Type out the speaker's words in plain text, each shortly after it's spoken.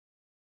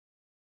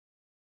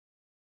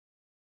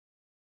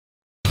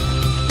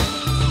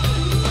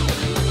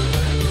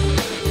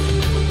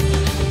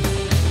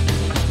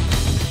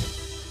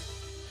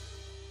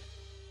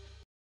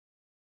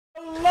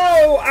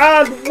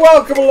and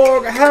welcome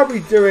along. How are we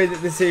doing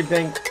this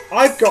evening?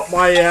 I've got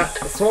my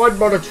so I'm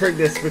monitoring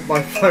this with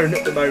my phone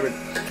at the moment,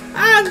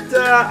 and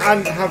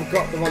have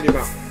got the volume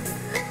up.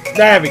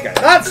 There we go.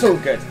 That's all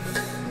good.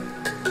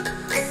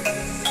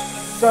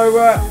 So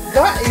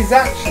that is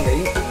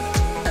actually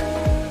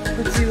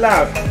pretty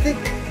loud. I think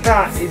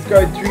that is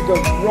going through the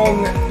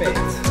wrong bit.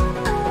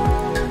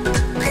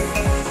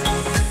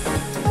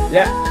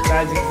 Yeah,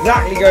 that is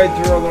exactly going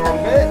through on the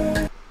wrong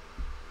bit.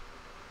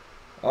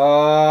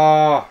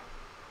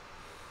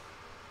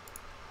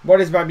 What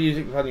is my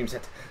music volume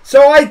set?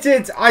 So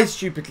I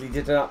stupidly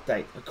did an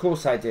update. Of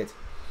course I did.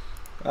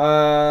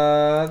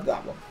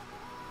 That one.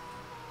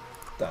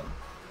 Done.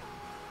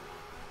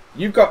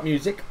 You've got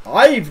music.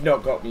 I've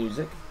not got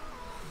music.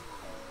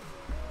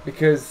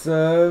 Because, I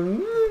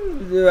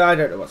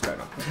don't know what's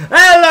going on.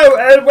 Hello,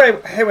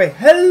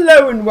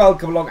 hello and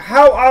welcome along.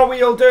 How are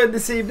we all doing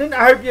this evening?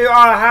 I hope you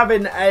are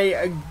having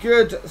a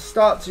good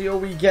start to your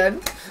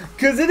weekend.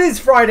 Because it is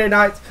Friday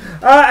night.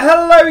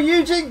 Hello,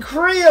 Eugene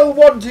Creel,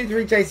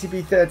 123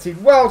 JCB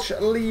 13, Welsh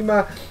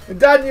Lima,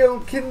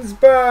 Daniel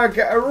Kinsberg,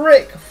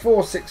 Rick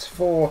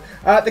 464,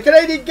 the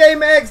Canadian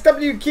Gamer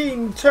XW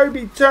Keen,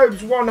 Toby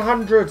Tobes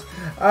 100,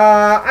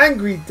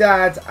 Angry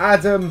Dad,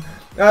 Adam,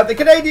 the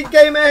Canadian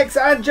Gamer X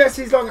and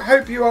Jesse's Long.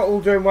 Hope you are all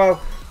doing well.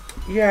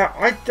 Yeah,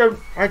 I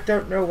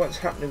don't know what's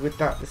happening with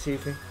that this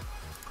evening.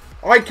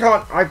 I've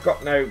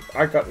got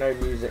no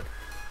music.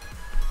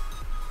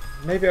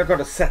 Maybe I got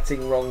a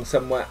setting wrong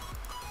somewhere.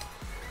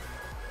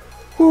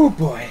 Oh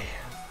boy.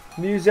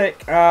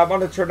 Music,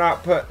 monitor and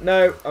output.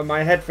 No,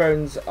 my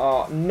headphones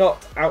are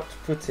not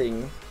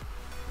outputting.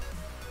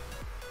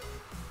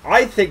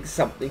 I think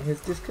something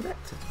has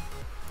disconnected,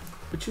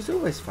 which is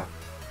always fun.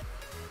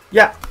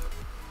 Yeah.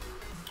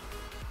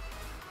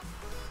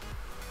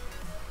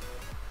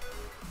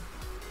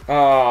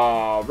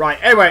 Oh, right.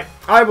 Anyway,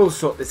 I will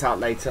sort this out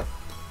later.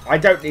 I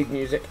don't need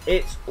music.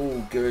 It's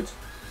all good.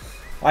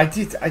 I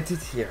did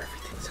hear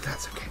everything, so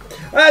that's okay.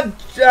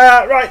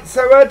 Right,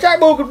 so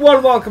Jack Morgan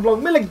 1, welcome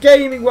along. Miller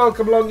Gaming,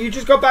 welcome along. You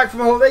just got back from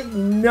holiday?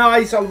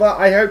 Nice, Oliver.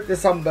 I hope the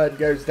sunburn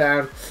goes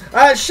down.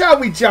 Shall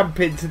we jump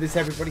into this,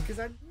 everybody? Because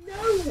I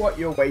know what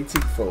you're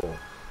waiting for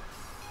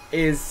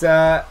is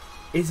a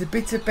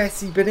bit of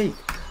Bessy Beneath.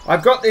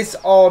 I've got this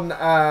on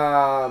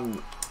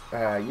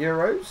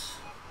Euros.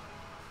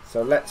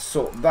 So let's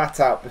sort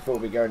that out before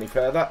we go any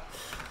further.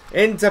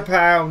 Into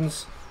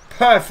pounds.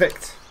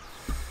 Perfect.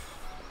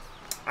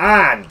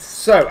 And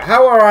so,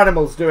 how are our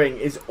animals doing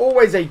is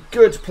always a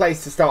good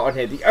place to start on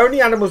here. The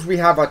only animals we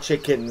have are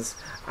chickens,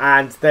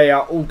 and they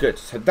are all good.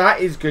 So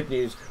that is good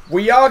news.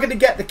 We are going to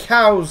get the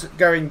cows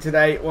going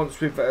today once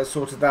we've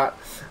sorted that.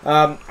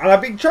 And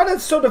I've been trying to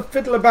sort of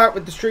fiddle about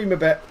with the stream a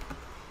bit.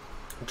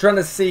 I'm trying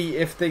to see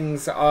if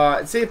things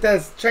are... See if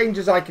there's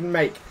changes I can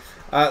make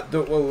that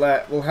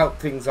will help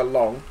things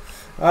along.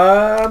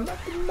 At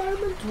the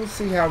moment, we'll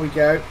see how we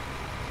go.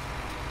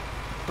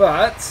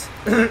 But,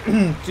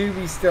 do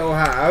we still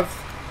have...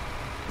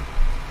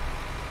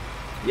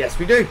 Yes,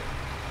 we do.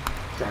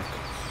 Drive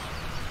course.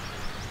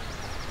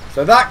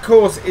 So that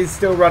course is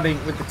still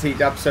running with the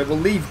T-Dub, so we'll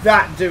leave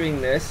that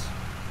doing this.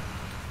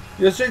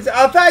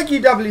 Oh, thank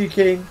you, W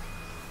King.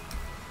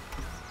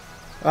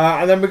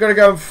 And then we're going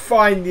to go and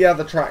find the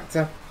other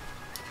tractor.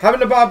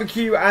 Having a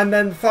barbecue and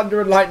then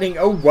thunder and lightning.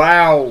 Oh,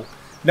 wow.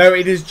 No,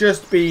 it has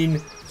just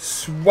been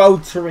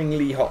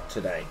swelteringly hot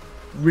today.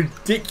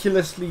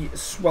 Ridiculously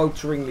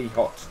swelteringly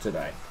hot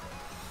today.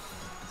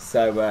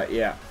 So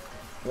yeah,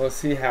 we'll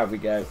see how we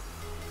go.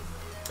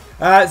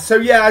 So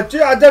yeah, I've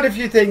done a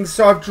few things.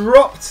 So I've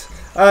dropped.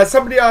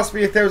 Somebody asked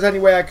me if there was any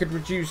way I could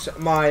reduce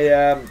my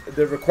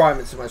the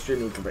requirements of my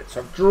stream a little bit.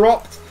 So I've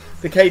dropped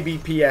the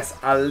kbps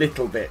a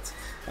little bit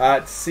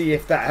to see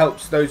if that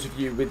helps those of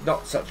you with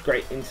not such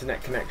great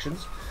internet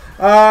connections.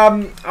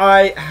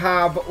 I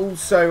have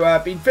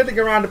also been fiddling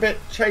around a bit,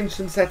 changed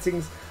some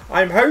settings.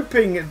 I'm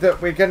hoping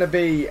that we're going to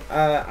be...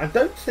 I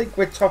don't think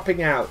we're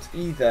topping out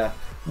either.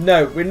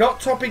 No, we're not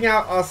topping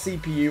out our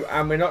CPU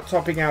and we're not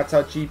topping out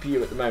our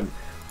GPU at the moment.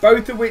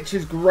 Both of which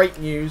is great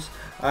news.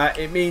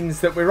 It means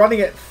that we're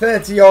running at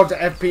 30 odd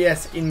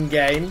FPS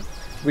in-game,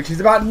 which is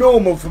about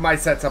normal for my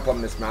setup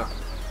on this map.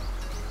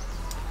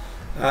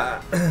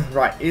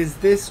 Right, is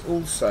this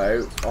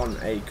also on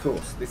a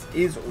course? This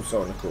is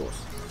also on a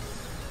course.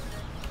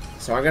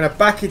 So I'm going to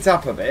back it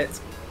up a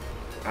bit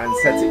and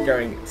set it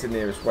going to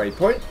nearest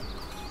waypoint.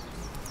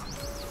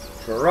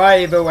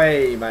 Drive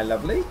away, my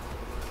lovely.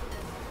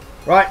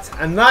 Right,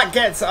 and that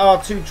gets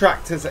our two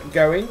tractors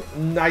going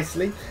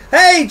nicely.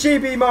 Hey,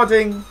 GB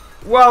Modding!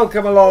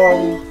 Welcome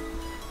along.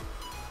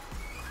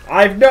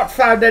 I've not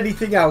found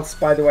anything else,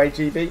 by the way,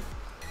 GB.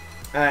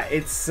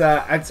 It's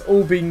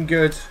all been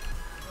good.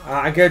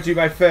 I'm going to do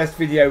my first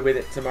video with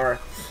it tomorrow.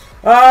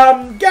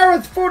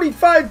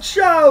 Gareth45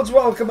 Charles,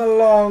 welcome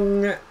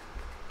along.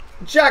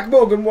 Jack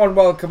Morgan 1,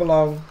 welcome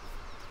along.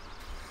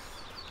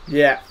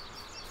 Yeah.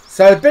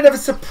 So a bit of a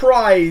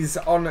surprise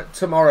on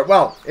tomorrow.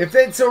 Well, if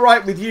it's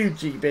alright with you,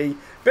 GB,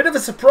 bit of a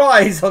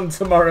surprise on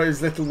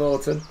tomorrow's Little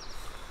Norton.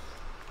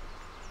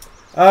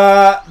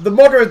 The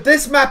modder of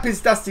this map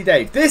is Dusty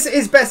Dave. This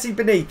is Bessy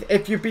Beneath.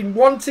 If you've been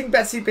wanting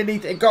Bessy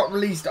Beneath, it got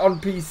released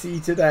on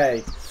PC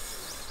today.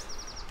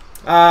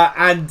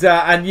 And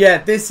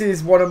yeah, this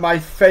is one of my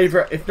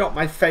favourite, if not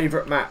my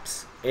favourite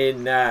maps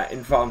in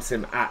Farm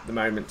Sim at the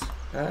moment.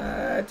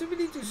 Do we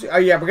need to? Oh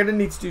yeah, we're going to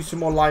need to do some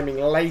more liming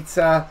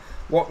later.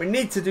 What we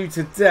need to do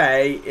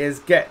today is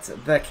get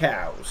the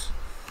cows.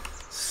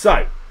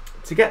 So,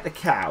 to get the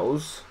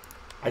cows,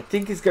 I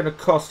think it's going to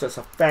cost us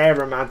a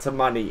fair amount of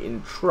money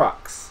in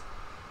trucks.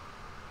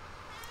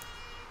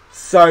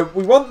 So,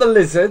 we want the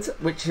lizard,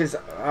 which is,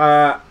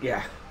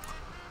 yeah.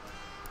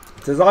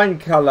 Design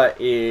colour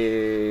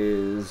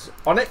is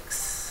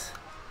onyx.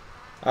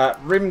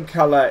 Rim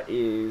colour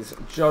is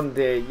John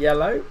Deere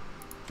yellow.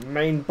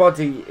 Main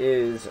body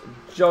is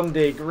John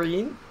Deere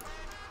green.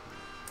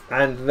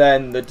 And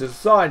then the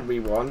design we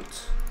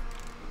want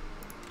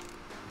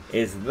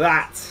is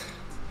that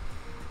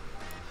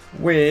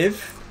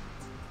with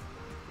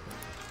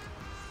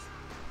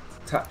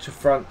touch of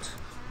front.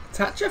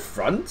 Attach a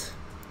front?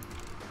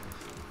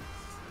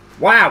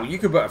 Wow, you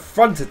could put a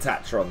front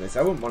attacher on this.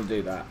 I wouldn't want to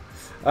do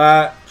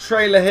that.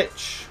 Trailer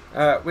hitch,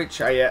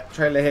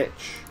 trailer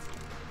hitch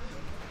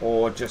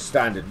or just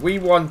standard. We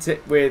want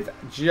it with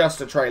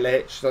just a trailer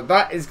hitch. So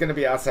that is going to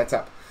be our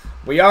setup.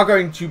 We are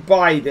going to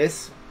buy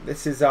this.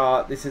 This is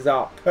our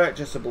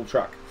purchasable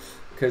truck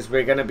because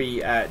we're going to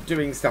be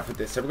doing stuff with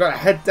this. So we've got to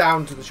head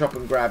down to the shop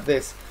and grab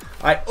this.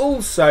 I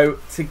also,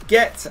 to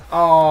get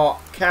our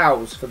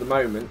cows for the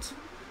moment,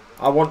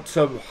 I want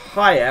to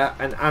hire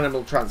an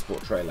animal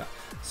transport trailer.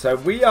 So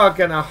we are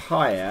going to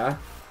hire,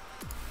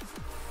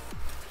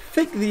 I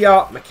think, the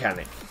art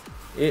mechanic.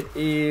 It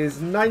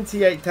is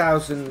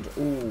 98,000.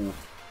 Ooh.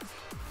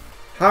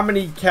 How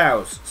many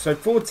cows? So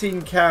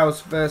 14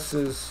 cows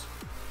versus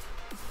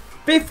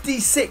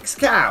 56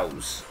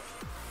 cows.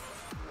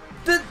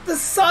 The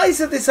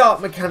size of this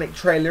art mechanic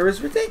trailer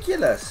is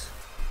ridiculous.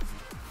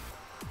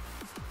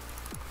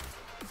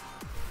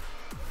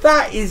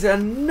 That is a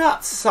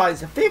nuts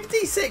size.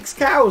 56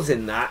 cows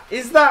in that.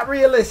 Is that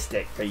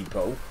realistic,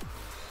 people?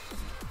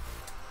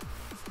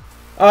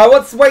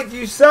 What's the weight do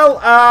you sell?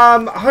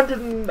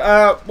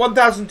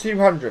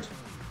 1,200.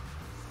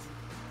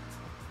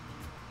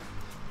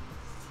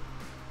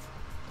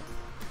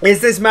 Is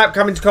this map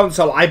coming to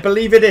console? I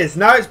believe it is.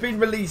 Now it's been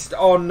released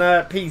on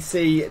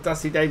PC.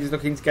 Dusty Dave is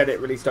looking to get it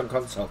released on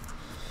console.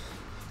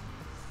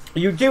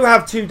 You do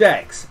have 2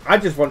 decks. I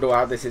just wonder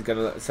how this is going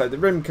to look. So the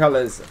rim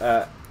colours,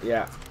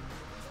 yeah.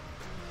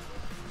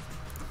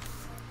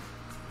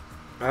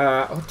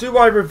 Or do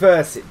I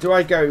reverse it? Do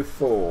I go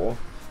for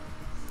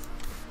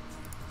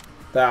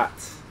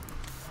that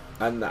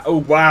and that? Oh,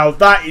 wow.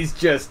 That is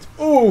just...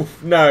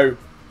 Oof, no.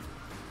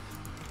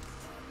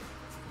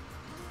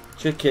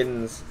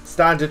 Chickens.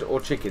 Standard or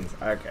chickens?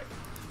 Okay.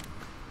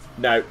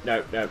 No.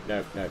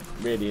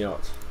 Really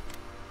not.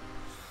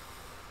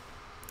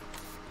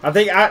 I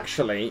think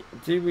actually,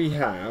 do we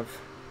have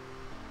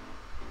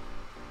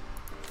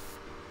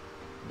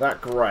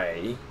that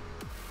grey,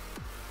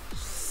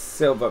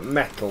 silver,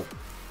 metal?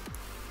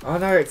 Oh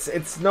no,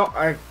 it's not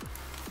a...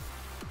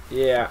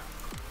 Yeah.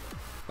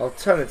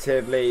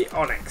 Alternatively,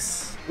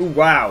 onyx. Ooh,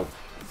 wow.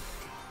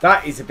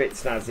 That is a bit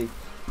snazzy.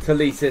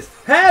 Talisis.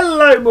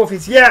 Hello,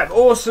 Morpheus. Yeah,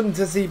 awesome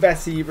to see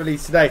Bessy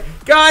released today.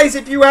 Guys,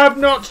 if you have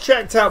not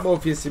checked out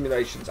Morpheus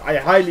Simulations, I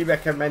highly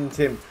recommend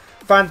him.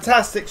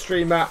 Fantastic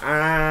streamer,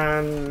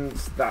 and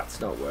that's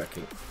not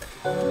working.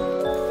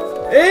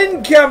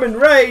 Incoming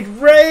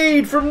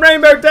raid from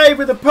Rainbow Dave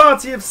with a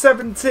party of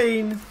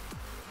 17.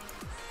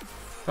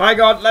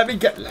 Hang on, let me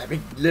get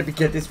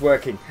this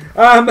working.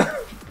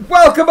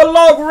 Welcome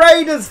along,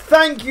 Raiders.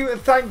 Thank you,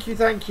 Rainbow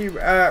Dave.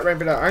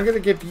 I'm going to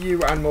give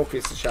you and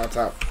Morpheus a shout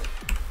out.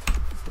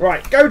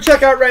 Right, go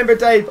check out Rainbow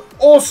Dave.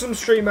 Awesome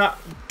streamer,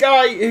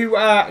 guy who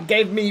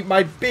gave me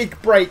my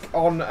big break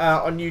on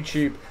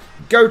YouTube.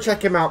 Go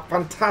check him out.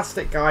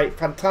 Fantastic guy,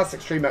 fantastic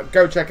streamer.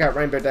 Go check out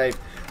Rainbow Dave.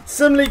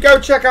 Similarly, go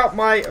check out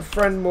my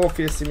friend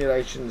Morpheus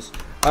Simulations,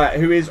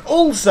 who is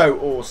also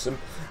awesome,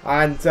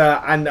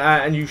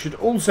 and you should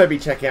also be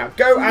checking out.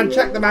 Go and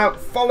check them out.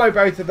 Follow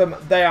both of them.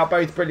 They are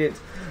both brilliant.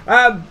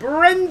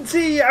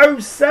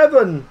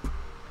 Brenty07.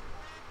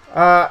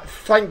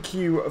 Thank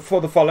you for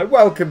the follow.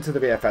 Welcome to the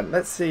BFN.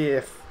 Let's see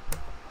if...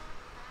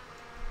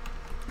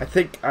 I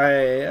think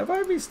have I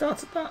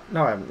restarted that?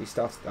 No, I haven't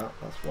restarted that.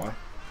 That's why.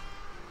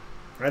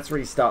 Let's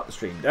restart the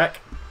stream deck.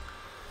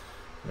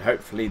 And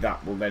hopefully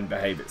that will then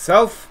behave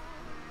itself.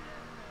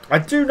 I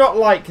do not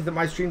like that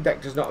my stream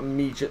deck does not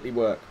immediately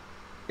work.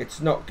 It's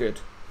not good.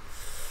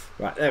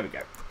 Right, there we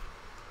go.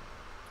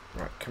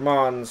 Right,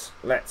 commands.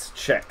 Let's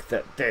check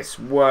that this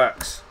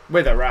works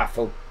with a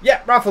raffle.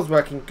 Yeah, raffle's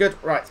working. Good.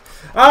 Right.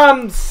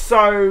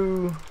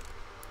 So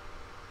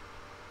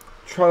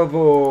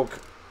Trelleborg.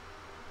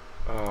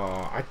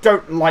 Oh, I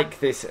don't like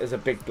this as a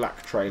big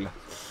black trailer.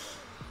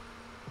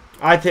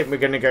 I think we're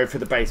going to go for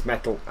the base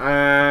metal.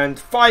 And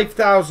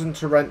 5,000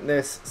 to rent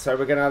this. So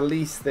we're going to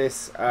lease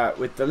this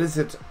with the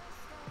lizard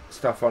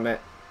stuff on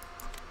it.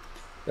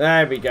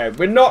 There we go.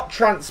 We're not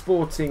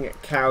transporting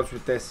cows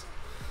with this.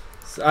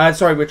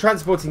 Sorry, we're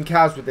transporting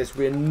cows with this.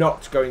 We're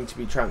not going to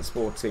be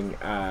transporting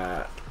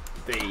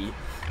the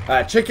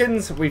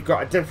chickens. We've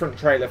got a different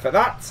trailer for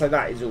that, so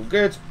that is all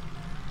good.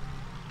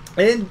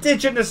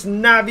 Indigenous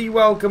Navvy,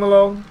 welcome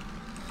along.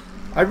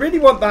 I really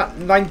want that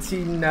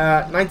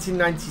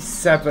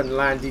 1997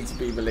 Landy to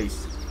be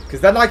released,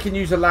 because then I can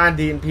use a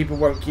Landy and people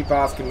won't keep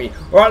asking me,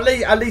 or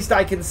at least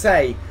I can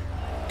say,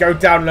 go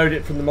download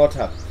it from the mod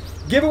hub.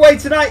 Giveaway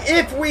tonight.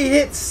 If we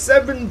hit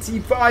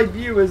 75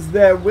 viewers,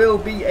 there will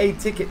be a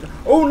ticket.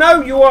 Oh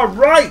no, you are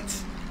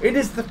right. It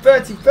is the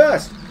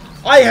 31st.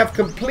 I have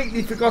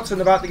completely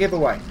forgotten about the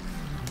giveaway.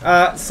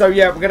 So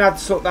yeah, we're going to have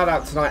to sort that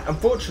out tonight.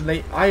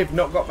 Unfortunately, I have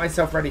not got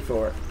myself ready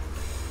for it.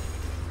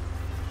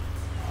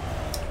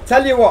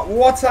 Tell you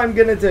what I'm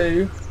going to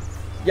do,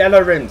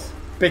 yellow rims,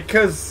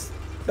 because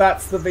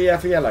that's the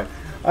VF yellow.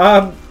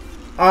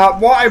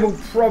 What I will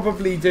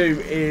probably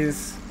do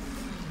is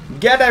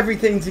get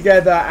everything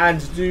together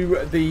and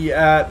do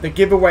the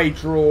giveaway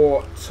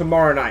draw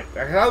tomorrow night.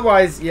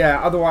 Otherwise, yeah,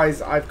 otherwise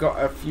I've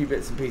got a few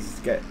bits and pieces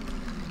to get.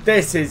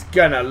 This is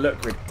gonna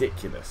look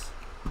ridiculous.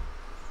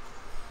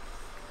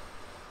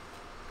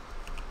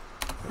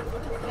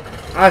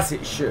 As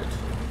it should.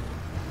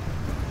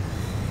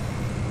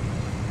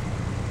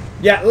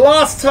 Yeah,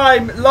 last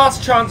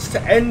chance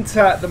to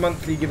enter the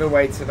monthly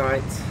giveaway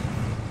tonight.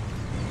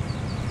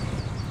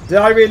 Did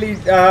I really?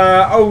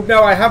 Oh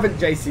no, I haven't,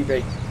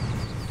 JCB.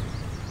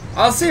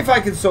 I'll see if I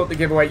can sort the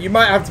giveaway. You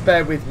might have to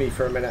bear with me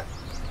for a minute.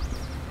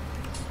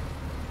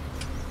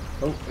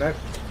 Oh,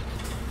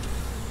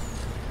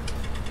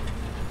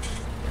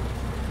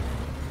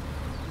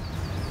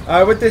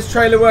 no. Would this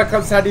trailer work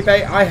on Sandy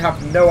Bay? I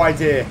have no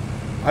idea.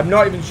 I'm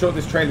not even sure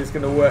this trailer is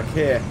going to work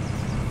here.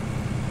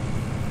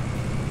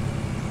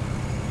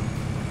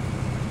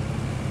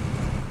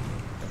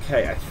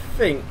 Okay, I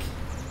think...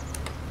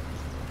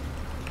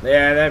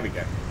 Yeah, there we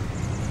go.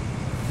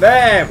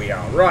 There we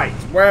are. Right,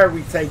 where are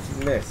we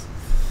taking this?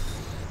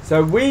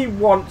 So we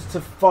want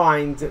to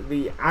find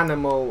the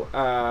animal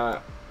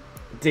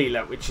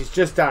dealer, which is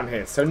just down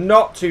here. So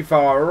not too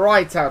far,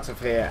 right out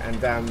of here and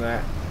down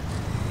there.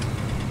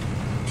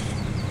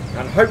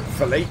 And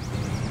hopefully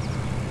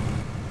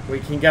we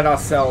can get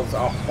ourselves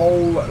a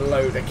whole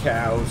load of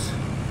cows.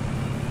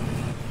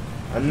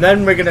 And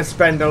then we're going to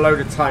spend a load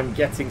of time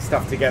getting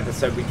stuff together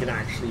so we can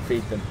actually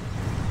feed them.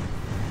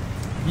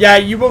 Yeah,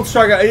 you will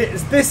struggle.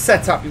 It's this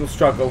setup you'll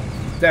struggle,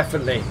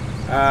 definitely.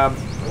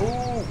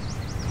 Ooh.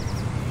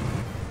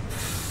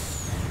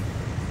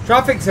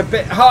 Traffic's a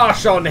bit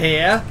harsh on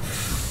here.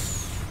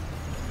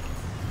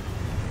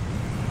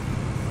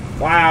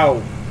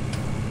 Wow.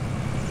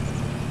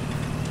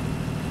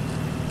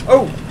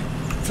 Oh,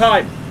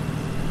 time.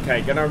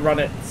 Okay, gonna run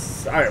it.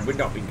 Oh, we've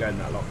not been going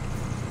that long.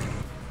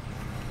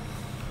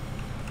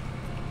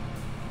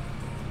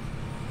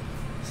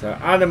 So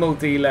animal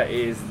dealer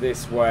is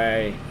this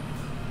way.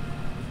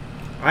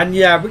 And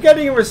yeah, we're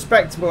getting a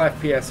respectable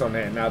FPS on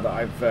here now that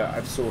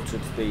I've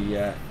sorted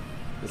the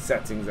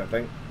settings, I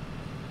think.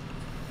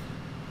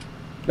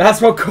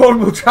 That's what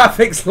Cornwall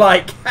traffic's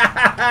like.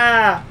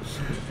 Yeah,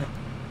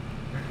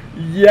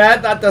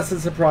 that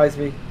doesn't surprise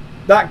me.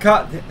 That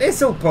cut,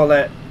 this'll pull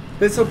it.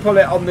 This'll pull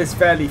it on this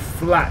fairly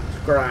flat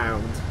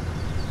ground.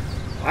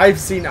 I've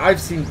seen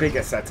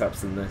bigger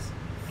setups than this.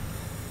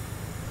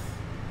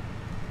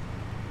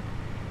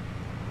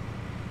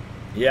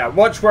 Yeah,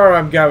 watch where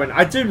I'm going.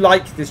 I do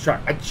like this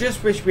truck. I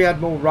just wish we had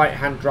more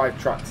right-hand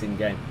drive trucks in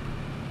game.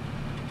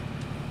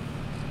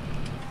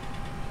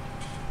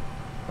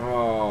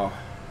 Oh,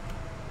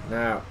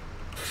 now.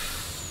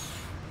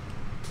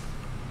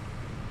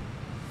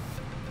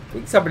 I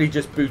think somebody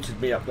just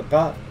booted me up the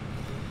butt.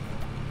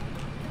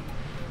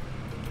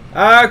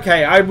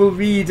 Okay, I will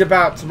read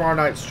about tomorrow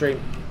night's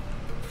stream.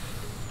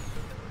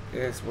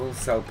 Yes, we'll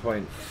sell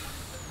point.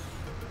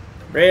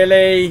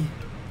 Really?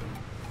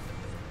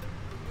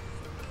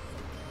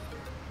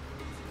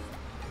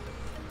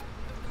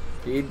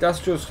 The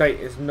industrial estate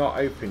is not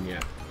open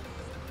yet.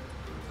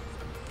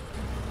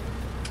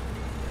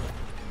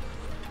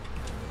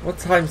 What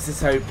time's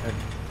this open?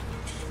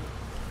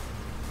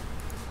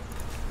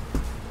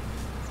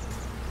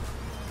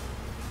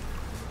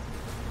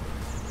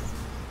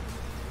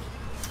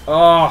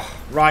 Oh,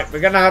 right.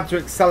 We're going to have to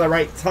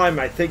accelerate time,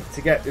 I think,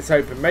 to get this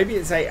open. Maybe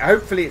it's 8.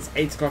 Hopefully it's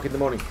 8 o'clock in the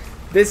morning.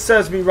 This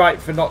serves me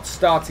right for not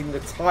starting the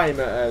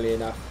timer early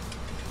enough.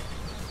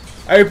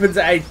 Opens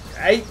at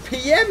 8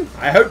 p.m?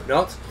 I hope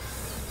not.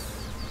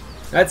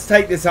 Let's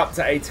take this up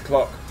to 8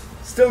 o'clock.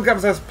 Still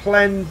gives us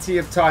plenty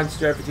of time to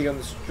do everything on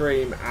the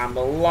stream, and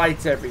we'll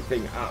light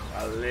everything up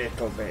a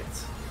little bit.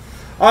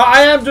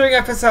 I am doing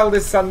FSL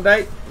this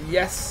Sunday.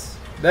 Yes.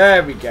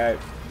 There we go.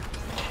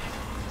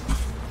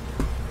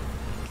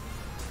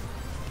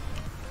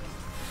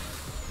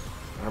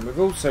 And we've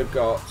also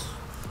got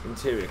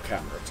interior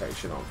camera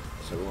rotation on.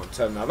 So we want to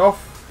turn that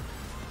off.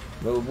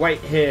 We'll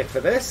wait here for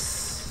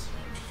this.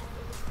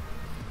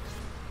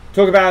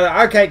 Talk about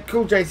that. Okay,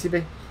 cool,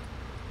 JCB.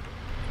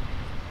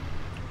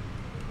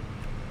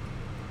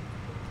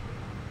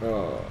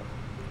 Oh,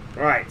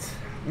 right.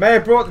 May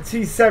have brought the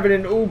T7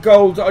 in all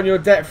gold on your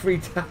debt-free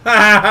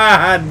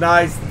time.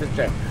 Nice.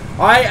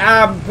 I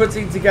am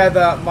putting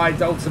together my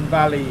Dalton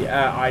Valley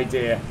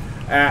idea.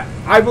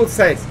 I will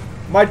say it.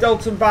 My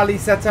Dalton Valley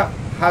setup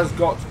has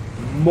got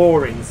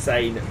more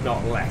insane,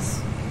 not less.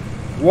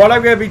 What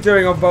I'm going to be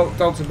doing on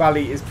Dalton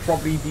Valley is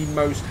probably the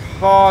most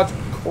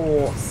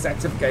hardcore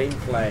set of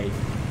gameplay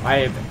I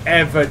have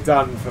ever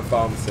done for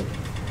Farm Sim.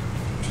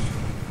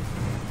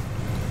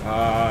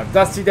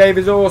 Dusty Dave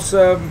is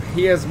awesome.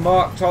 He has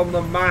marked on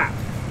the map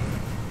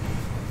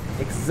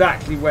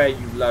exactly where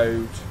you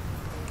load.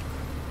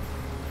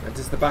 And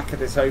does the back of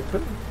this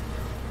open?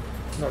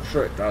 Not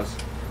sure it does.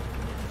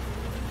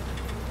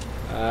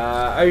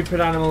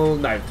 Open animal.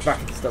 No, the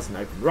back of this doesn't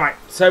open. Right,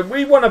 so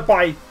we want to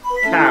buy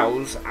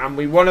cows and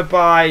we want to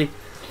buy...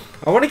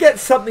 I want to get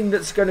something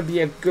that's going to be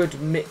a good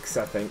mix,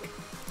 I think.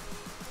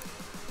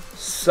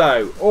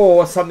 So,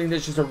 or something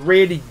that's just a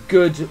really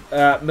good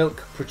milk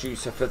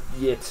producer for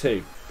year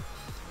 2.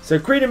 So,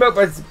 cream milk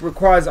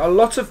requires a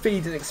lot of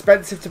feed and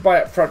expensive to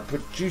buy up front,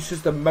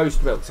 produces the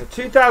most milk. So,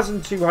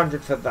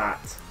 2,200 for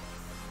that.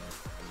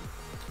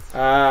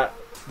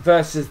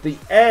 Versus the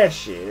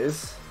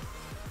Ayrshires,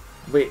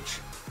 which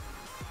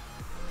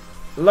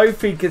low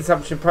feed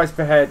consumption, price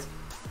per head,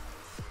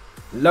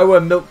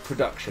 lower milk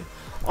production.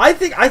 I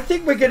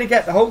think we're going to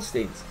get the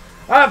Holsteins.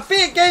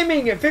 Fiat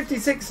Gaming at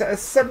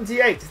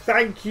 5678.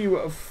 Thank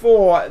you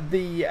for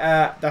the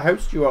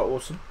host. You are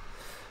awesome.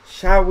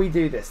 Shall we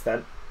do this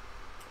then?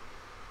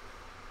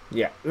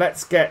 Yeah,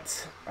 let's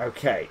get...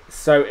 Okay,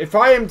 so if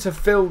I am to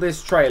fill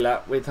this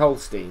trailer with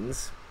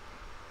Holsteins,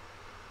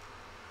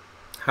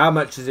 how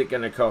much is it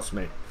going to cost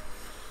me?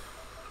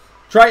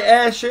 Try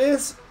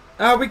Ayrshires?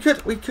 We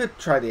could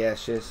try the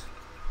Ayrshires.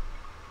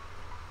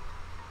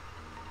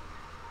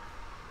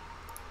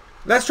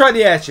 Let's try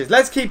the Ayrshires.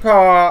 Let's keep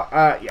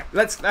our yeah.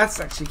 Let's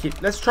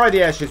try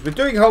the Ayrshires. We're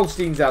doing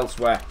Holsteins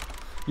elsewhere.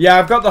 Yeah,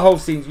 I've got the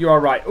Holsteins. You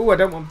are right. Oh, I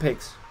don't want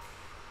pigs.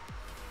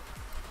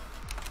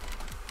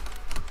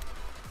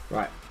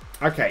 Right.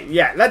 Okay.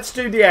 Yeah. Let's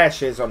do the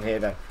Ayrshires on here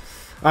then.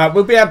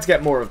 We'll be able to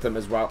get more of them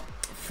as well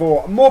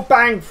for more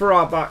bang for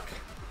our buck.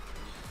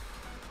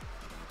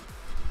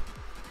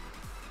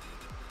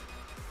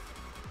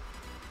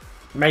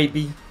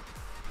 Maybe.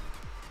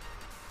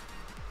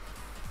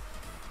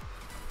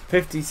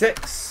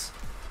 56.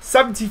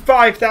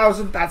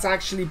 75,000. That's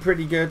actually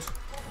pretty good.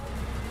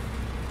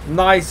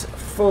 Nice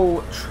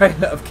full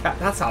trailer of cows.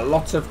 That's a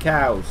lot of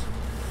cows.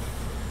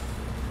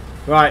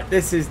 Right,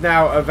 this is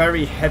now a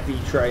very heavy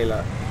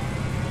trailer.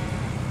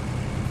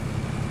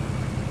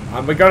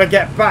 And we're going to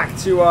get back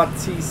to our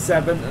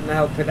T7 and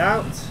help it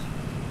out.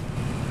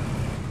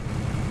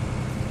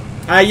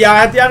 Yeah, I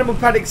had the animal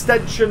pad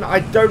extension. I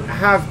don't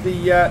have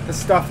the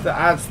stuff that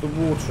adds the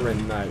water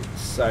in though.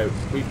 So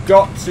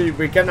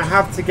we're going to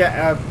have to get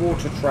a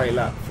water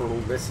trailer for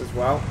all this as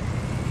well.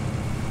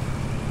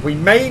 We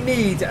may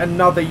need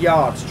another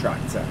yard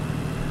tractor.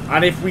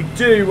 And if we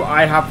do,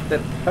 I have the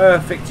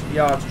perfect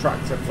yard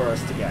tractor for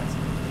us to get,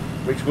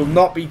 which will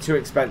not be too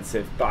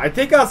expensive. But I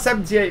think our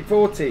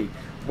 7840,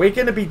 we're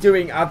going to be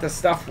doing other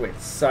stuff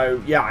with.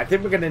 So yeah, I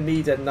think we're going to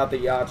need another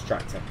yard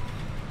tractor.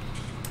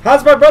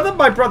 How's my brother?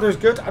 My brother's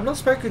good. I've not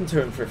spoken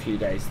to him for a few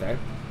days though.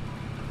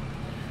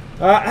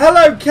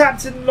 Hello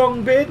Captain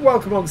Longbeard,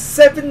 welcome on.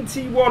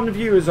 71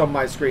 viewers on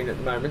my screen at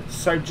the moment,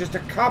 so just a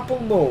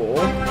couple more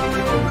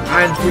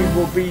and we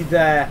will be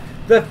there.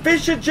 The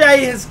Fisher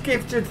J has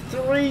gifted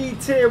 3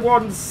 tier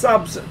 1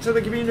 subs to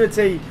the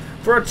community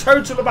for a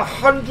total of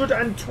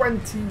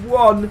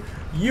 121.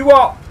 You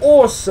are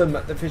awesome,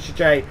 the Fisher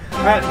J.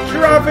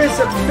 Travis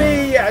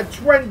B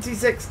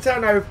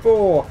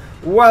 261004,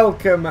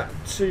 welcome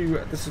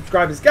to the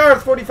subscribers.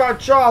 Gareth 45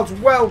 Charles,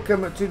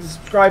 welcome to the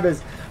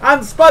subscribers.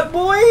 And Spud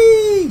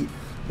Boy,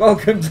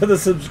 welcome to the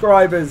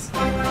subscribers.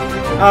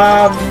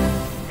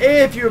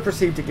 If you have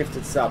received a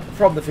gifted sub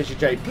from the Fisher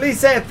J,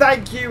 please say a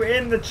thank you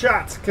in the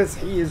chat because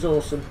he is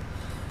awesome.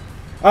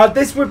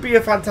 This would be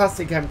a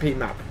fantastic MP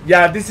map.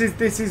 Yeah, this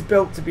is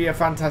built to be a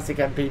fantastic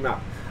MP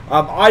map.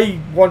 I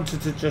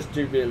wanted to just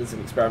do Realism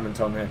Experiment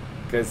on here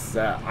because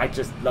I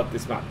just love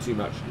this map too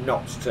much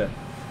not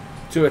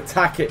to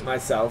attack it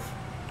myself.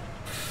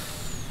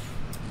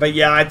 But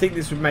yeah, I think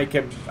this would make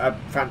a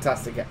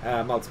fantastic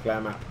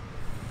multiplayer map.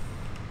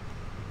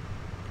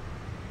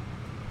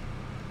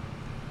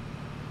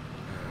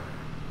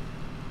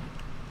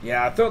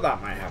 Yeah, I thought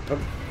that might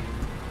happen.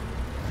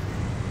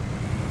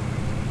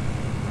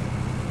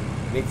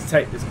 Need to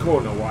take this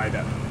corner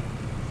wider.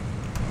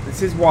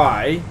 This is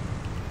why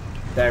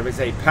there is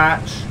a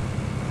patch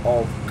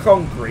of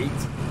concrete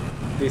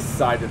this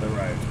side of the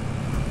road.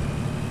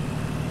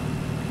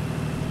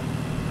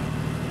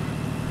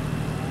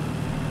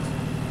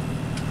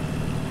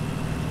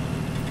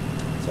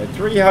 So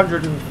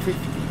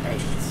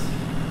 358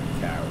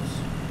 cows.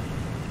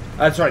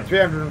 Sorry,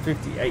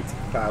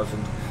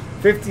 358,000.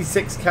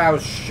 56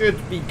 cows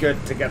should be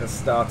good to get us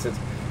started.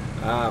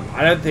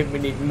 I don't think we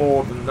need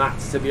more than that,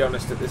 to be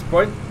honest, at this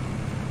point.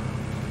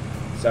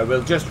 So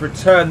we'll just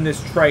return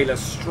this trailer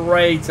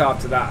straight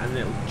after that, and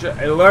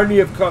it'll only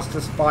have cost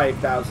us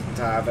 5,000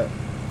 to have it.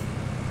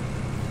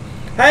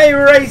 Hey,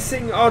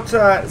 Racing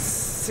Otter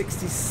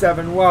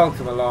 67,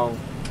 welcome along.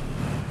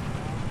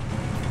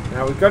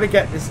 Now we've got to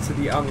get this to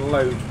the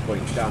unload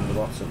point down the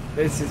bottom.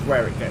 This is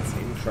where it gets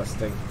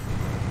interesting.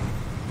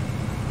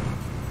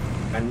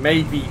 And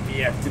maybe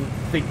VF didn't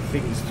think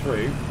things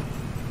through.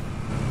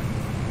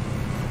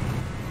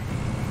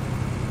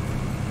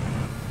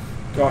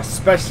 Gosh,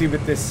 especially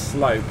with this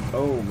slope.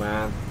 Oh,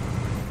 man.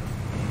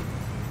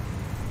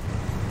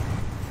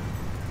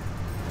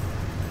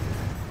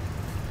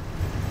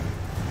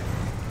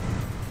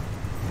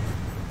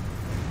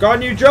 Got a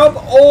new job?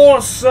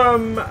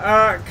 Awesome,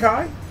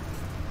 Kai.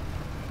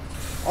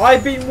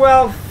 I've been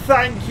well,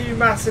 thank you,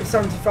 Massive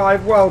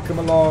 75. Welcome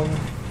along.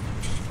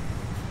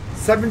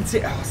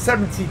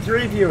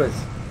 73 viewers.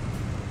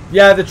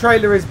 Yeah, the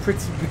trailer is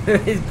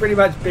pretty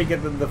much bigger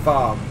than the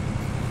farm.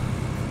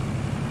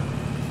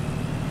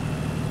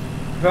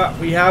 But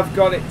we have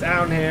got it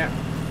down here.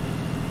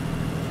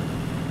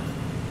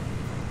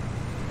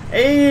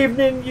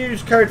 Evening,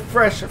 use code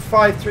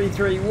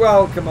FRESH533.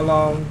 Welcome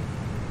along.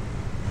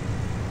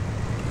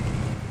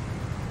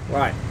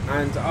 Right,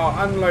 and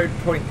our unload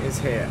point is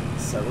here.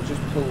 So we'll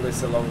just pull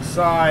this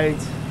alongside.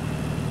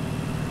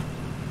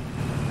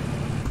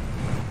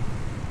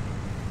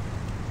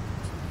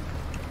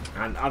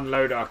 And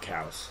unload our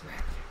cows.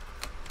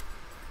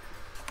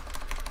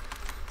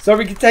 So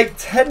we can take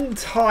 10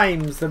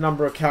 times the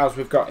number of cows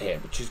we've got here,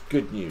 which is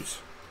good news.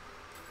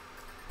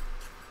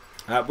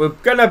 We're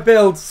going to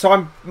build,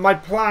 so my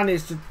plan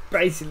is to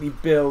basically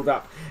build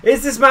up.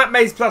 Is this map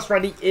Maze Plus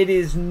ready? It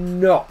is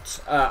not,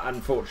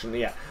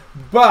 unfortunately, yet.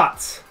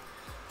 But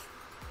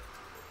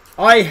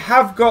I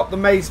have got the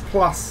Maze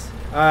Plus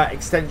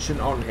extension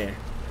on here.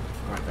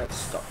 Alright, let's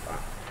stop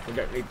that. We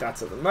don't need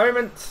that at the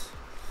moment.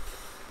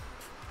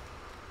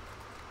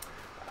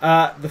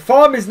 The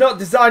farm is not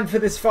designed for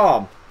this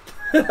farm.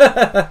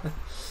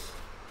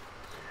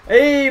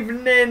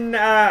 Evening,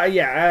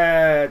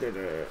 yeah.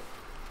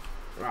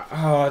 Right.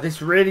 Oh,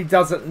 this really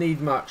doesn't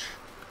need much.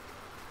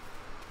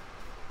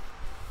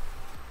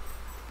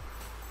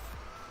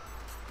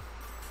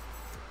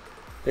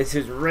 This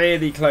is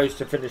really close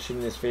to finishing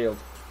this field.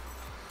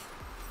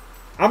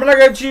 I'm going to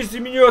go choose the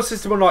manure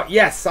system or not.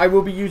 Yes, I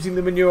will be using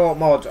the manure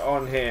mod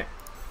on here.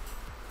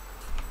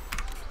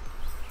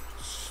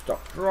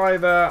 Stop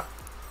driver.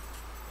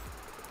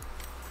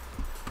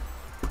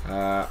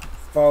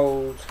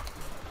 Fold.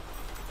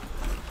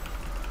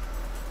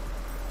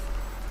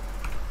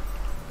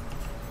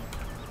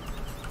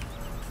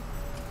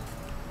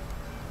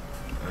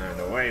 And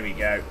away we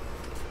go.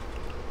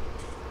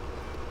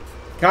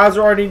 Cars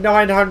are only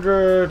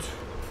 900.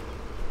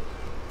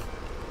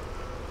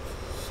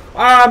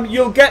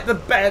 You'll get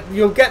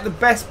the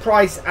best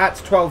price at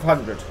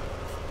 1200.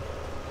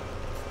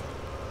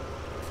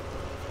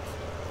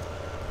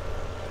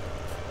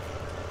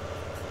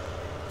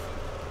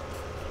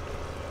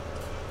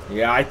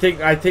 Yeah, I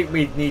think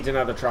we need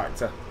another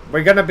tractor.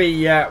 We're gonna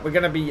be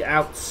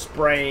out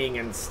spraying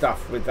and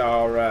stuff with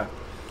our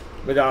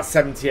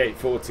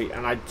 7840,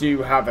 and I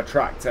do have a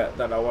tractor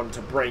that I want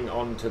to bring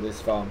onto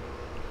this farm.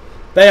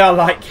 They are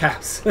like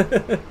cows.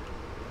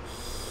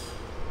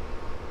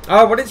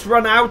 Oh, what it's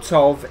run out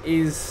of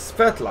is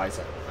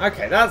fertilizer.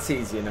 Okay, that's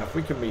easy enough.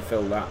 We can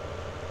refill that.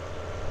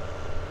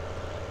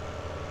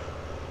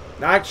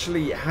 I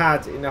actually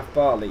had enough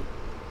barley.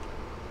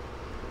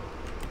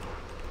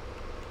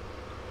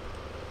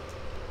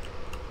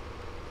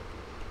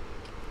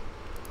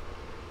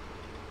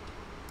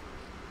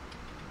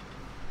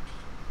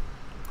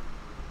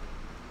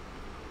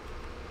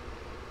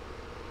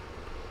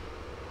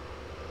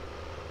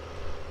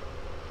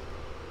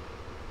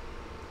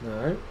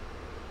 No.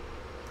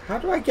 How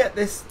do I get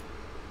this?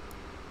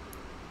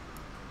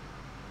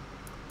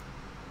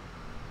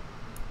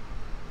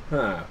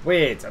 Huh,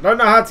 weird. I don't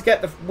know how to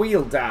get the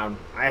wheel down.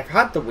 I've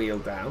had the wheel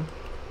down.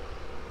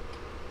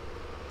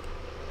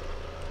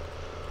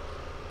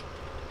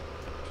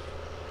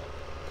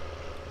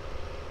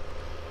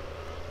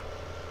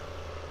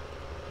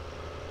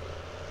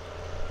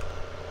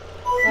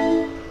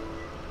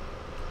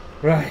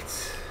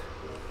 Right.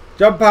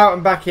 Jump out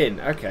and back in.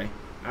 Okay.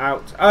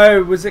 Out.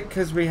 Oh, was it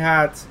because we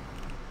had...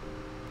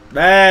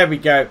 There we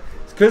go.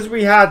 It's because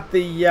we had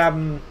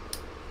the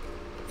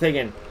thing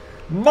in.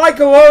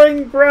 Michael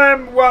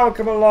Horingram,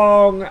 welcome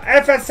along.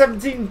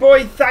 FS19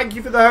 boy, thank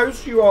you for the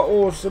host. You are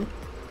awesome.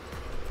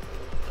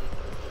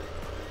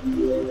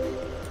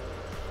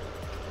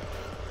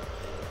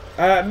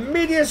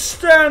 Media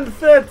Stern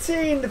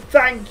 13,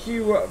 thank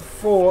you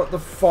for the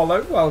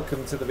follow.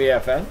 Welcome to the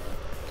BFN.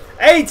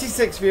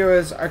 86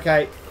 viewers.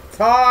 Okay,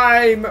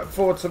 time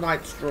for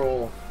tonight's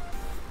draw,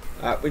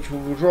 which we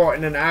will draw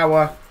in an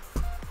hour.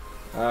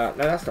 No,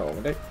 that's not what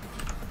we'll do.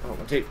 What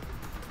we'll do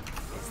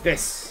is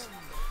this.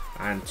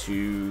 And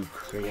to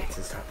create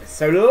a start this.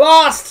 So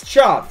last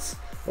chance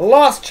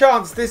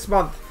this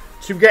month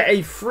to get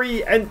a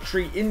free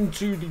entry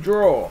into the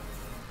draw.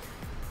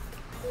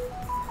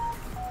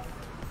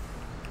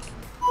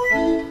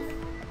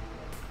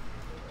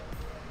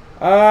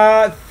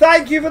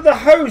 Thank you for the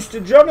host,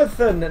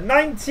 Jonathan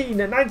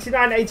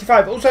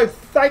 199985. Also,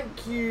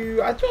 thank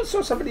you. I thought I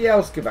saw somebody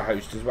else give a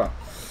host as well.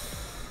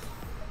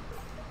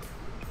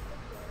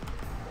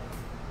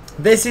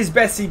 This is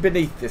Bessy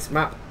Beneath, this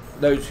map,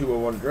 those who were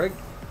wondering.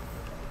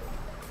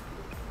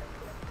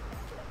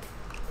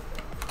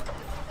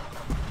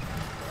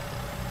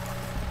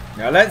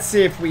 Now let's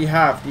see if we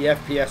have the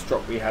FPS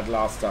drop we had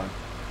last time.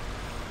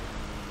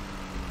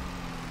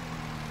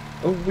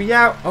 Oh, we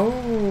out.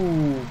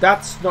 Oh,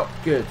 that's not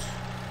good.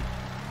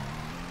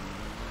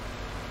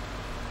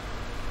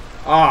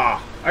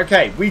 Ah,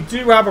 okay. We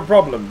do have a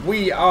problem.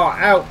 We are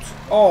out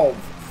of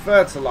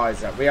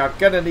fertilizer. We are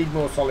going to need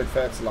more solid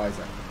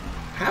fertilizer.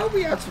 How are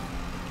we out of...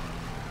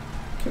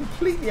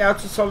 completely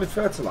out of solid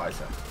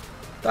fertilizer?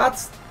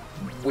 That's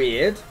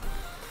weird.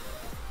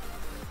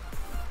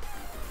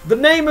 The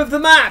name of the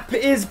map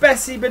is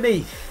Bessy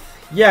Beneath.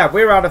 Yeah,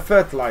 we're out of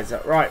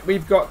fertilizer. Right,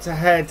 we've got to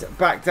head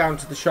back down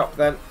to the shop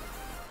then.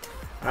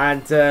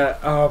 And,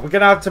 oh, we're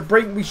going to have to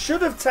bring... we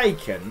should have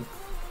taken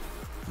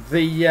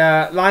the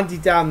Landy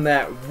down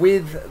there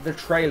with the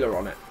trailer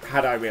on it,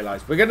 had I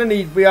realised. We're going to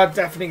need... we are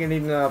definitely going to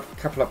need a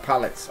couple of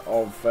pallets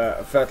of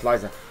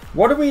fertilizer.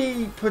 What are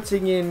we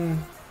putting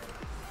in...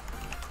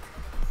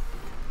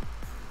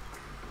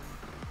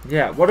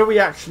 yeah, what are we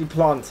actually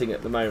planting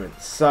at the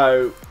moment?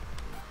 So...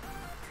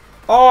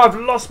 oh, I've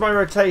lost my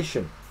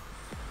rotation.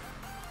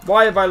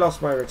 Why have I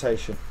lost my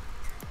rotation?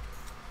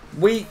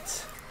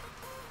 Wheat,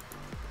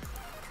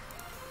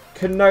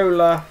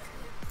 canola,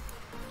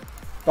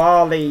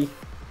 barley,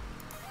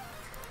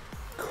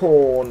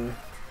 corn,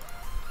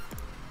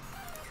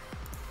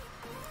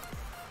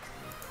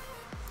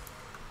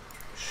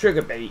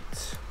 sugar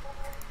beet,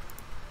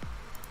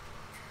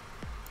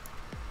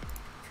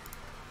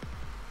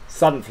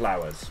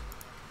 sunflowers.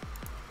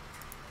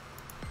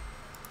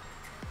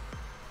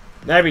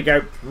 There we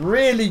go.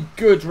 Really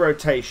good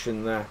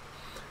rotation there.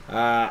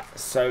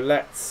 So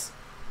let's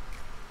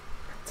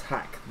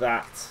attack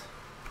that.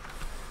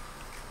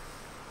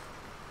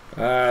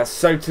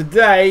 So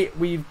today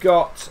we've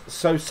got...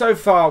 so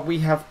far we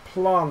have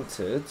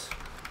planted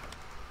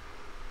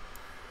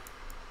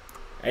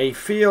a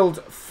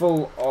field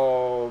full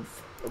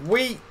of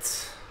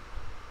wheat.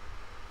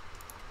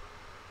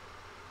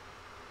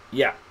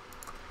 Yeah.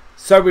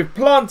 So we've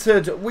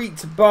planted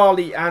wheat,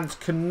 barley and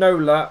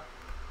canola.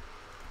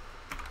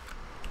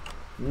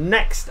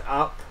 Next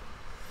up,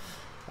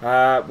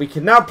 we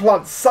can now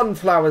plant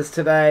sunflowers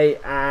today,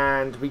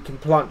 and we can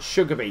plant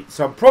sugar beet.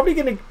 So I'm probably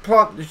going to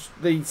plant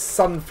the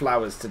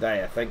sunflowers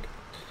today, I think.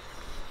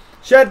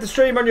 Shared the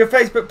stream on your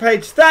Facebook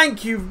page.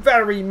 Thank you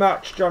very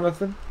much,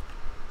 Jonathan.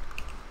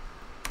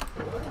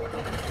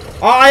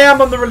 I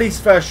am on the release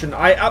version.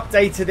 I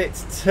updated it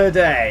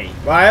today.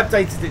 Well, I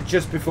updated it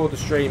just before the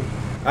stream.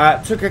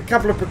 Took a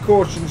couple of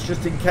precautions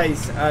just in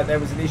case there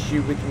was an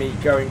issue with me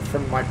going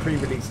from my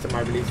pre-release to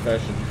my release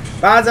version.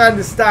 But as I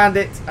understand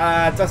it,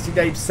 Dusty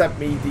Dave sent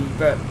me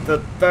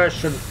the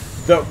version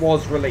that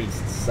was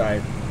released.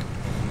 So,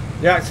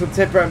 the Axel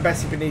Tipper and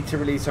Bessy Beneath to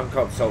release on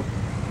console.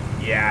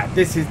 Yeah,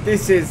 this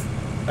is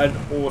an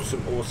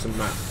awesome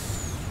map.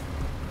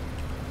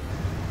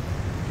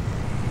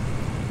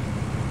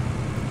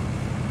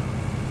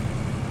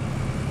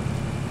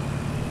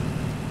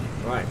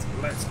 Right,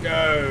 let's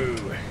go.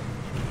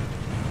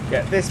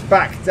 Get this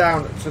back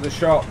down to the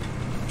shop,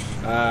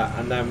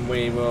 and then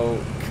we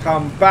will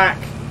come back.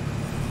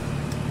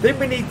 I think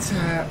we need to...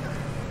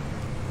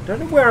 I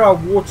don't know where our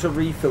water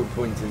refill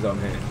point is on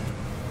here.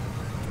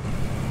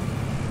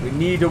 We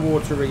need a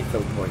water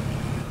refill point.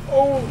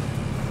 Oh!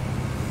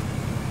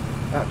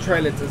 That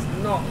trailer does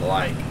not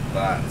like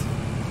that.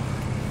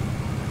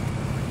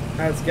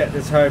 Let's get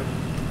this home.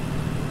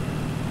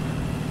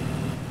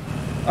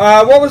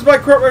 What was my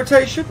crop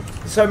rotation?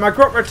 So my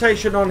crop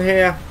rotation on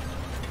here...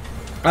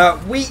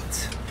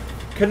 wheat,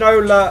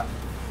 canola,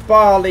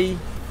 barley,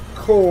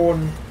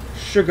 corn,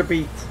 sugar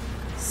beet,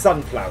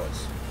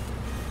 sunflowers.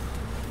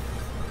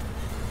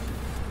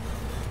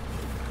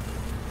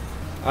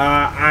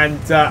 And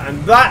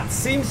that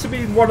seems to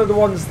be one of the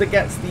ones that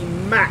gets the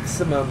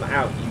maximum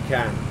out you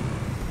can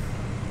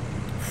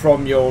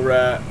from your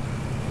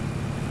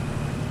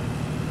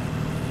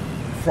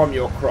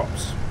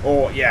crops.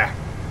 Or yeah.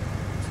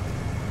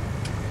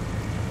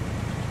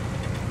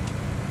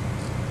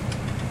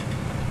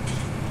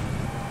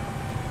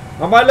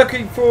 Am I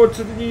looking forward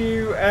to the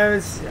new...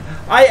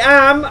 I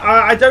am.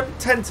 I don't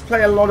tend to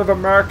play a lot of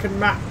American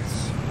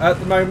maps at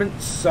the moment,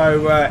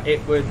 so it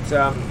would...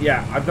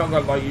 yeah, I've not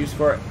got a lot of use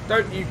for it.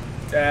 Don't you...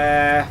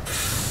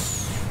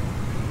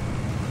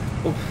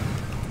 oof.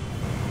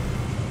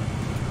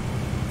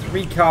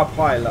 3-car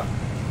pilot.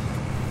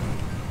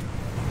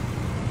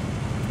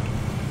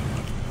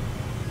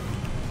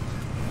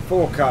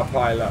 4-car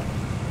pilot.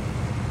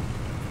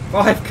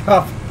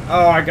 5-car...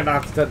 oh, I'm going to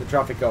have to turn the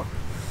traffic off.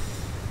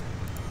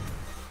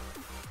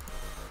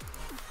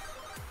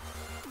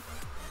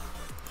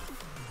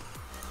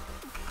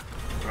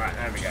 Right,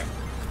 there we go.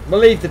 We'll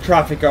leave the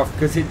traffic off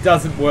because it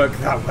doesn't work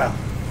that well.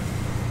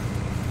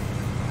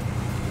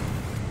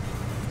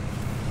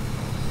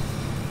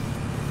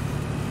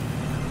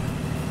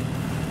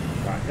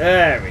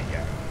 There we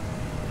go.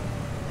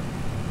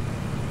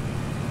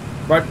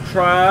 Won't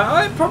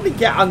try. I'd probably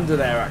get under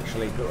there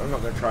actually, but I'm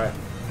not going to try it.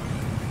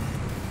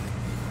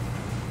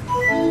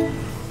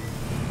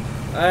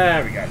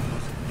 There we go.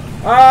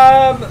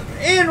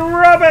 Ian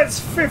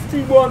Roberts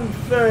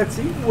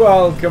 5130,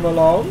 welcome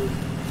along.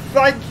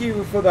 Thank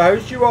you for the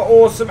host. You are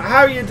awesome.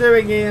 How are you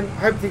doing, Ian?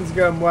 Hope things are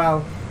going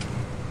well.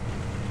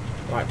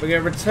 Right, we're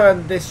going to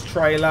return this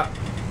trailer.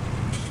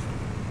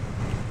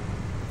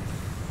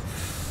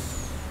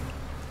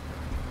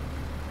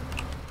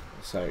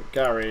 So,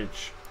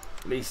 garage,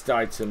 leased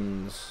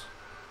items,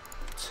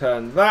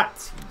 turn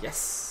that.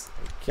 Yes.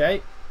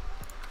 Okay.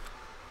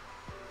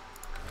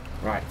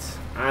 Right,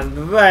 and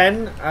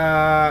then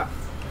we're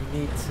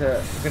going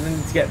to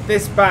need to get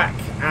this back,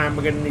 and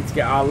we're going to need to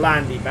get our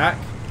landy back.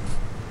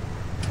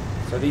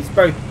 So these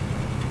both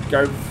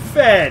go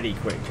fairly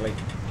quickly.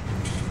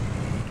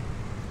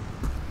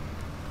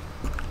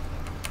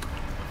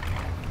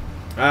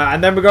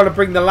 And then we're going to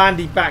bring the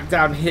landy back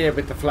down here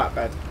with the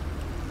flatbed,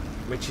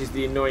 which is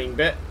the annoying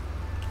bit.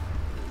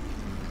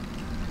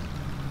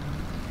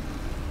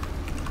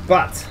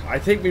 But I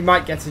think we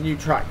might get a new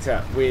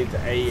tractor with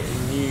a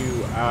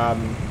new,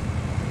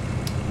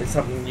 with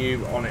something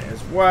new on it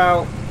as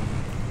well,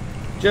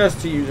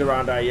 just to use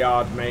around our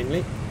yard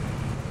mainly.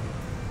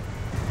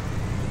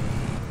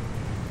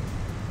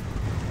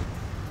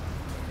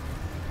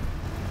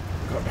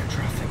 Got no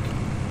traffic.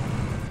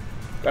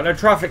 Got no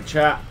traffic,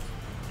 chat.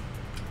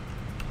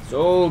 It's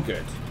all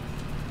good.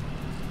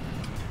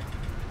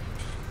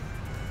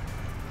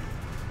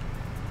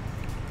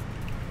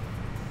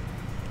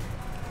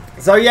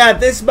 So yeah,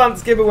 this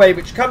month's giveaway,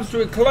 which comes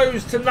to a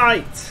close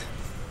tonight,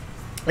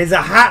 is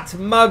a hat,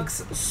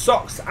 mugs,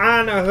 socks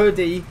and a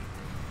hoodie.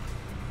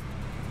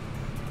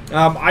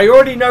 I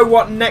already know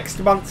what next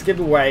month's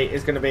giveaway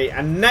is going to be,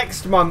 and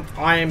next month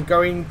I am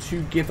going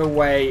to give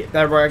away,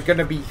 there are going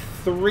to be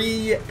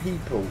 3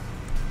 people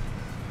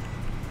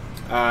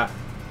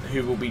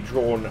who will be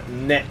drawn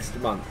next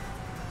month.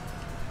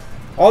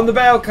 On the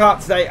bale cart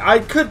today, I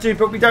could do,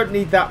 but we don't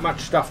need that much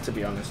stuff, to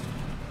be honest.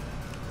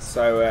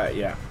 So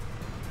yeah.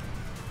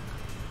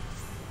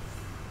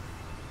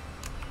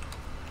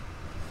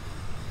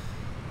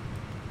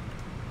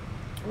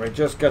 We're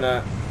just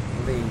gonna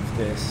leave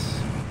this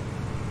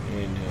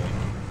in here.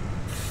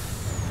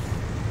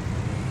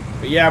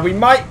 But yeah, we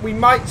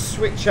might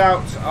switch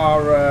out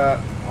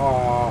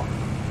our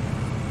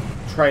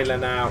trailer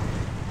now.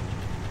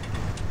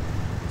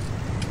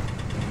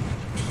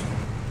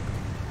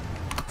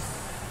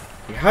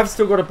 We have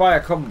still got to buy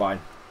a combine.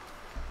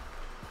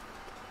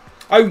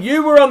 Oh,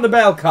 you were on the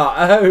bale cart.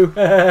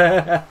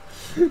 Oh,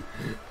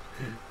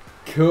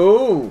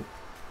 cool.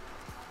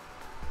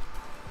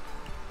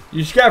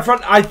 You should get a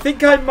front. I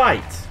think I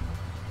might.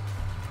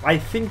 I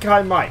think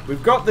I might.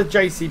 We've got the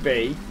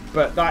JCB,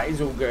 but that is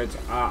all good.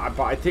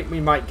 But I think we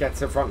might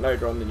get a front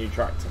loader on the new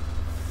tractor.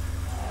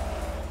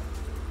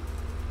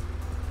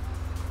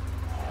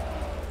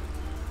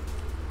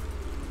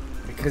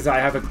 Because I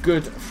have a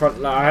good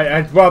front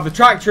loader. Well, the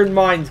tractor in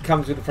mind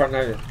comes with the front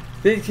loader.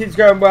 These kids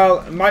going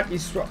well. It might be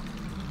swap.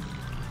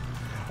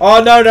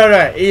 Oh no,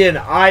 Ian.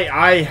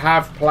 I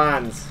have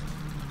plans.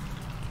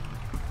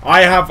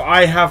 I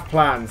have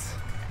plans.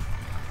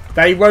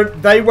 They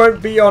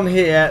won't be on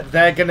here.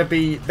 They're gonna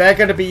be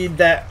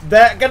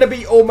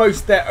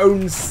almost their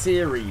own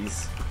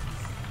series.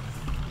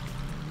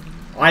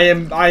 I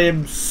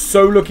am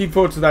so looking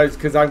forward to those,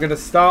 because I'm gonna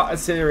start a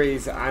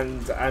series,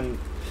 and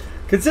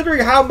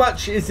considering how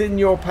much is in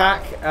your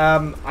pack,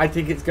 I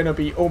think it's gonna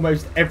be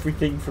almost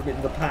everything from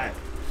in the pack.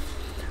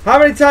 How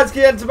many times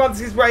can you enter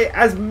month's way?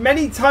 As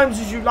many times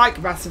as you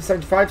like, Massive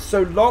 75,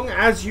 so long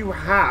as you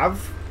have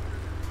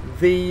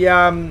the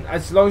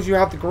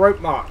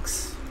grope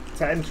marks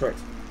to enter it.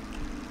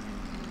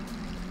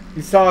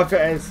 You saw if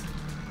it is.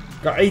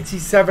 Got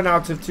 87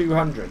 out of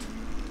 200.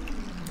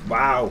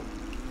 Wow.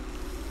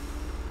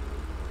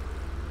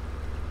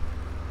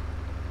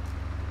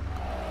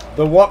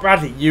 The what,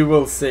 Bradley? You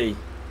will see.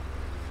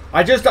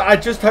 I just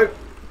hope.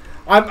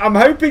 I'm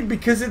hoping,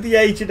 because of the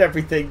age and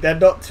everything, they're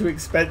not too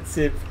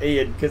expensive,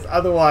 Ian. Because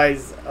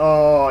otherwise,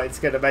 oh, it's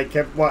going to make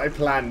what I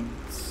planned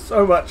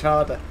so much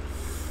harder.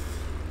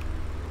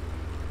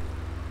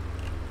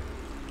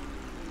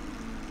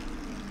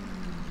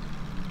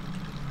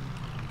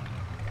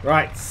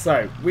 Right,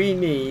 so we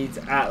need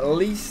at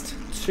least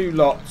 2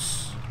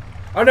 lots.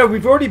 Oh no,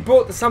 we've already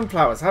bought the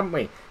sunflowers, haven't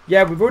we?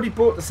 Yeah, we've already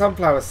bought the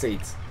sunflower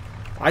seeds.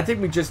 I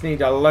think we just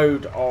need a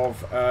load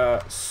of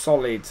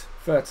solid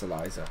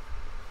fertilizer.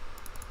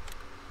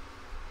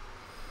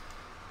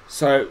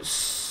 So,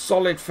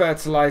 solid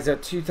fertilizer,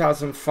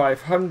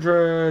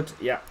 2,500.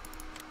 Yeah,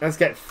 let's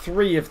get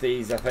 3 of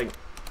these, I think.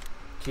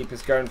 Keep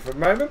us going for a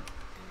moment.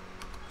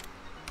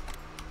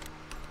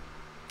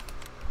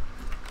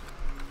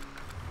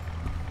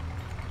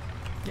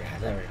 Yeah,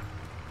 there we are.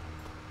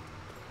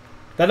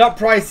 They're not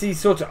pricey,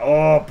 sort of.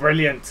 Oh,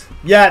 brilliant!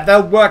 Yeah,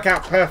 they'll work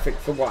out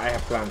perfect for what I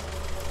have planned.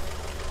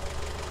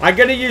 I'm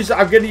gonna use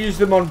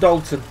them on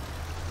Dalton.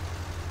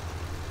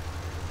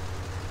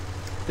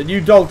 The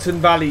new Dalton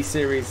Valley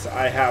series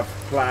I have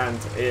planned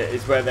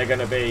is where they're going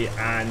to be,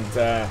 and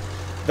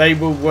they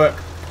will work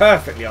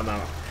perfectly on that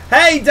one.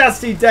 Hey,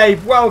 Dusty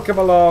Dave, welcome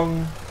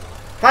along.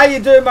 How you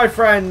doing, my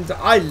friend?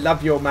 I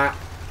love your map.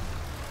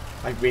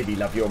 I really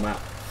love your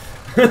map.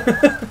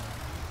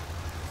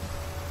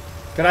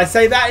 Can I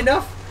say that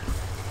enough?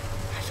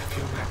 I love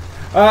your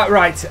map.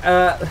 Right,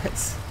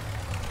 let's...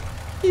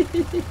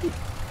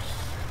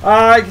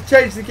 I can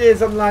change the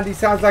gears on the land. He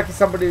sounds like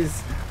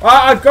somebody's...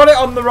 I've got it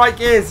on the right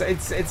gears.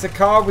 It's a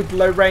car with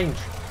low range.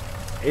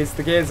 Is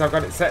the gears I've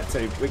got it set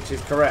to, which is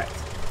correct.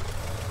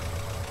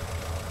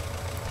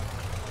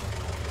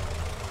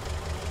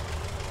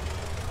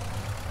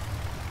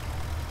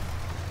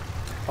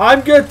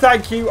 I'm good,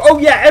 thank you. Oh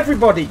yeah,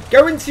 everybody,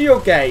 go into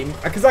your game,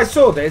 because I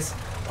saw this.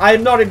 I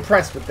am not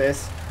impressed with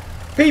this.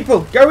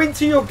 People, go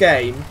into your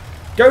game,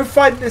 go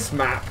find this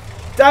map,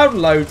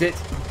 download it,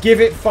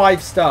 give it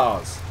 5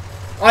 stars.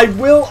 I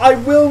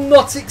will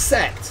not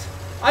accept.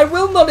 I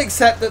will not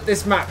accept that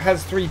this map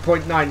has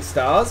 3.9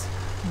 stars.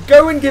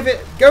 Go and give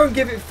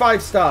it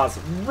 5 stars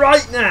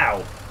right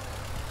now.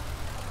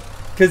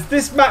 Because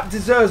this map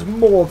deserves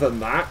more than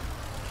that.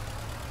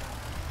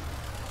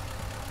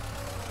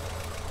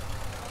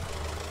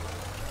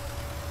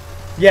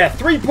 Yeah,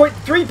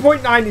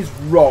 3.9 is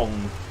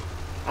wrong.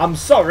 I'm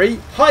sorry.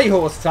 High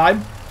horse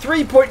time.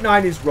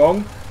 3.9 is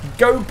wrong.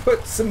 Go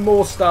put some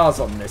more stars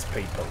on this,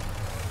 people.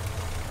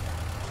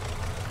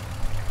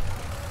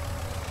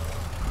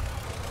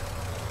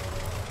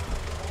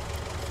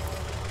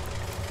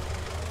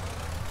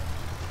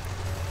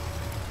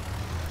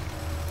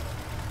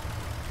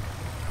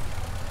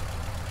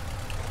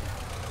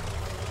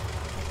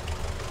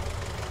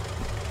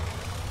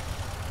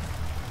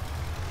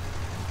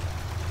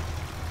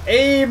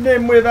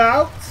 Evening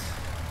without.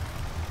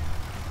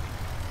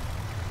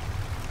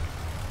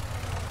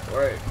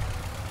 Wait.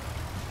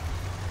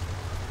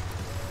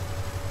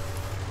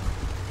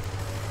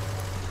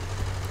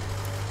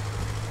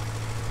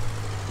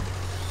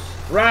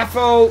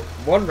 Raffle.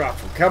 One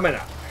raffle coming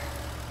up.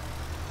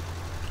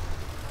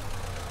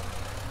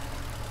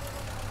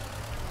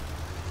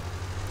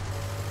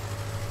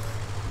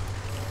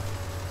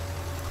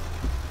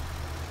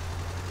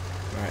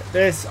 Right,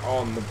 this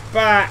on the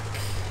back.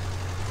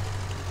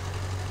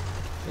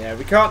 Yeah,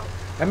 we can't...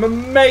 I'm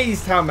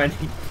amazed how many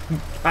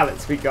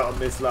pallets we got on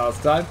this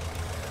last time.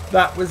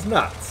 That was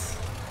nuts.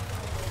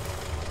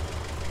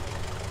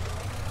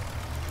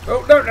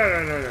 Oh, no.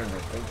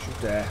 Don't you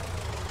dare.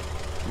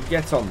 You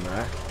get on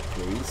there,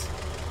 please.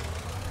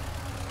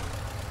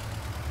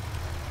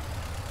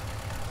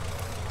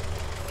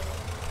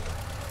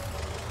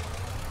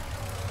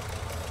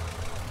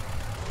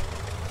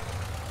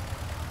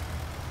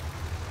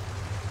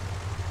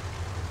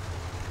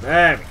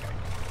 There we go.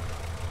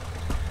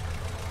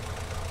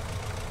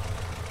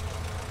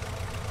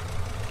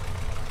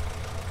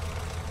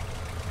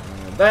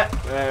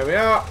 There we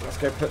are. Let's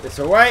go put this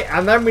away.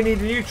 And then we need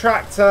a new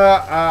tractor,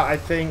 I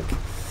think,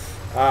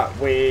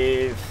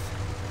 with...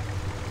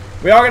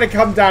 We are going to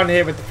come down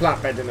here with the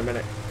flatbed in a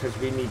minute, because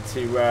we need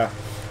to...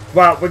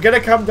 well, we're going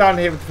to come down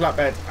here with the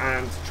flatbed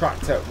and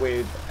tractor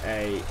with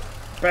a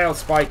bale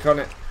spike on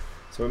it.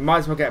 So we might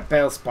as well get a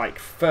bale spike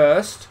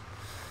first.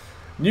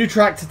 New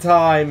tractor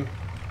time,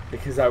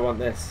 because I want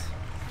this.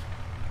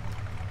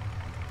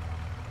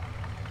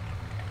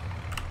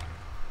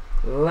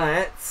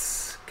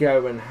 Let's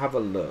go and have a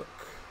look.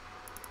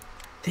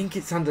 I think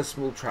it's under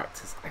small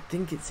tractors. I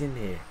think it's in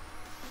here.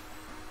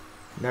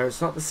 No,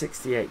 it's not the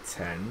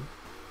 6810.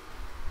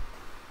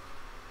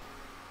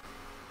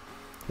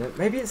 No,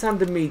 maybe it's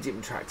under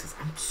medium tractors.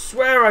 I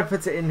swear I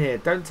put it in here.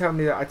 Don't tell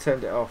me that I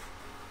turned it off.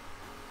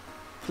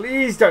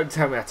 Please don't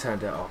tell me I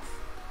turned it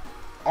off.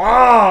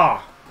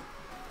 Ah!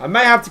 I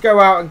may have to go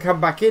out and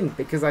come back in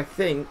because I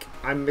think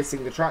I'm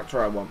missing the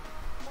tractor I want.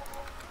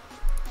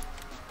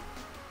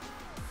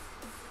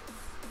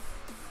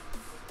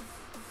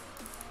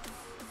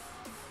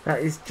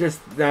 That is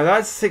just... No,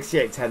 that's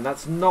 6810.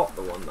 That's not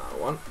the one that I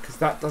want, because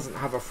that doesn't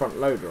have a front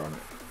loader on it.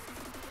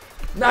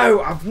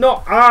 No, I've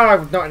not...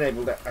 I've not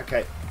enabled it.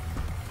 Okay.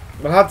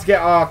 We'll have to get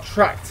our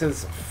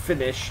tractors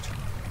finished.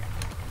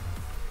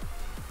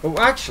 Oh,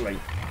 actually,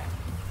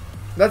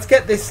 let's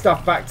get this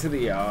stuff back to the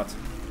yard,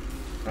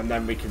 and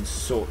then we can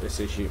sort this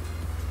issue.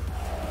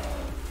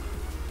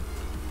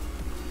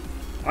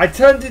 I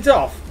turned it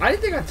off. I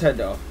didn't think I turned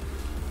it off.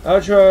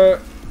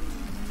 Ultra...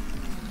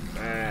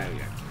 There we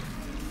go.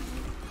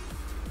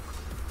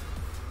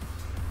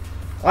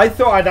 I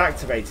thought I'd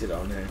activate it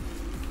on here.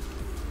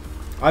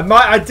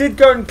 I did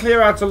go and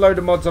clear out a load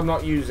of mods I'm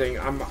not using.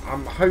 I'm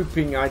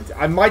hoping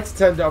I might have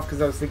turned it off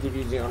because I was thinking of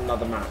using it on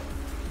another map.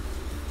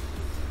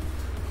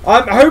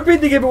 I'm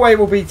hoping the giveaway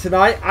will be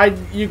tonight.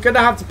 You're going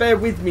to have to bear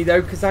with me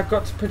though, because I've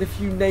got to put a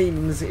few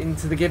names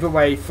into the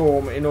giveaway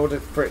form in order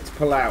for it to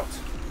pull out.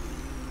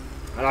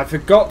 And I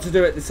forgot to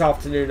do it this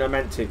afternoon. I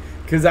meant to,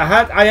 because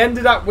I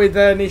ended up with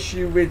an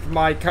issue with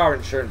my car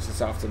insurance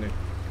this afternoon.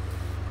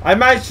 I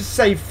managed to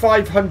save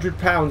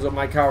 £500 on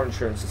my car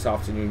insurance this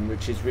afternoon,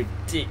 which is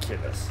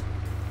ridiculous.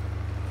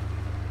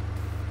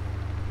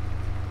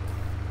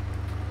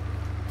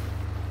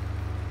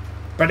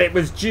 But it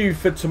was due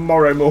for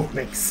tomorrow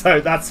morning,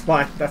 so that's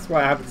why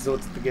I haven't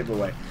sorted the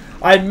giveaway.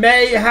 I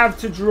may have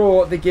to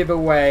draw the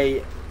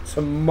giveaway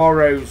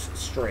tomorrow's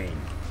stream.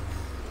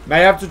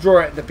 May have to draw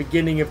it at the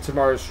beginning of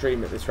tomorrow's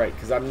stream at this rate,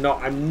 because I'm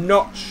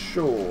not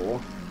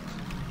sure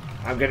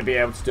I'm going to be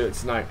able to do it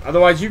tonight.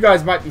 Otherwise, you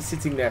guys might be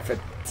sitting there for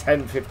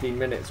 10-15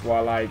 minutes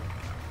while I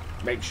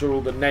make sure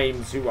all the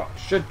names who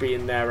should be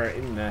in there are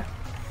in there.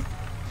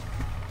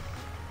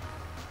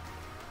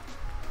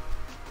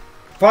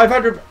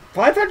 500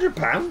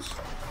 pounds?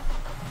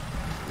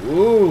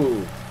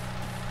 Ooh.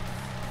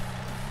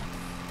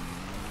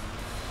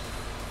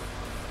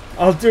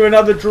 I'll do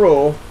another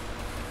draw.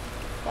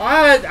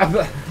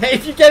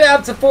 If you get it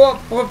up to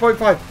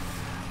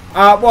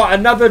 4.5. What,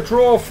 another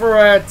draw for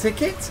a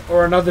ticket?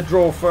 Or another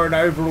draw for an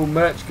overall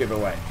merch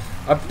giveaway?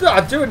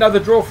 I'd do another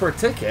draw for a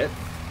ticket.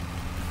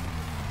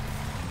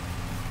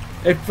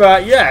 If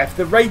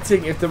the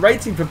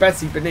rating for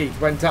Bessy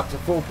Beneath went up to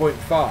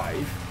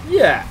 4.5,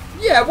 yeah,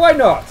 why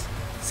not?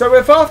 So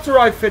if after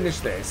I finish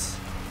this,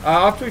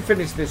 after we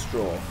finish this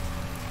draw,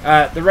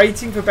 the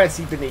rating for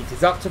Bessy Beneath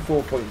is up to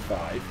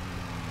 4.5,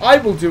 I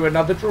will do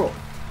another draw.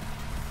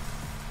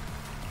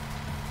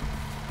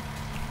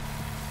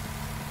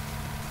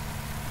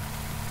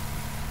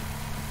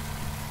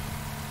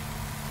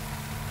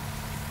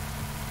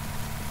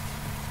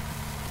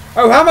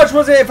 Oh, how much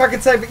was it if I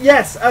could save?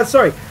 Yes,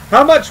 sorry.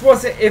 How much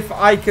was it if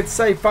I could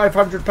save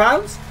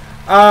 £500?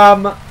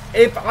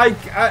 If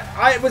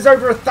it was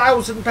over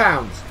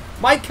 £1,000.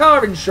 My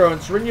car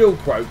insurance renewal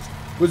quote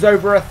was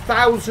over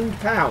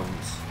 £1,000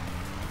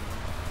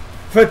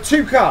 for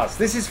 2 cars.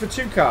 This is for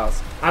 2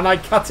 cars, and I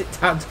cut it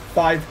down to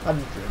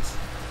 500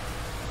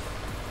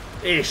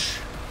 ish.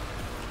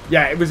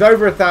 Yeah, it was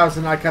over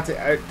 1,000. I cut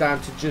it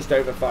down to just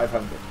over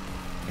 500.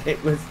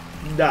 It was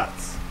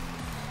nuts.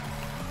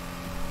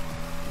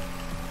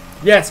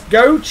 Yes,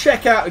 go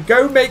check out,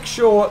 go make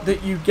sure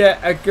that you get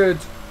a good...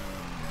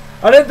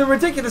 And then the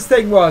ridiculous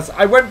thing was,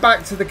 I went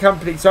back to the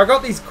company, so I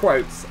got these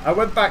quotes. I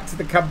went back to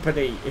the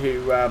company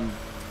who I'd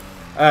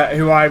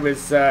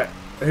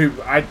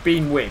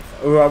been with,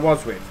 who I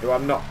was with, who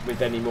I'm not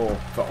with anymore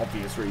for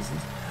obvious reasons,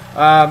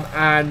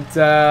 and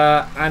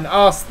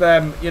asked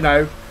them, you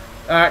know,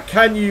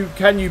 can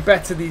you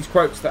better these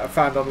quotes that I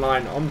found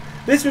online?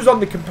 This was on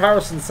the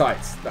comparison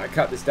sites that I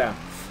cut this down.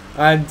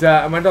 And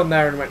I went on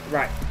there and went,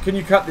 right, can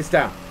you cut this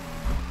down?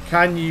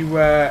 Can you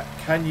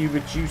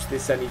reduce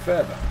this any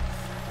further?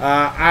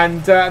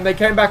 And they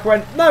came back and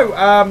went, no,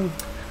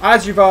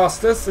 as you've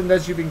asked us and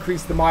as you've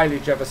increased the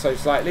mileage ever so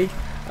slightly,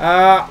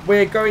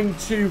 we're going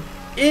to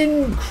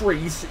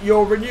increase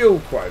your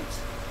renewal quote.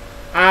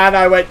 And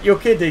I went, you're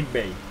kidding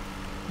me.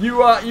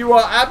 You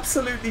are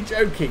absolutely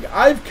joking.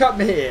 I've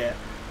come here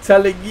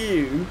telling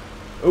you...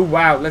 Oh,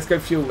 wow, let's go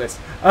fuel this.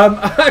 I'm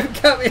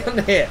coming on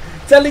here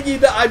telling you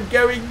that I'm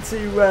going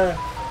to...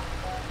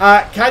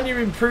 can you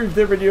improve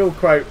the renewal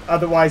quote?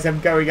 Otherwise, I'm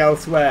going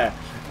elsewhere.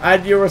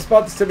 And your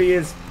response to me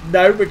is,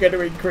 no, we're going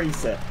to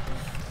increase it.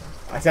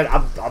 I said,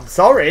 I'm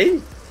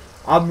sorry.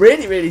 I'm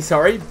really, really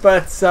sorry.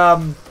 But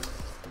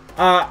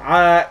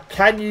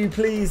can you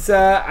please...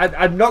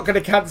 I'm not going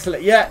to cancel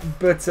it yet.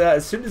 But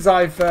as soon as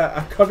I've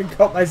gone and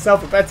got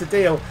myself a better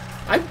deal,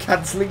 I'm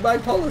cancelling my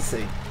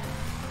policy.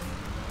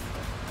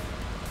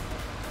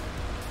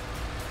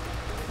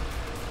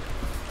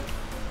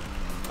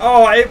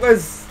 Oh, it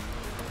was...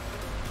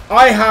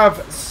 I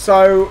have...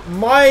 So,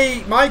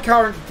 my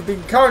car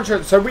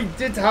insurance... So, we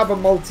did have a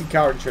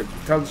multi-car insurance.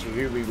 It tells you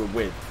who we were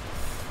with.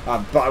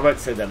 But I won't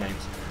say their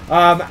names.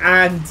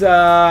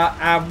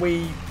 And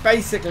we...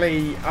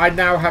 Basically, I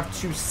now have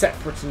 2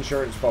 separate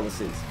insurance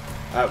policies.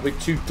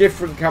 With 2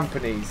 different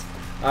companies.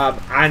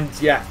 And,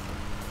 yeah.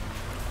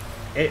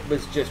 It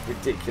was just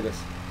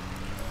ridiculous.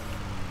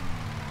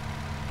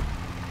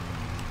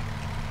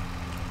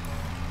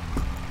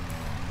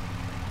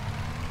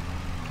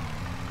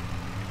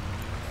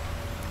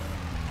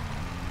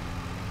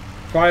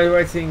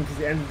 Evaluating because at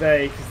the end of the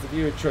day, because the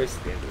viewer choice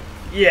at the end of it.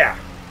 Yeah.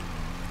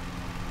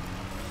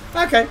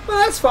 Okay, well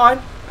that's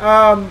fine.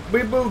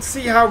 We will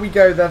see how we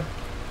go then.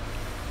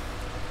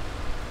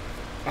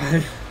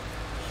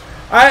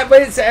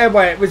 But it's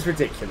anyway, it was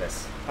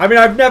ridiculous. I mean,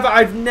 I've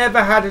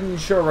never had an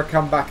insurer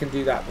come back and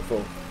do that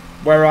before,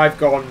 where I've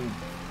gone,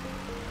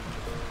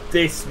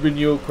 this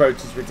renewal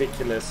quote is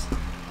ridiculous.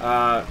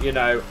 You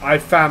know, I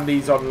found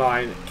these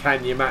online.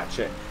 Can you match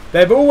it?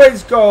 They've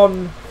always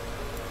gone.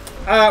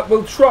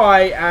 We'll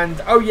try,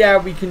 and oh yeah,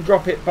 we can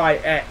drop it by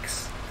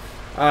X,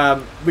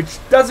 which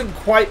doesn't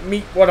quite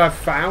meet what I've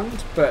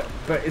found, but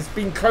it's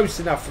been close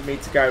enough for me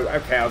to go,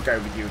 okay, I'll go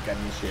with you again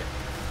this year.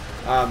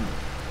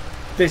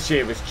 This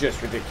year was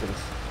just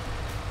ridiculous.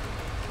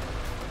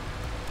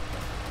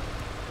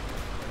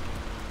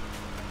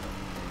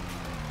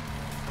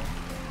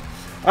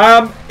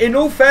 In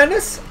all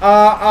fairness,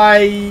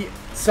 I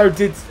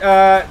did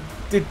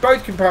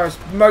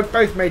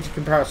both major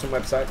comparison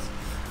websites.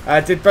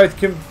 Did both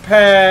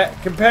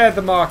compare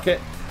the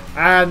market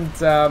and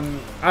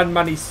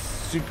Money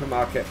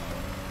Supermarket,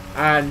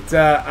 and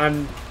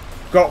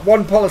got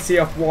one policy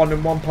off one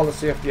and one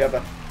policy off the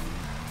other.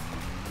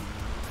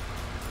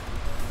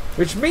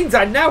 Which means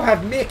I now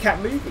have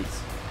Meerkat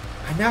movies.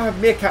 I now have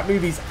Meerkat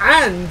movies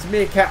and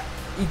Meerkat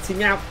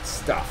eating out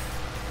stuff.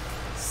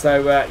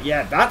 So,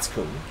 yeah, that's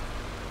cool.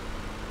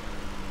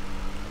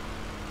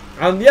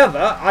 On the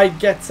other, I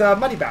get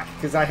money back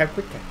because I have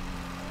quick care.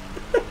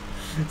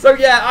 So,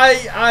 yeah,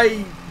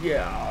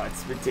 yeah,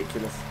 it's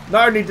ridiculous.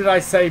 Not only did I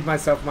save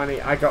myself money,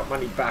 I got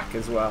money back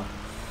as well.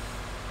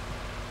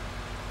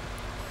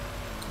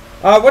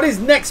 What is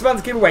next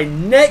month's giveaway?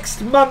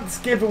 Next month's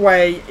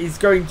giveaway is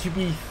going to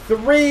be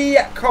 3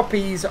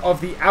 copies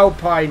of the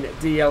Alpine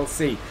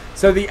DLC.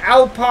 So the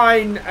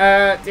Alpine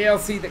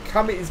DLC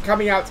that is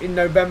coming out in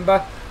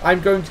November, I'm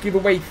going to give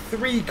away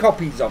 3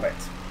 copies of it.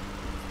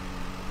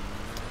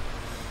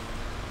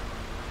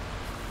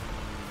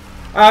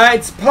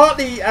 It's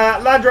partly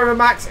Land Rover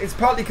Max, it's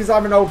partly because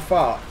I'm an old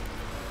fart.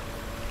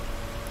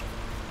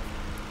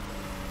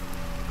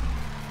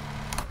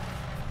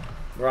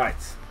 Right.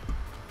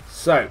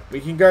 So, we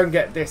can go and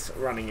get this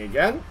running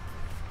again.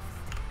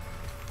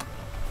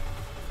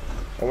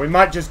 Or we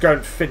might just go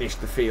and finish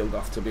the field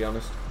off, to be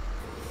honest.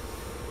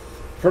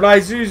 For an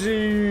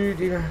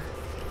Isuzu...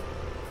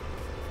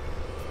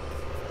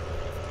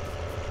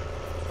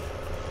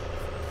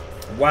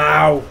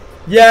 Wow.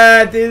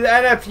 Yeah, the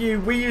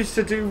NFU, we used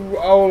to do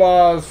all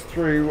ours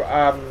through...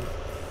 well,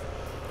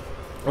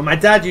 my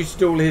dad used to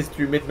do all his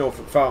through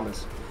Mid-Norfolk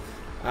Farmers.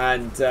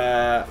 And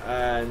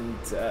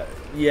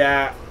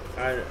yeah...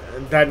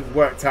 and then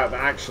worked out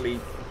that actually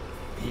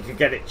he could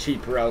get it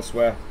cheaper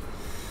elsewhere.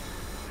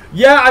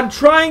 Yeah, I'm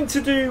trying to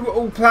do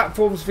all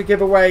platforms for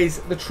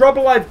giveaways. The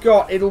trouble I've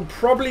got, it'll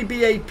probably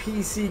be a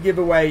PC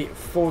giveaway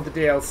for the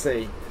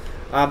DLC.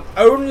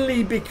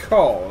 Only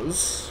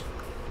because...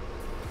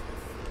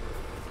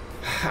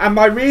 And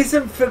my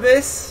reason for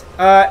this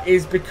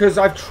is because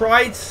I've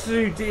tried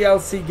to do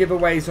DLC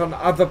giveaways on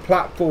other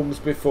platforms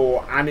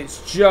before and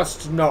it's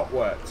just not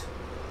worked.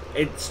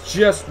 It's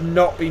just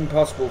not been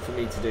possible for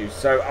me to do.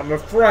 So I'm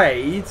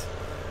afraid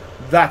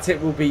that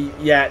it will be,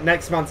 yeah,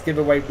 next month's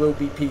giveaway will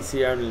be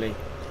PC only.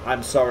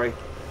 I'm sorry.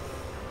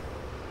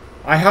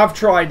 I have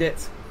tried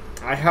it.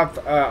 I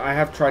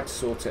have tried to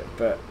sort it,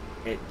 but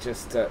it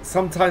just,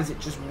 sometimes it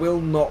just will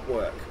not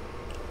work.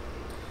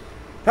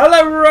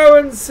 Hello,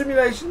 Rowan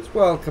Simulations.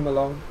 Welcome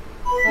along.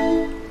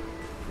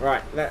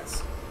 Right,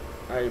 let's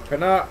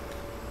open up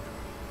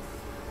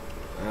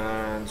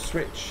and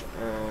switch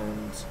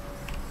and...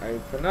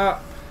 open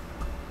up.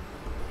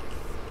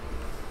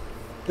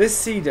 This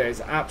cedar is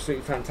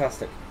absolutely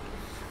fantastic.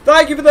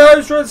 Thank you for the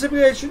host, Run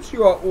Simulations.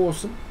 You are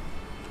awesome.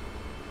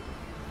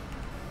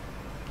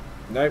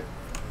 Nope.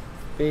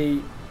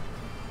 B.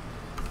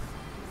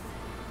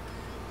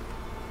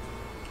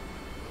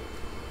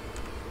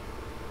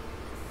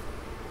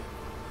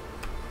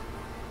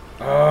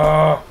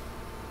 Oh.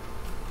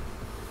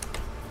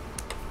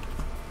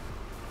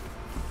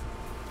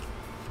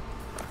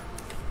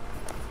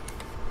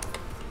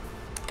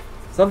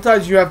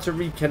 Sometimes you have to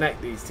reconnect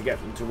these to get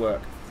them to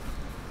work.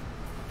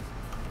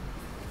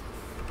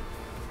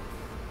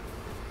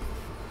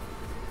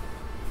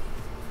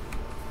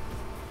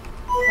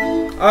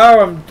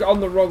 Oh, I'm on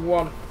the wrong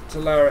one to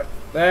lower it.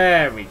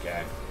 There we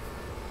go.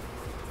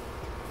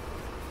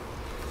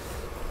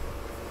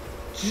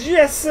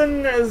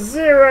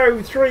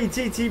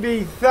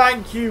 Jessen03TTB,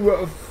 thank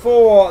you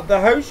for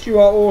the host. You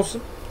are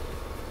awesome.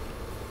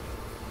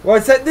 Well, I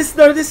said this.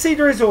 No, this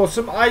cedar is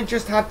awesome. I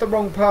just had the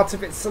wrong part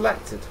of it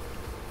selected.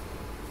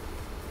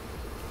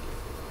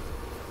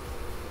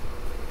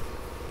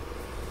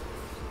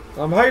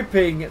 I'm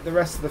hoping the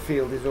rest of the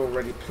field is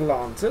already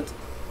planted.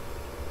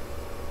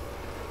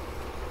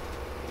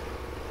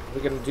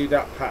 We're going to do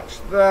that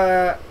patch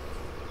there.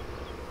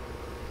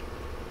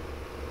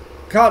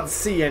 Can't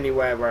see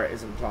anywhere where it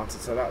isn't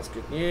planted, so that's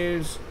good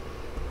news.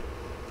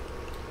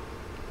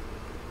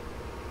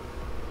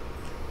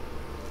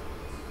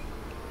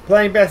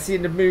 Playing Bessy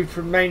and have moved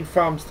from main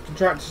farm to the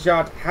contractor's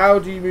yard. How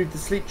do you move the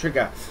sleep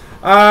trigger?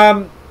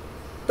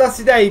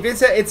 Dusty Dave,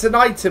 it's an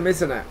item,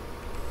 isn't it?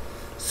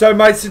 So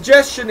my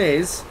suggestion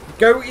is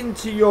go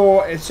into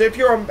your... So if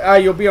you're on...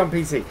 you'll be on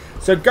PC.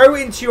 So go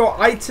into your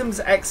items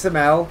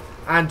XML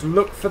and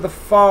look for the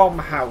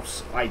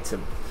farmhouse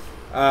item.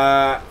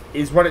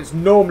 Is what it's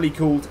normally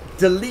called.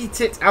 Delete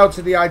it out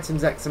of the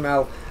items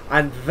XML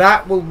and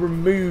that will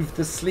remove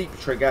the sleep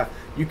trigger.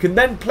 You can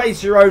then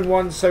place your own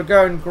one, so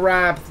go and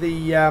grab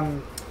the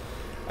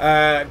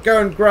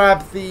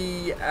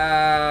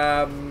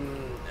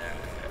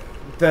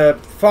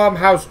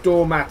farmhouse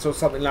doormat or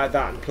something like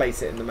that and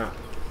place it in the map.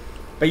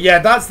 But yeah,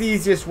 that's the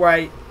easiest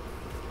way,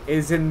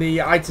 is in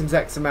the items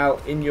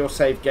XML in your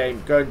save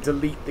game. Go and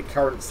delete the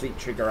current sleep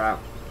trigger out.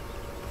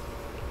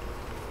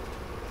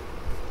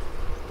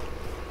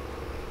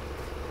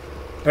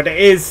 But it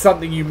is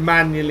something you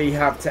manually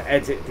have to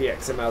edit the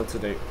XML to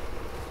do.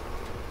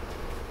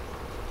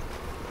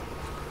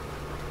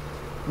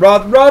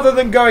 Rather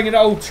than going and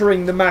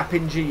altering the map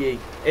in GE,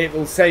 it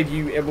will save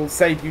you. It will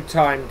save you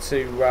time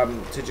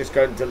to just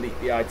go and delete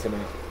the item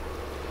out.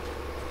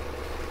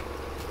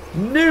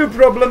 No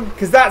problem,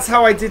 because that's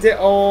how I did it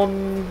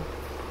on.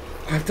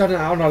 I've done it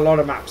on a lot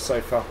of maps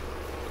so far.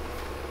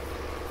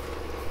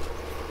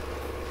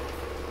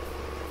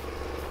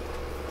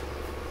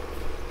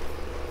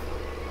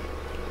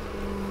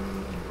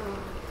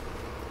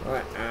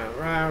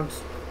 around.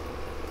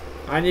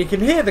 And you can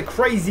hear the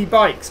crazy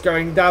bikes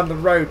going down the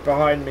road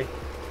behind me.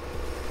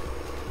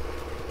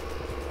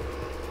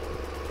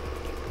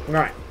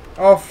 Right,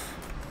 off,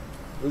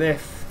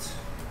 lift.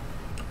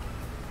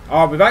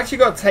 Oh, we've actually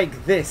got to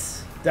take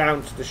this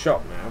down to the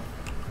shop now.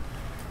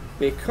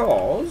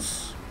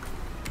 Because...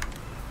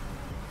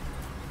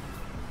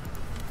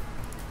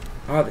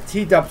 oh, the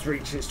T-dub's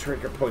reached its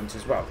trigger point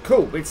as well.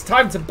 Cool, it's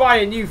time to buy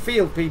a new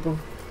field, people.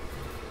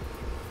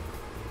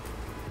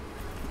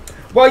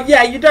 Well,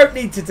 yeah, you don't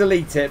need to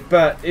delete it,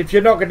 but if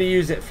you're not going to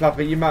use it,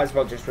 Fluffy, you might as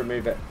well just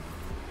remove it.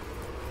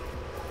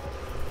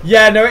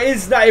 Yeah, no, it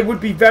is. It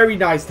would be very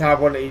nice to have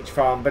one at each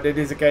farm, but it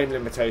is a game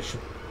limitation.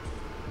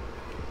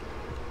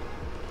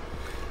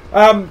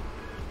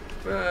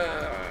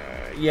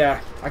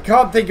 Yeah, I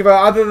can't think of it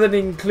other than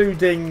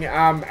including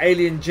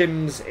alien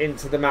gyms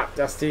into the map,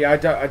 Dusty.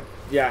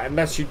 Yeah,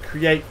 unless you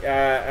create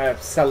a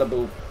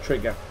sellable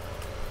trigger.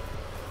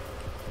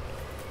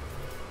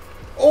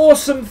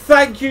 Awesome,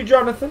 thank you,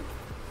 Jonathan.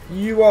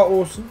 You are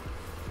awesome.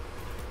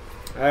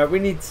 We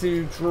need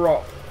to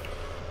drop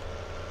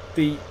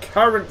the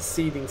current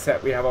seeding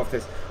set we have off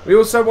this. We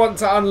also want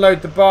to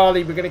unload the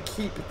barley. We're going to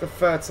keep the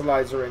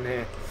fertilizer in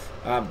here.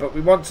 But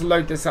we want to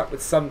load this up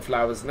with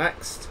sunflowers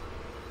next.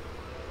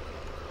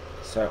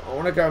 So I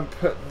want to go and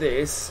put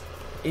this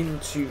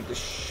into the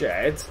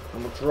shed.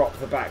 And we'll drop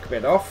the back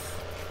bit off.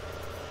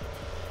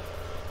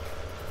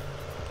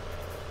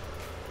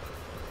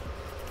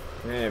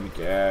 There we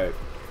go.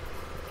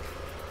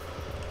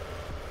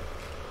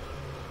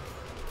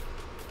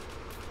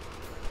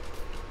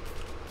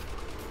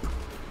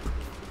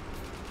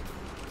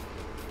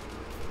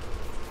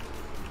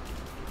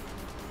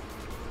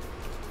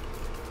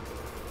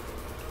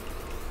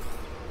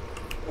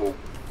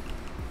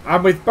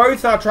 And with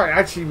both our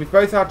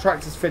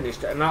tractors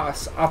finished and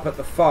us up at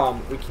the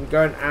farm, we can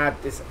go and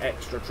add this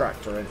extra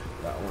tractor in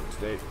that I want to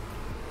do.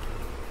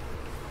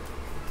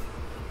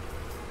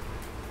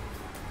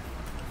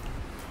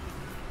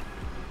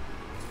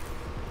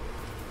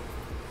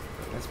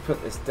 Let's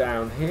put this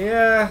down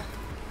here.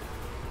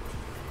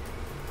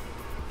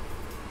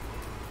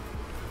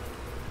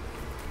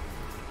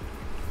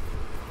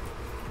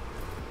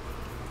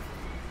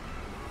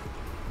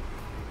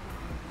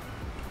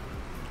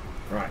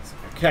 Right,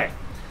 okay.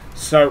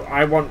 So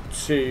I want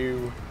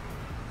to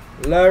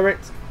lower it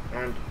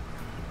and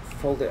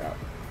fold it up.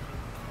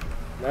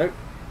 No.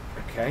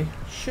 Okay.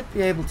 Should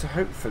be able to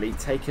hopefully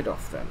take it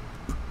off then.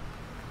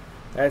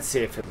 Let's see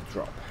if it'll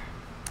drop.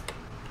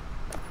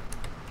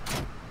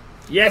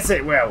 Yes,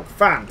 it will.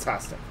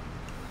 Fantastic.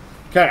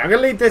 Okay, I'm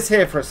going to leave this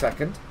here for a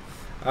second.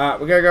 We're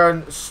going to go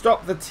and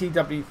stop the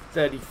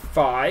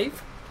TW35.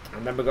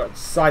 And then we've got to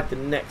decide the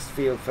next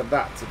field for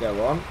that to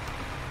go on.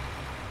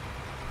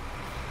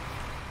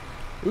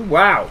 Ooh,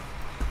 wow.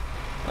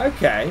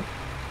 Okay.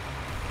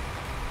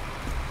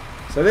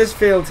 So this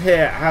field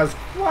here has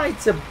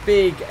quite a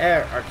big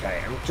area.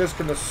 Okay, I'm just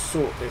going to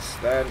sort this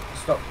then.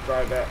 Stop the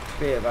driver.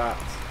 Clear that.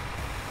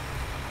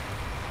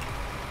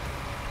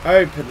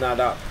 Open that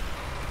up.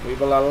 We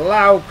will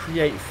allow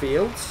create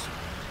fields.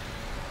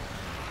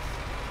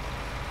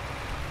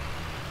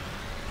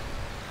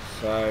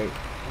 So,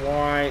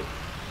 white.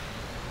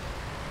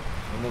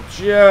 And we'll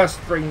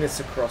just bring this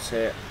across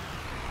here.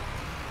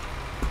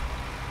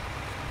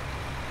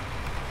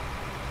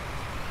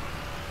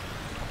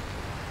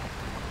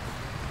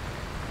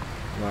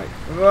 Like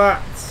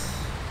that.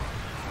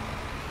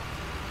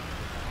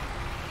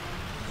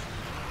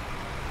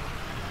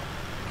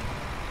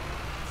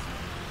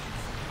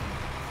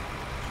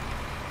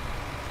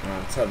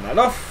 And turn that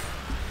off.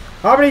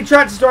 How many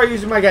tractors do I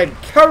use in my game?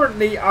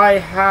 Currently I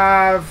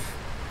have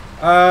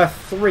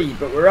 3,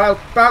 but we're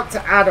about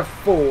to add a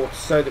 4th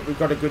so that we've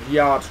got a good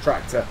yard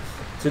tractor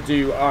to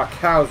do our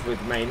cows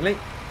with mainly.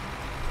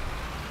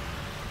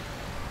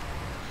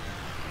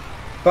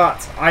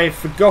 But I have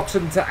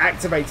forgotten to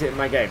activate it in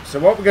my game. So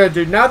what we're going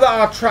to do, now that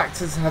our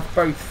tractors have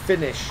both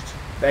finished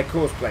their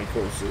courseplay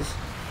courses,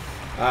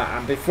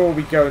 and before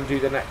we go and do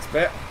the next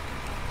bit,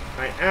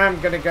 I am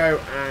going to go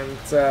and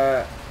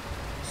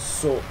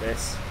sort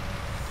this.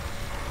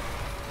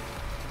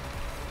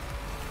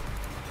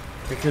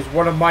 Because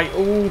one of my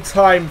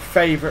all-time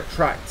favourite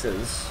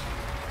tractors,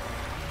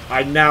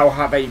 I now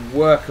have a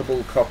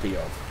workable copy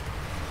of.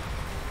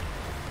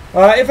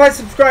 If I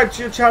subscribe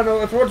to your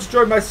channel, if I want to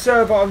join my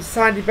server on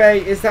Sandy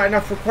Bay, is that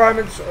enough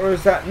requirements, or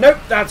is that... Nope,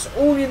 that's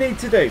all you need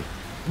to do.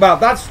 Well,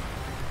 that's...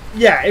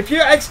 yeah, if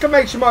your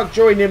exclamation mark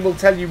join in will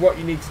tell you what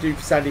you need to do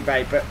for Sandy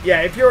Bay. But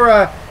yeah, if you're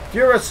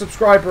a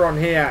subscriber on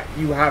here,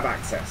 you have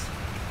access.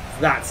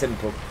 It's that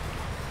simple.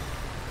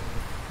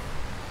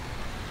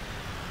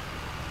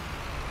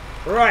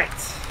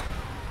 Right.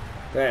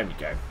 There we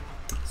go.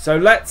 So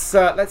let's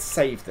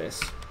save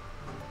this.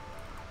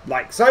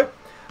 Like so.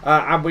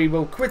 And we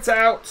will quit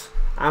out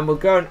and we'll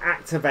go and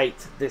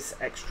activate this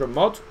extra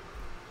mod.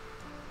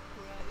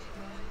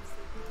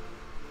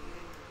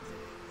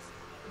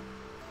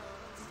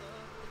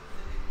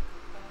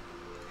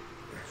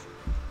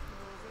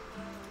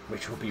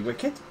 Which will be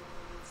wicked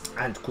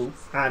and cool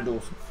and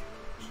awesome.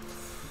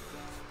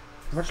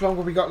 How much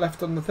longer we got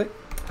left on the thing?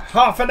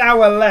 Half an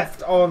hour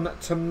left on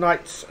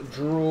tonight's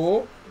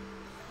draw.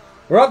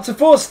 We're up to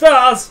 4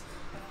 stars.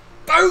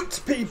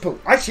 Vote, people.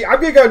 Actually, I'm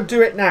going to go and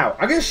do it now.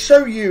 I'm going to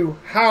show you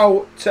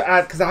how to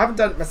add, because I haven't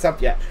done it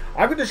myself yet.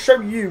 I'm going to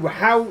show you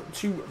how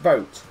to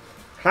vote.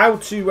 How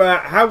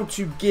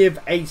to give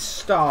a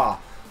star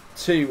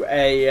to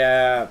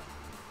a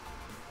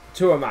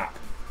map.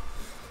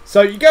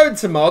 So you go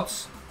into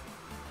mods.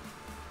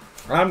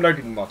 I'm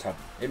loading the mod hub.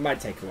 It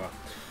might take a while.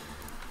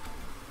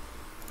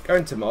 Go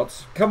into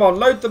mods. Come on,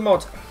 load the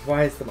mod.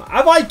 Why is the mod?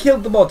 Have I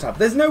killed the mod hub?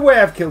 There's no way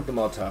I've killed the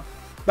mod hub.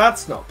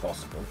 That's not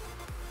possible.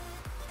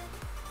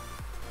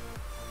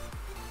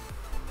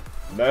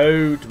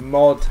 Load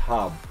mod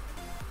hub.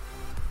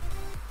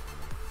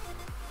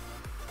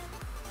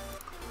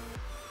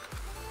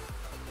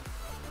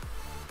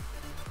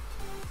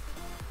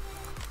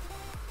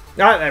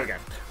 Alright, there we go.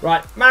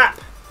 Right,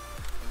 map.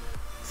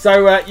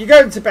 So you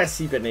go into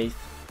Bessy Beneath.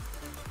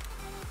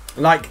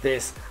 Like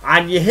this.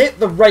 And you hit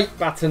the rate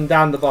button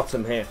down the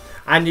bottom here.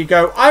 And you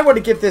go, I want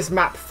to give this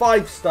map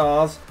 5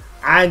 stars.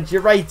 And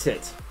you rate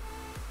it.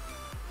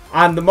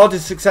 And the mod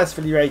is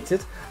successfully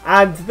rated.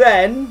 And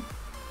then,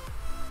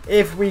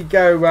 if we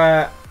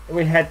go,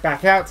 we head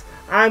back out.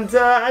 And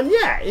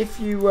yeah, if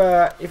we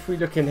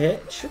look in here,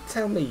 it should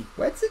tell me,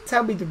 where does it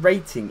tell me the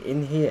rating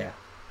in here?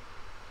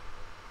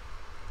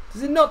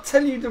 Does it not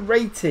tell you the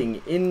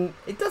rating in...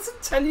 It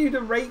doesn't tell you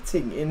the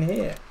rating in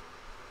here.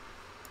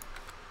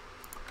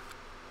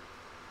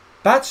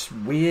 That's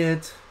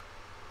weird.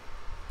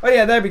 Oh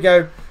yeah, there we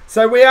go.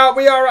 So we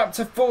are up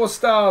to 4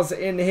 stars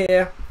in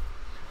here.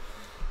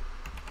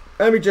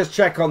 Let me just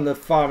check on the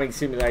Farming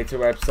Simulator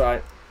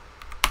website.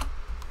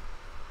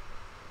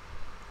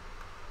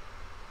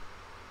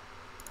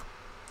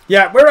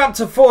 Yeah, we're up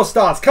to 4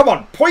 stars. Come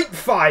on,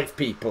 0.5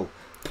 people.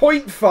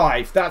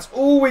 0.5. That's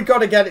all we got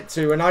to get it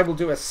to, and I will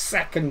do a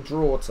second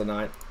draw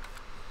tonight.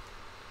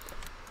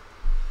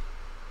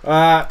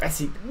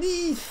 Bessy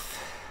Beneath.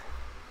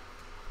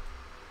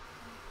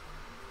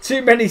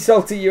 Too many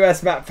salty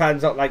US map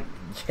fans. Not like,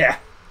 yeah.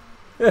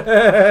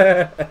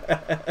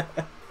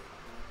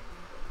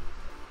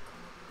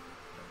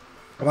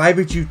 Why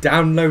would you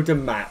download a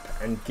map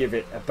and give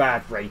it a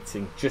bad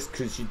rating just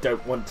because you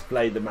don't want to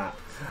play the map?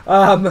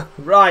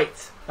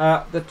 Right.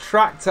 The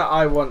tractor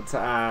I want to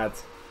add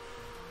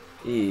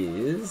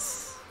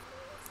is...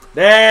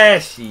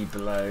 There she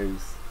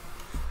blows.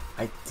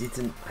 I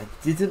didn't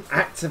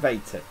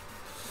activate it.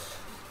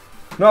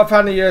 Not a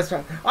fan of US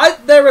maps.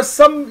 There are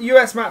some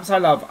US maps I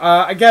love.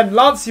 Again,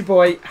 Lancey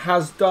Boy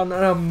has done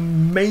an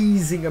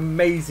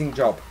amazing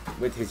job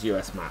with his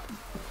US map.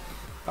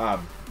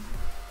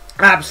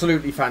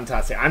 Absolutely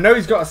fantastic. I know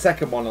he's got a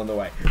second one on the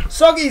way.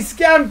 Soggy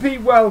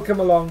Scampy, welcome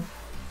along.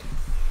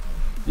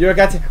 You're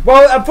getting...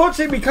 Well,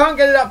 unfortunately, we can't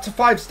get it up to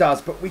 5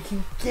 stars, but we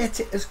can get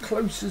it as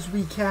close as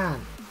we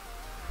can.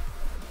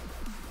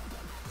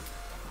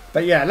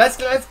 But yeah, let's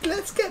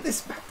get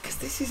this map, because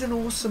this is an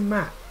awesome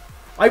map.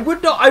 I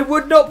would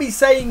not be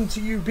saying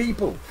to you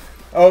people,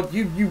 oh,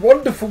 you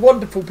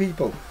wonderful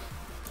people,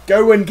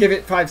 go and give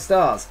it 5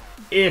 stars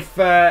if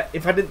I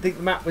didn't think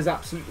the map was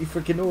absolutely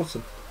freaking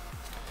awesome.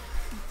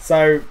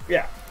 So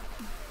yeah.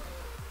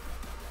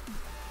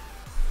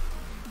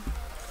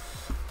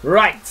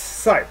 Right,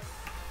 so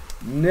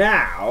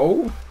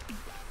now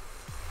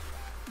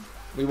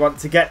we want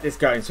to get this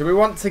going. So we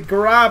want to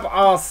grab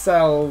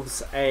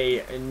ourselves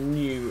a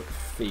new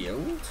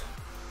field.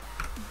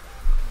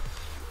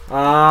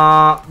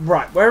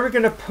 Right, where are we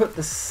going to put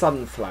the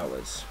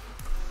sunflowers?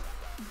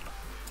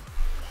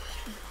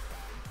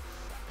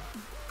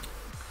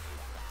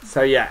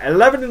 So yeah,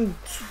 11 and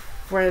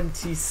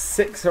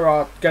 26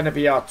 are going to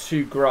be our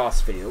 2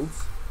 grass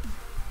fields.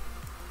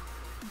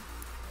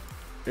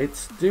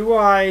 It's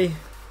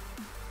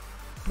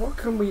what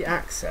can we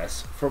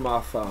access from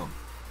our farm?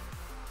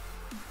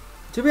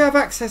 Do we have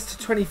access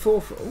to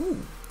 24 for...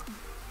 Ooh.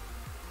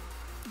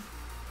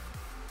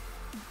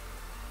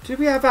 Do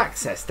we have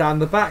access down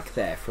the back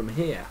there from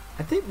here?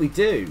 I think we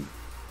do.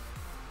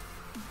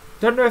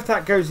 Don't know if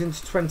that goes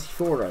into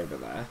 24 over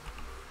there.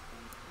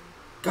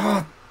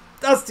 God,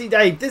 Dusty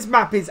Dave, this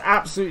map is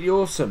absolutely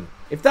awesome.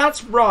 If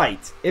that's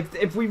right,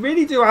 if we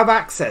really do have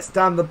access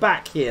down the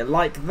back here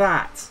like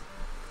that,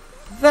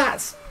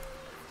 that's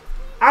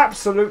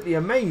absolutely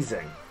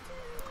amazing.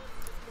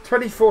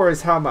 24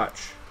 is how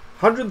much?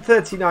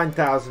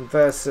 139,000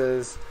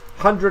 versus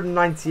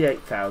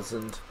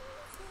 198,000.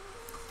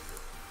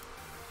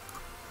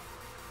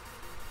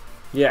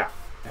 Yeah.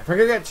 If we're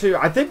going to get to...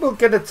 I think we're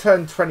going to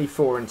turn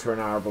 24 into an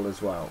arable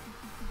as well.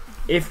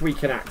 If we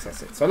can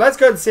access it. So let's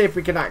go and see if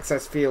we can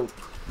access field.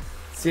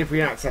 See if we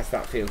can access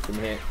that field from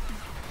here.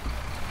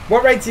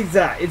 What rating is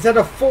that? It's at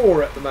a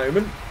 4 at the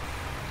moment.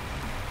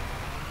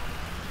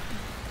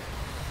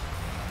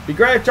 Be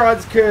great if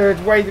Giants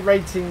could weigh the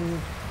rating...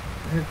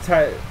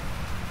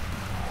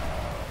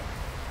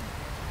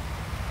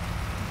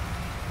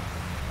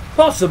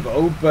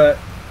 Possible, but...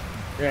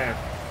 Yeah.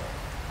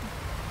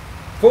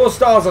 4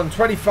 stars on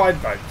 25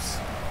 votes.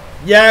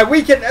 Yeah,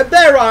 we can...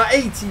 There are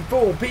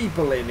 84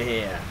 people in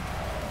here.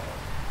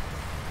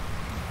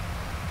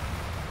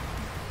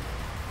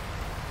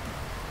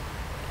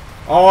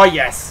 Oh,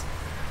 yes.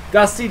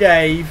 Dusty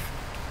Dave.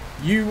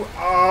 You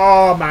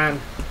are,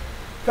 man.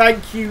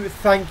 Thank you,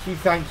 thank you,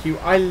 thank you.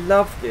 I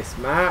love this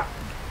map.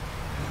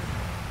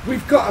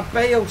 We've got a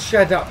bale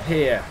shed up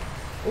here.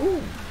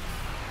 Ooh.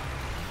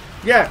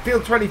 Yeah,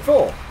 field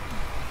 24.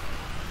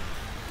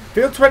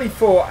 Field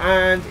 24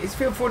 and it's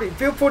field 40.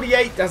 Field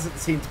 48 doesn't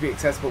seem to be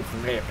accessible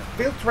from here, but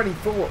field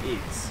 24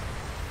 is.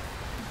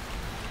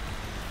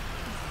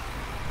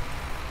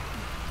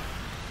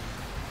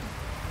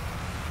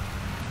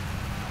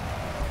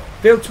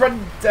 Field 20,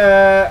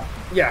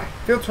 yeah,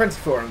 field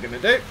 24 I'm going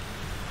to do.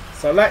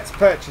 So let's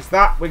purchase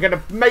that. We're going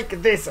to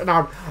make this an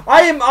arm.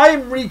 I am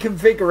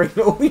reconfiguring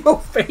all your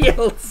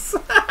fields.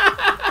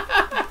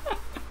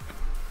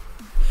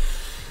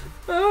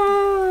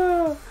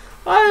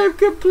 I am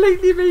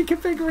completely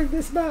reconfiguring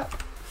this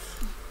map.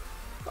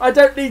 I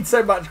don't need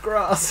so much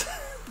grass.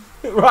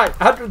 Right,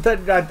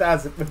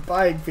 139,000. We're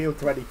buying field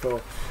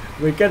 24.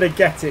 We're going to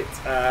get it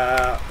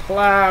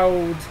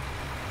ploughed.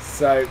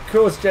 So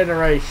course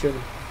generation.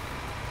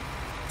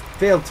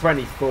 Field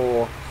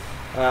 24.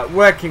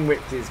 Working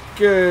width is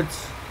good.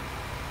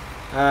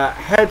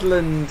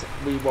 Headland,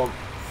 we want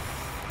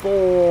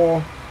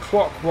 4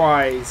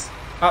 clockwise,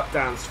 up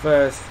downs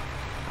first.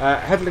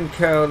 Headland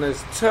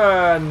corners,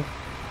 turn.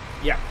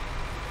 Yeah.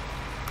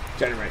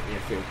 Generate me a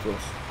field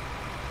course.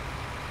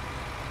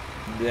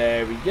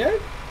 There we go.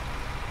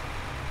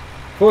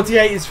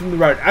 48 is from the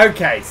road.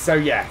 Okay, so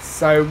yeah,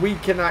 so we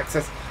can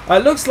access.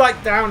 Looks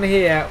like down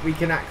here we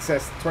can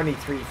access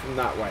 23 from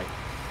that way.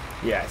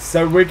 Yeah,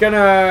 so we're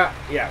gonna,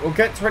 yeah, we'll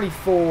get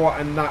 24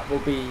 and that will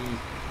be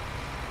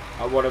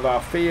one of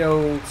our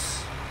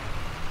fields.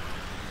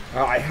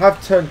 I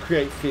have turned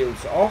create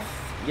fields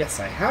off. Yes,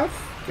 I have.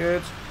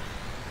 Good.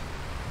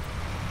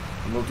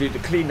 And we'll do the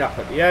cleanup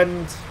at the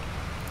end.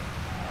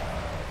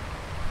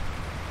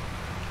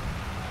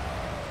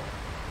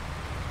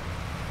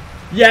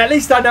 Yeah, at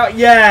least I know.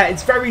 Yeah,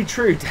 it's very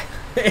true.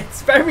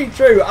 It's very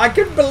true. I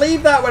couldn't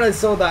believe that when I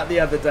saw that the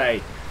other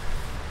day.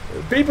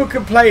 People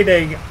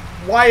complaining,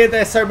 why are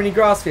there so many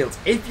grass fields?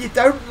 If you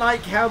don't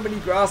like how many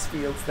grass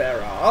fields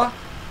there are,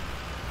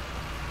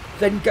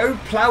 then go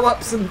plough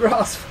up some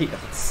grass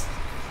fields.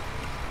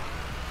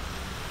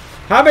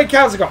 How many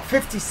cows have got?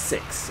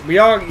 56. We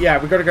are, yeah,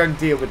 we've got to go and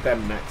deal with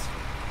them next.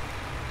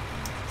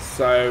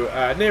 So,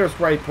 nearest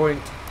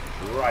waypoint,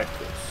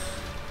 rifles.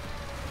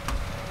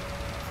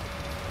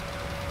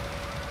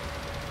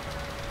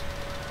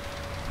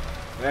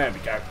 There we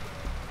go.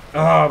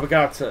 Oh, we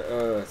got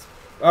to,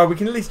 oh, we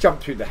can at least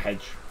jump through the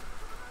hedge.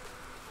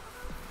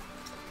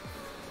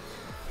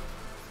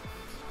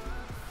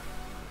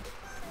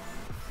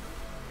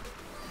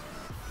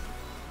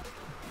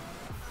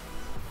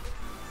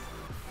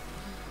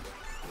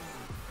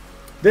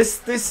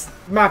 This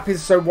map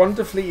is so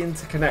wonderfully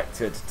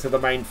interconnected to the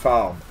main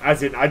farm.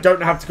 As in, I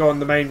don't have to go on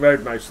the main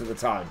road most of the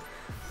time.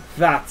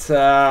 That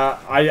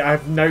I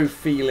have no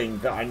feeling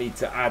that I need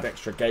to add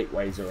extra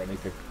gateways or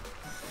anything.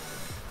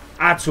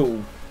 At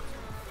all.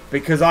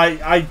 Because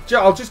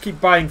I'll just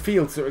keep buying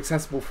fields that are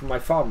accessible from my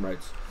farm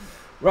roads.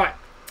 Right.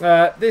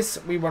 This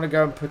we want to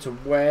go and put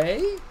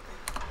away.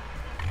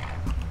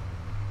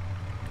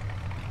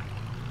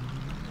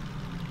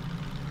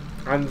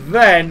 And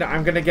then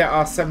I'm going to get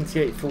our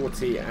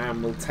 7840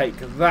 and we'll take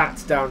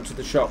that down to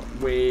the shop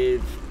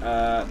with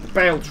the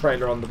bale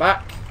trailer on the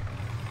back.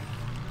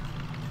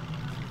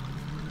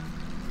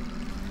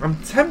 I'm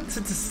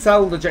tempted to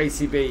sell the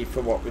JCB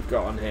for what we've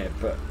got on here,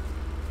 but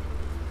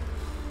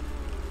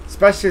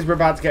especially as we're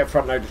about to get a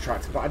front loader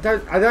tractor, but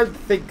I don't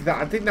think that.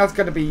 I think that's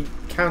going to be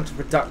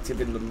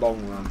counterproductive in the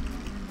long run.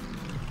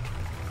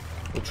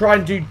 We'll try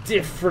and do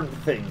different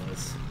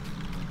things.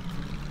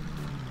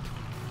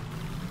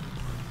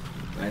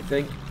 I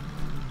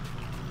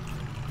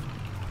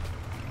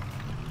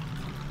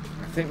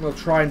think we'll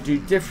try and do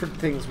different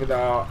things with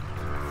our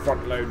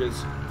front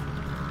loaders.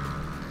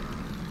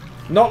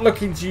 Not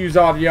looking to use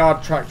our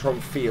yard tractor on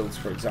fields,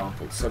 for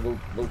example. So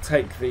we'll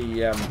take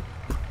the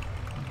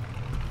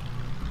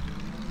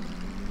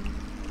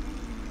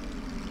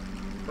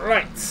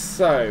right.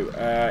 So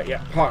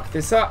yeah, park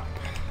this up.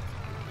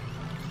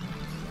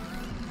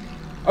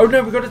 Oh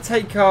no, we've got to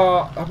take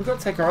our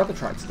other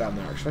tractor down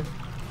there actually.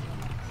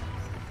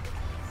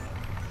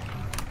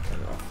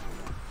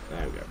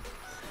 There we go.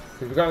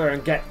 Because we've got to go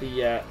and get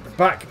the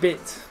back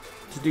bit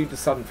to do the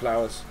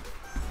sunflowers.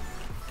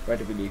 Where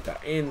do we leave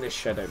that? In this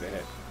shed over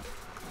here.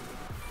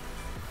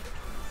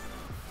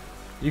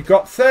 You've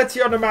got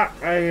 30 on the map.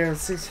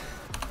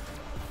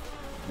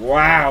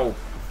 Wow.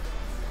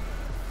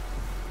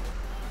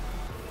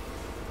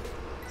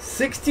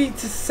 60 to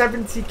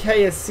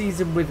 70k a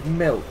season with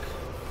milk.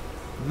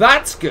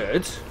 That's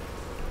good.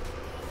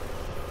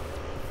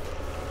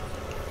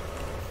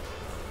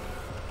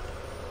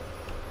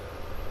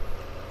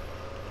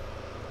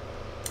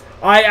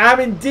 I am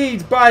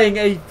indeed buying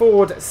a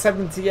Ford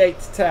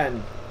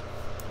 7810.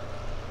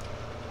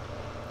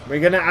 We're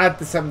going to add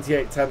the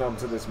 7810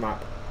 onto this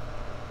map.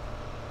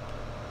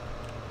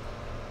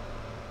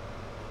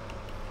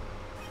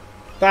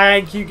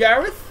 Thank you,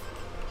 Gareth.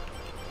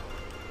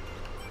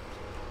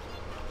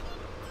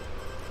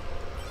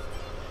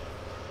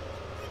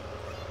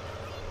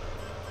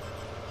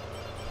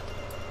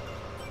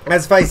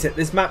 Let's face it,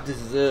 this map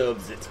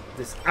deserves it.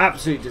 This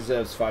absolutely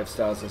deserves 5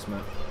 stars, this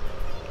map.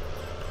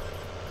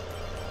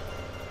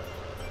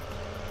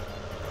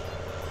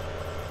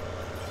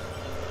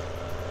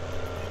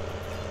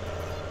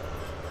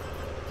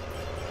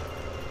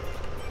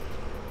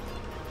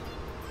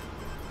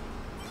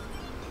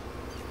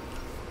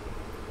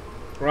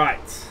 Right.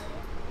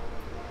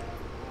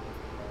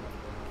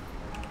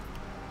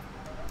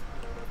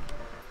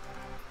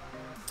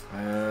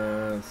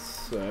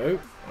 So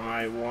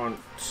I want.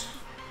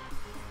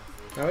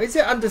 Now, is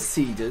it under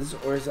seeders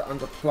or is it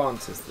under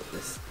planters that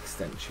this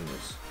extension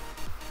is?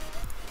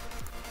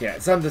 Yeah,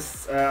 it's under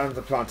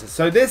planters.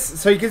 So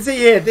so you can see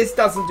here, this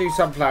doesn't do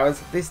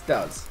sunflowers. This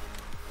does.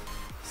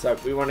 So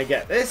we want to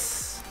get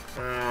this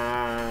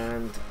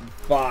and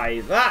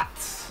buy that.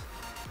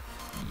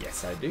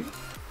 Yes, I do.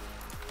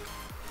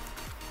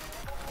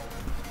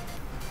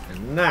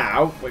 And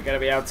now we're going to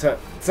be able to.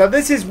 So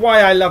this is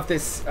why I love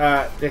this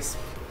this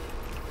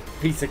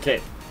piece of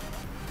kit.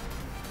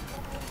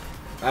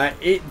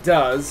 It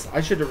does. I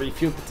should have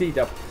refueled the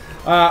T-dub.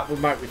 We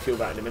might refuel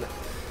that in a minute.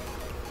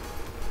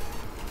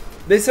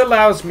 This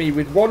allows me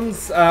with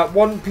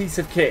one piece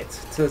of kit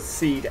to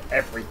seed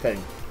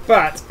everything,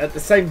 but at the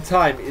same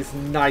time is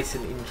nice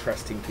and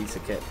interesting piece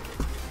of kit.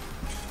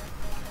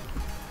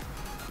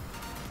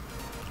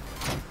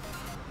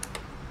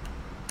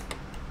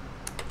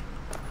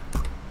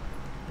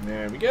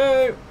 There we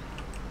go.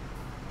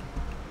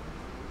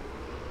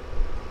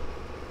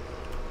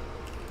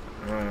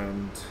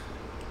 And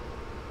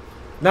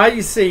now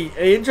you see,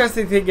 the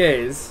interesting thing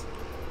is,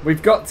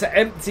 we've got to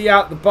empty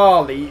out the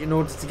barley in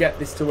order to get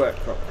this to work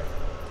properly.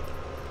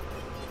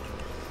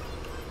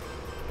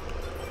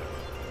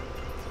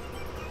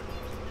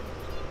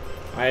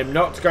 I am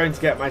not going to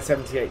get my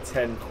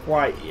 7810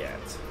 quite yet.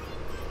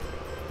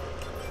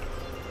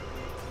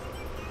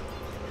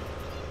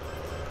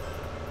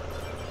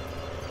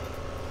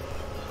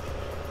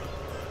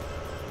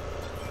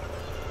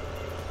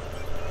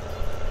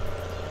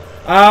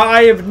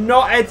 I have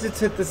not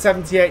edited the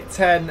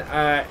 7810.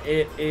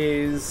 It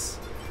is,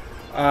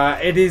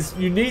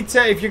 you need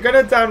to, if you're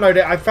going to download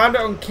it, I found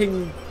it on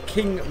King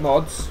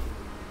Mods,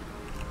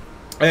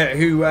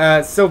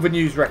 who Silver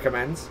News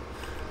recommends,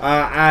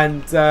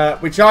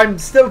 which I'm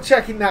still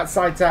checking that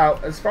site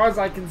out. As far as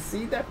I can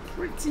see, they're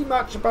pretty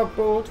much above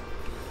board.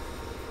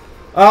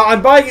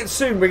 I'm buying it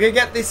soon. We're going to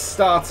get this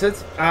started,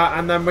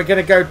 and then we're going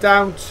to go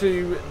down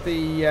to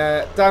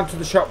the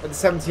shop with the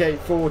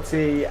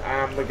 7840,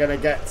 and we're going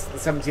to get the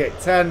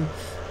 7810,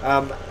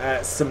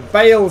 some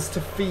bales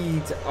to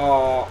feed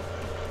our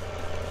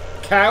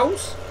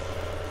cows,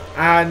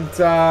 and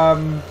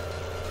some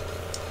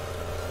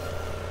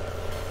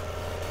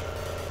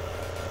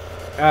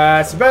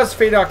bales to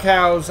feed our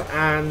cows,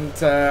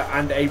 and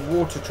a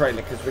water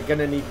trailer, because we're going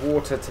to need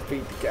water to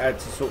feed to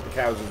sort the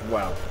cows as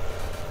well.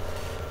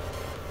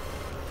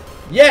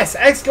 Yes!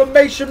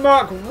 Exclamation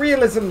mark!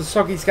 Realism,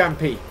 Soggy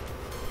Scampy.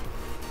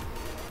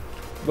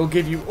 We'll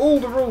give you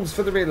all the rules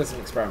for the Realism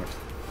Experiment.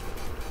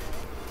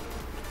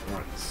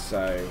 Right,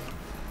 so...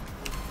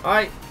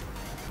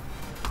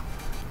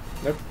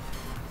 Nope.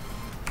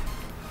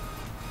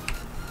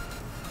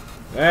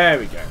 There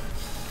we go.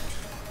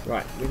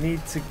 Right, we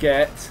need to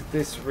get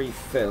this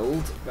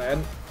refilled then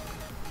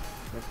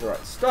with the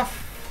right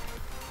stuff.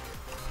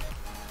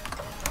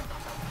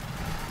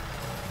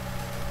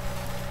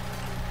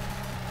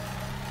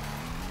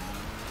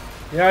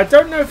 Yeah, I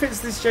don't know if it's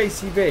this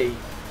JCB.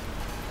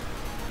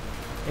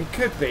 It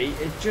could be.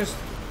 It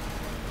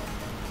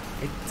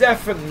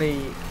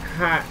definitely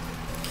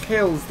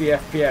kills the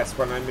FPS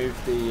when I move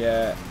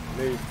the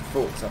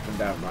forks up and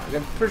down. Right, I'm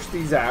going to push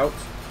these out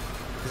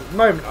because at the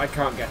moment I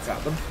can't get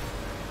at them.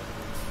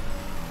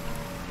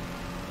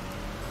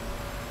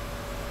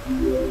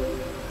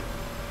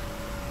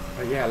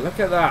 But yeah, look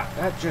at that.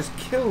 That just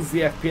kills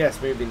the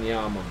FPS moving the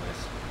arm on this.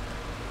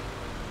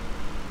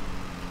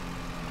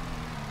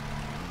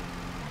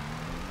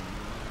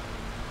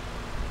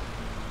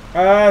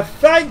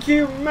 Thank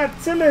you,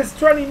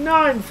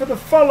 Matilis29, for the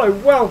follow.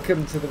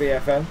 Welcome to the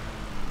VFM.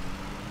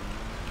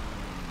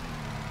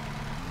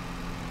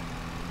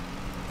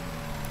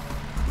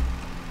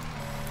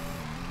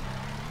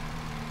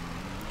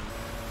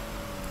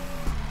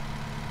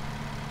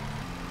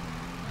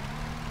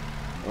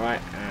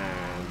 Right,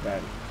 and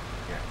then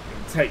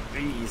we'll take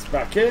these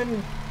back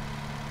in.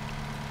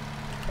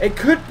 It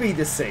could be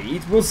the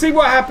seed. We'll see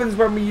what happens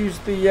when we use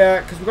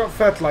the because we've got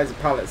fertilizer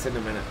pallets in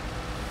a minute.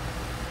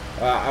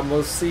 And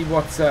we'll see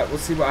what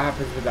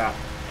happens with that.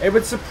 It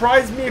would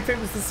surprise me if it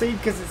was the seed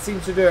because it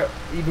seems to do it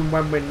even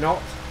when we're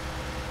not.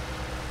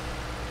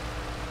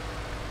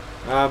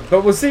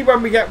 But we'll see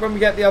when we get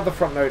the other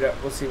front loader.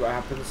 We'll see what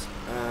happens.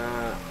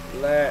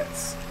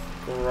 Let's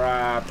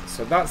grab.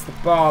 So that's the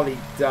barley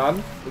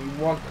done. We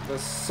want the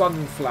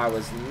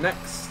sunflowers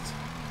next.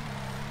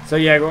 So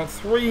yeah, we've got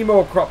 3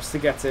 more crops to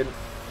get in.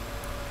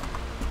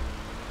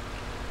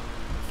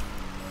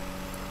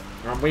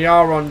 And we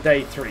are on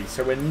day 3,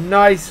 so we're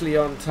nicely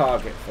on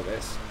target for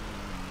this.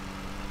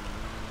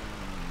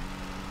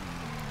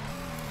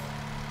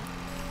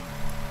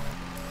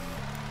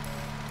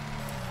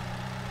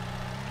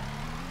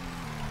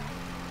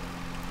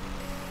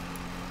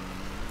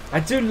 I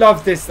do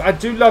love this. I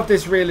do love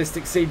this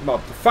realistic seed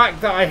mod. The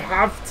fact that I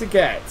have to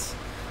get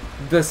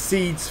the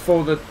seeds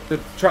for the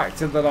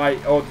tractor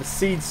that or the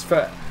seeds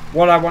for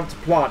what I want to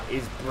plant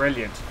is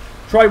brilliant.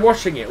 Try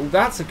washing it. Oh,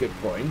 that's a good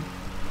point.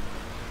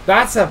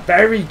 That's a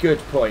very good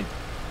point.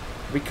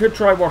 We could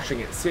try washing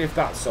it, see if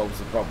that solves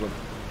the problem.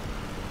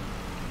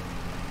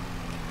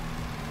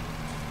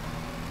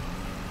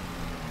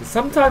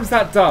 Sometimes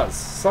that does.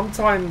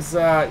 Sometimes,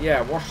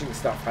 yeah, washing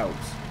stuff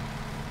helps.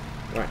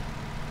 Right.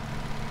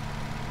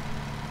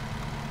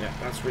 Yeah,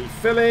 that's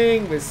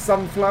refilling with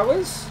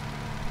sunflowers.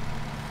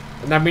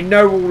 And then we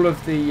know all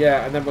of the,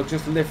 and then we'll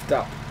just lift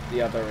up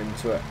the other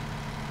into it.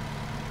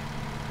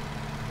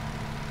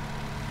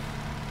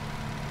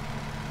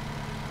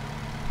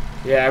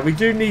 Yeah, we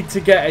do need to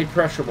get a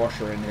pressure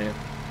washer in here.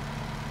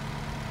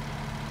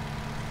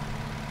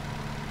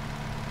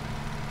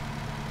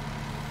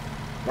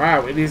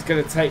 Wow, it is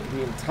going to take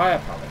the entire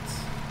pallets.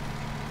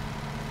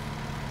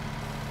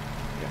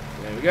 Yeah,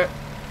 there we go.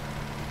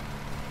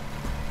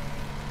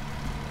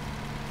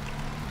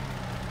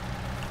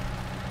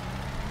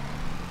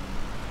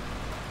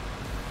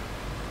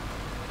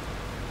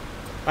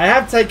 I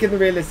have taken the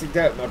realistic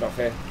dirt mod off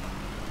here.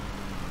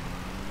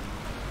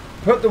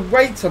 Put the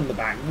weight on the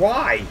back.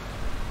 Why?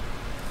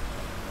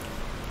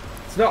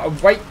 It's not a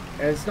weight.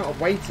 It's not a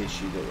weight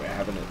issue that we're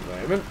having at the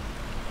moment.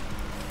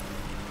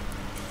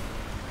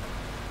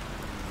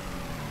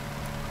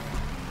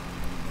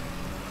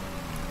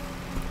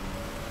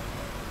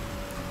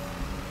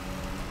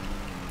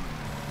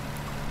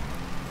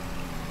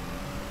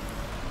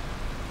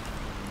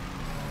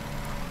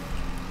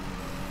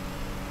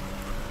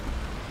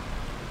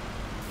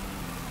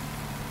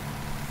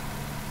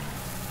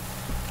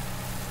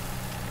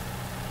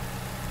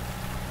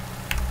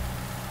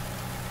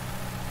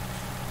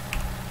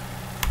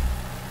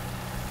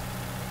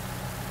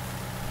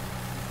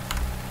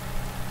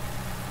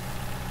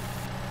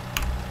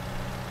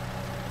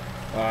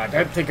 I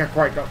don't think I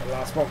quite got the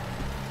last one.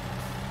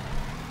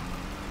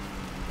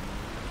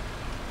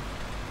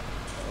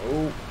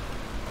 Oh.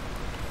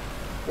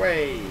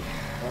 Way.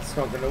 That's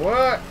not going to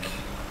work.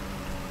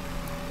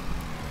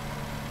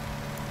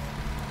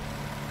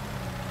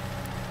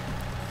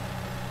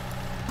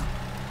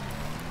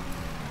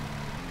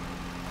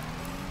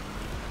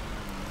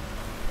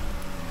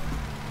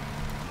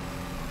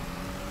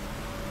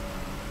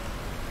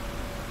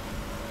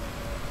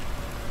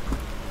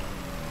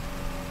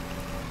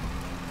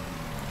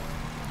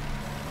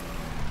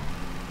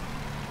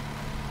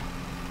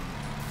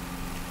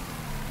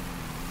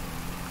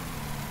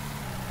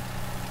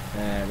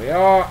 There we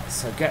are.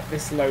 So get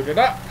this loaded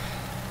up.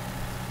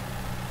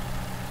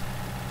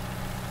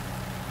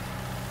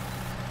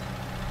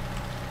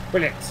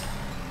 Brilliant.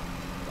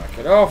 Back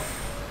it off.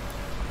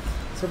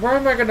 So where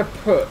am I going to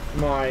put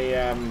my...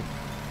 I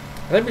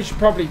think we should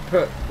probably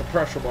put the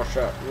pressure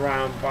washer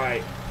round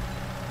by...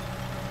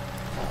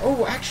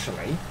 Oh,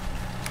 actually...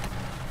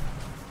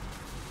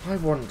 I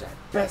wonder.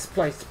 Best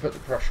place to put the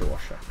pressure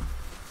washer.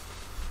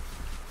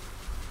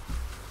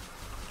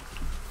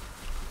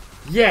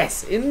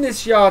 Yes, in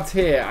this yard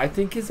here, I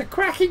think is a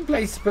cracking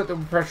place to put the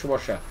pressure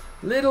washer.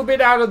 A little bit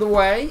out of the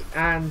way,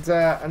 and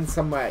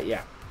somewhere,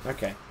 yeah,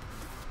 okay.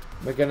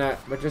 We're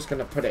just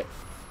gonna put it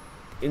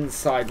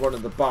inside one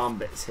of the barn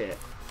bits here.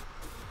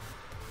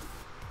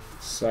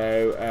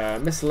 So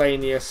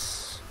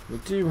miscellaneous. We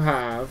did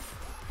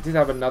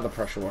have another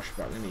pressure washer,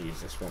 but I'm gonna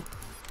use this one.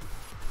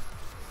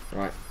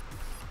 Right.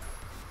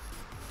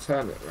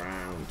 Turn it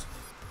round.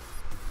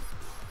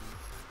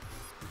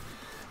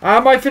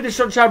 Am I finished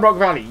on Shamrock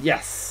Valley?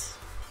 Yes.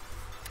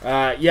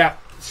 Yeah,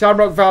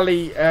 Shamrock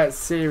Valley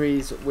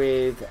series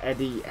with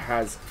Eddie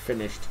has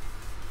finished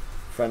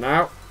for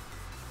now.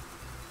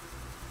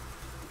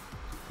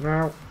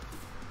 Now,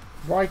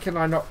 why can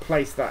I not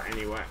place that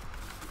anywhere?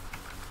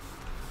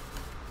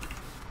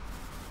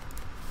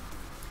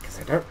 Because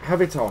I don't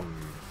have it on.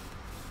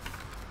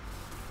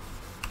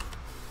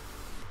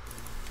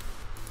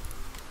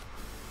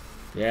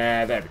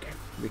 Yeah, there we go.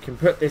 We can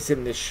put this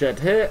in this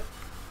shed here.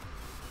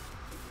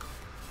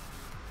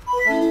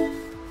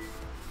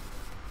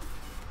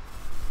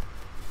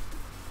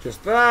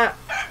 Just that.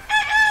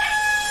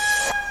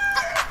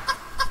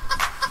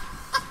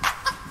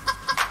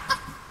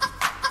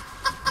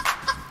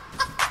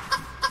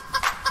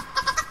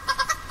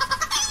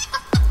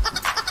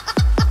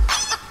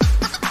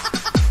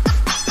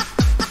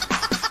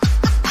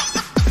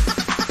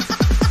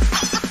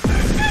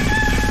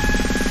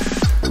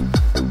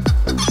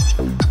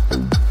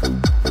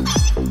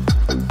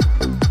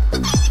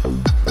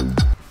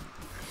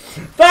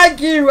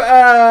 Thank you,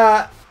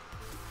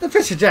 the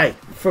Fisher J,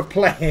 for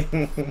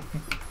playing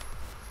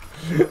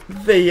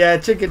the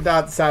chicken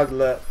dance sound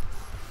alert.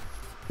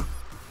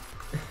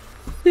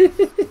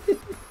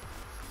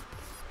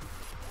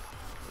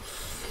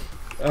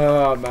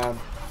 Oh man.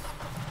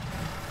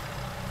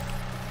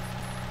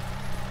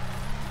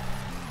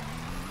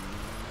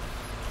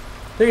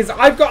 Thing is,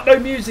 I've got no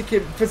music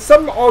in. For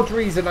some odd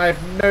reason, I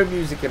have no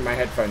music in my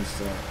headphones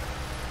tonight.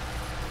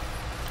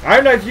 I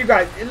don't know if you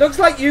guys... It looks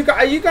like you guys...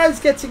 Are you guys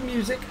getting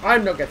music?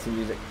 I'm not getting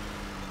music.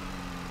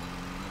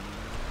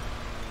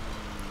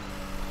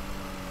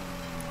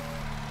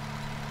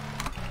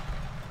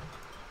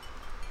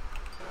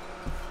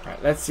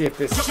 Right, let's see if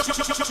this...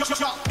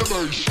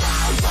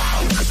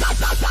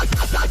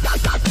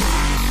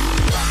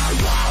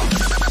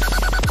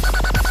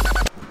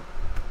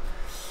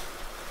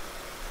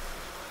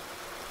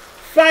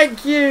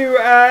 Thank you,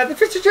 the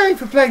Fisher J,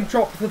 for playing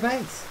Drop the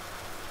Bass.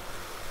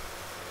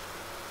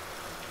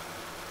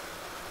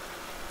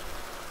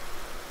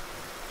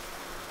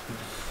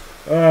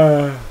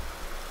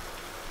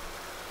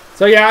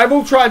 So yeah, I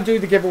will try and do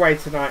the giveaway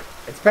tonight.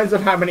 It depends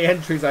on how many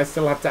entries I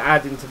still have to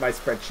add into my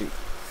spreadsheet.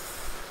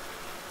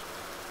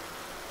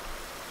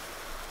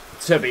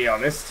 To be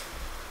honest.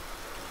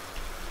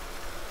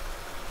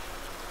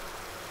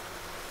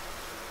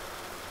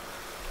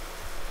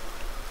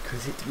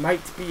 Because it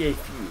might be a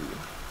few.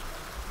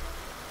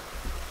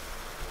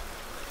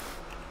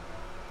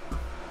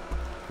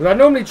 Well, I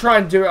normally try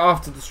and do it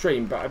after the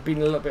stream, but I've been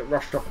a little bit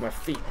rushed off my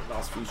feet the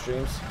last few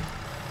streams.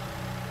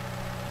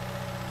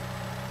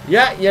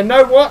 Yeah, you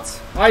know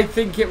what? I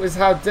think it was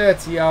how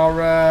dirty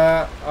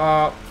our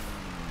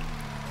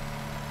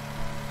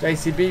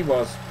JCB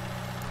was.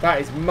 That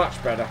is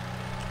much better.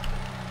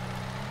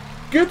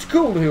 Good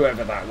call,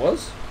 whoever that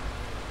was.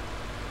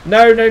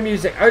 No, no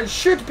music. Oh, it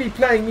should be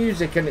playing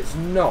music and it's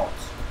not.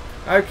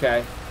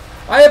 Okay.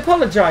 I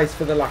apologise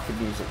for the lack of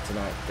music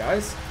tonight,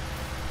 guys.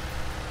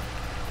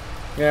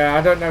 Yeah,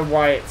 I don't know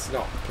why it's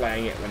not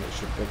playing it when it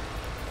should be.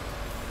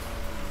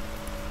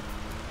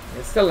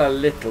 It's still a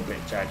little bit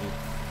jaggy.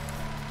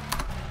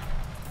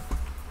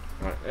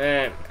 Right,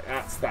 there.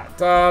 That's that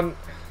done.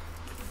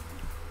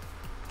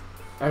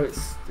 Oh,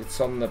 it's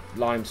on the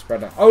lime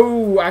spreader.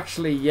 Oh,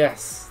 actually,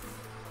 yes.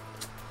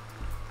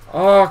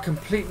 Oh, I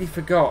completely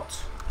forgot.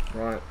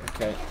 Right,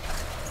 okay.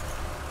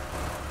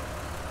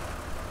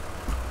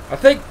 I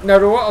think, no,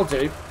 what I'll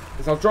do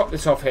is I'll drop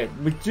this off here.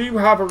 We do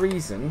have a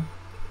reason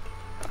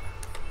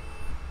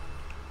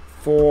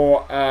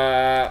for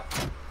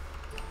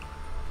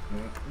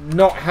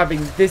not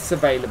having this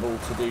available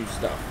to do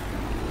stuff.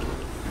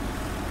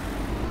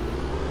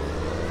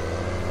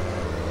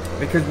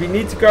 Because we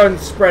need to go and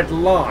spread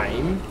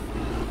lime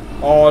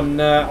on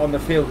the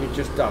field we've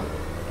just done.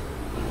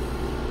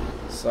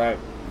 So,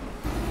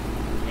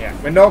 yeah,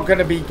 we're not going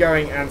to be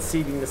going and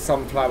seeding the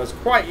sunflowers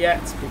quite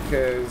yet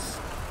because...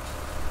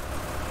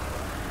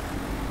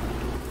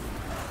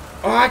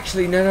 Oh,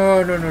 actually,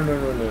 no.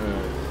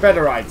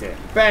 Better idea.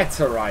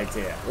 Better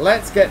idea.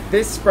 Let's get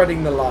this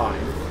spreading the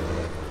lime.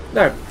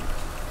 No.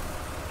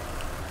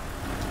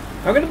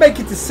 I'm going to make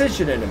a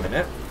decision in a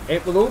minute.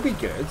 It will all be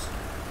good.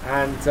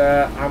 And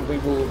we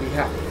will be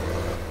happy.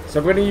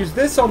 So we're going to use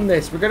this on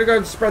this. We're going to go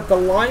and spread the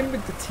lime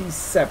with the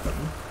T7.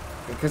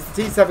 Because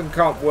the T7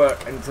 can't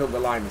work until the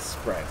lime is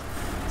spread.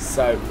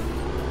 So,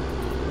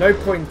 no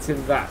point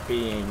in that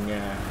being...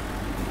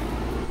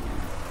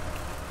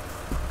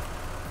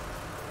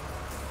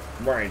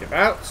 worried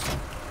about.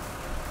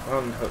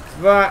 Unhook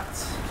that,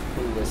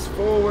 pull this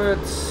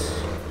forwards.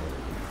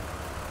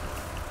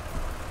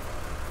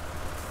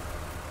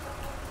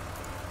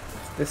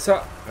 Lift this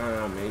up,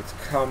 and we need to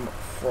come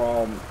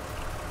from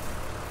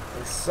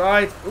this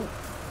side. Ooh.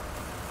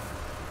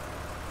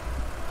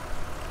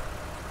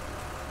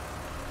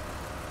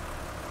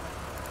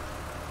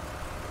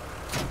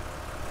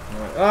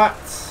 Like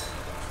that,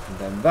 and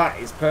then that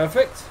is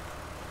perfect.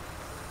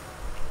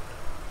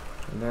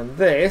 And then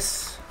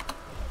this.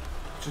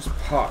 Just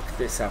park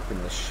this up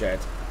in the shed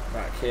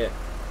back here.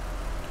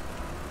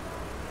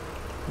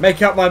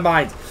 Make up my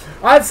mind.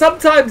 And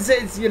sometimes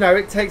it's, you know,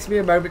 it takes me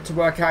a moment to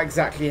work out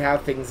exactly how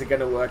things are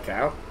going to work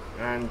out.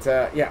 And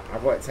yeah,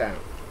 I've worked it out.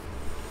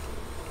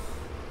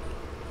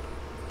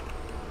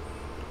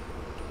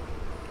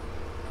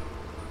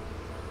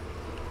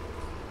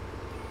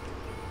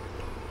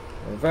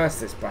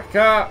 Reverse this back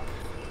up.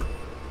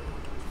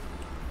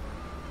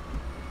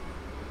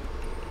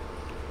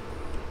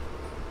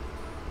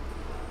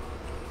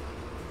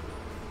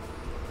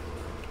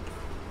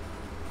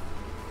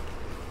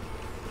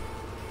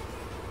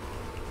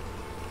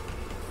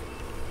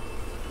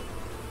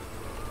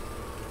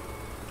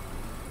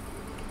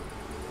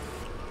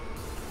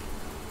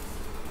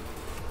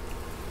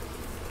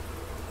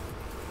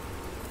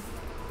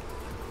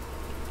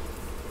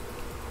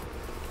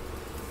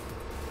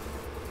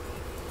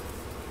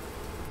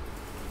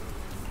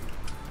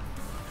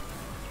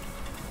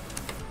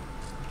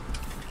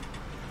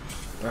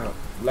 Oh,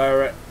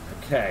 lower it.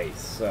 Okay,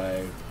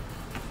 so...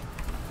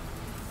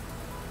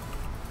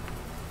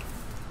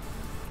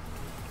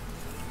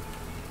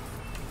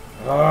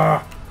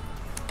 Ah!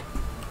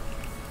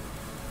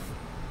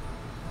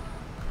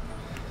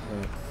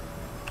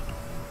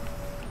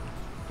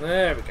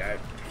 There we go.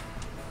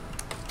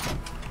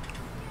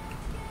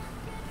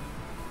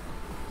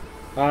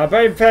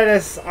 But in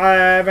fairness,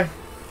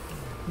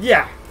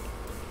 yeah.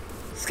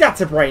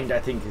 Scatterbrained, I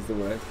think, is the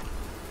word.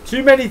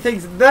 Too many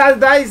things.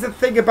 That is the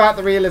thing about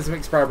the Realism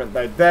Experiment,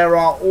 though. There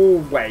are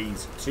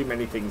always too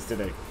many things to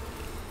do.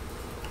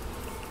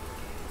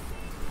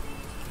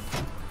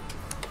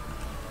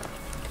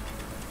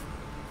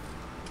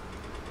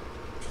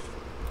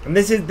 And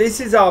this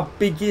is our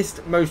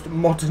biggest, most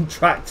modern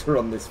tractor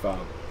on this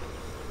farm.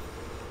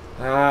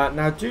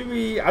 Now, do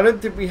we... I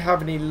don't think we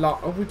have any...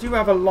 Oh, we do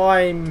have a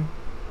lime...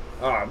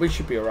 Alright, we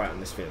should be alright on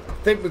this field. I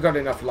think we've got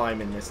enough lime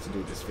in this to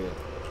do this field.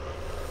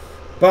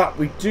 But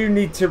we do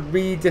need to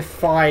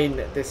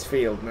redefine this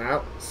field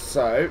now.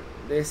 So,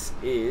 this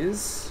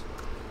is...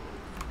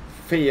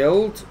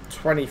 Field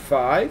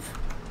 25.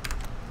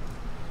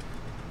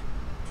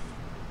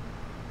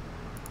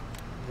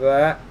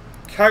 There.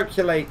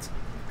 Calculate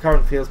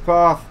current field's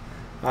path.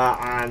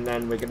 And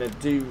then we're going to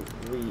do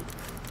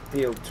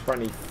field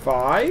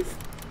 25.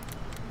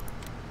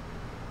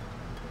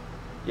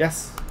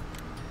 Yes.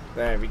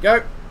 There we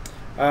go.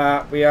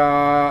 We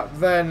are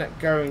then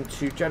going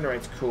to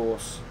generate a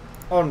course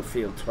on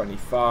field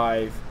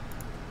 25.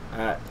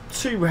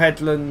 2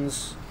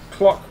 headlands,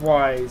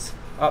 clockwise,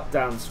 up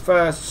downs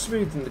first,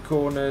 smoothing the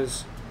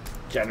corners,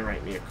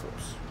 generate me a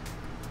course.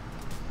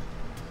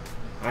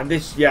 And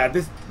this, yeah,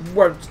 this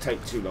won't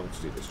take too long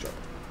to do this job.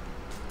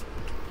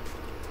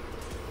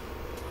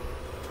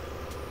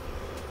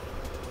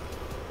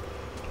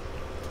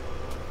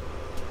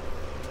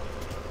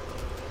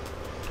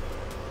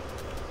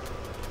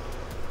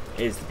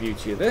 Here's the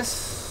beauty of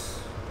this.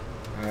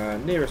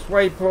 Nearest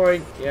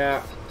waypoint,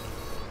 yeah.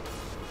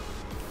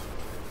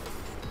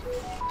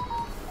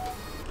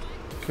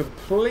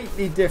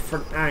 Completely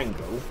different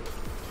angle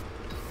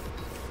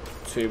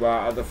to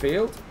our other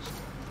field.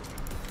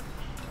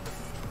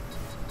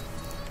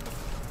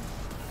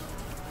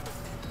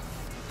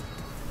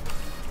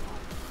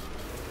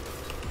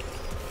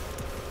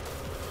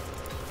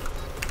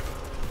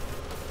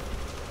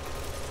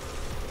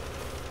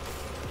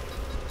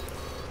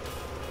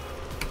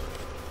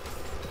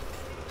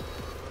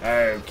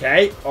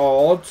 Okay,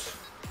 odd.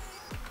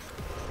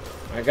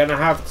 I'm gonna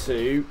have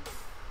to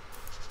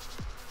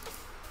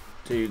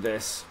do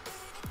this.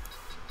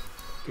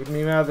 Give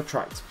me my other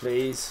tractor,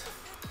 please.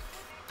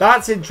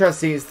 That's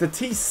interesting. It's the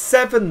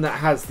T7 that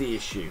has the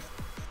issue.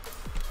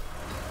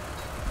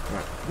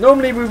 Right.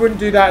 Normally we wouldn't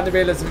do that in the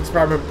Realism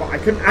Experiment, but I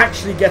couldn't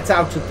actually get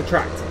out of the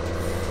tractor.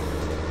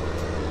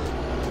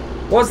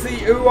 What's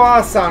the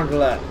ooh-ah sound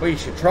alert? We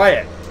should try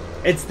it.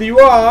 It's the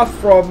ooh-ah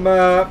from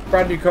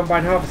brand new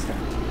combine harvester.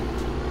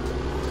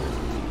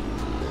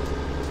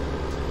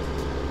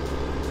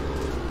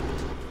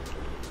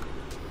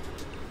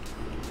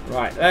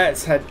 Right,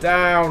 let's head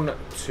down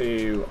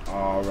to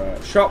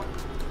our shop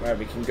where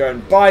we can go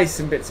and buy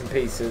some bits and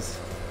pieces.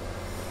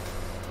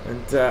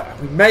 And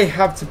we may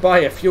have to buy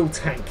a fuel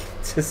tank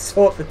to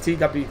sort the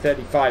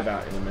TW35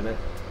 out in a minute.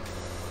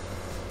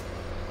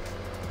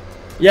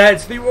 Yeah,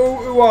 it's the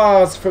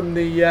ooh-ahs from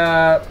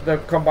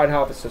the combine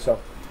harvester, so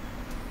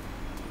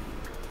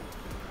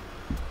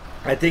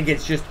I think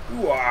it's just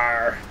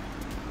ooh-ah.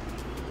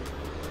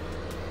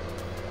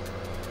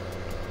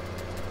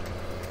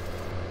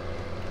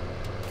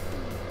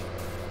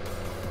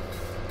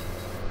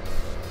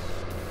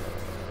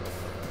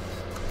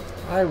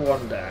 I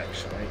wonder,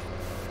 actually.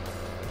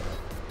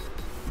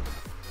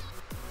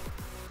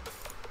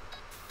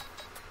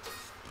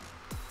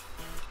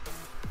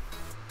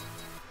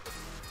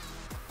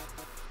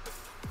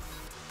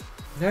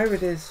 No,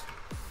 it is.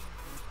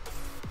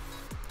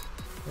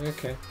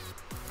 Okay.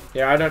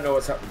 Yeah, I don't know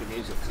what's up with the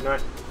music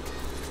tonight.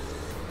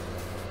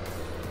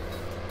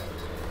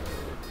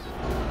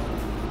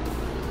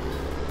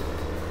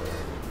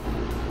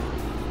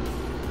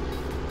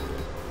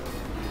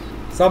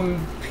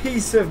 Some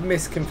piece of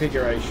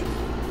misconfiguration.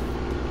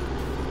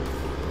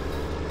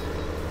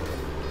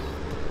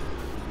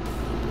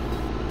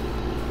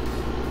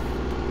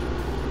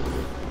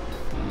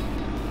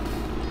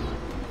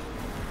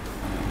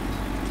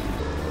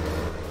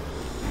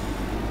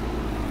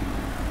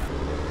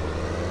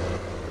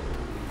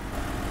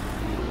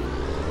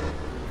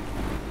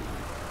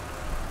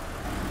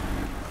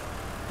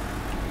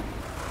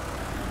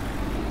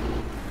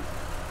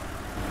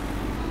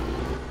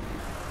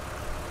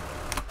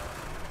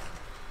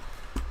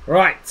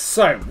 Right,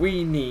 so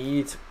we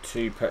need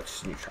to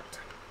purchase a new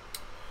tractor.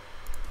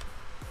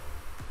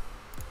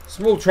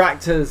 Small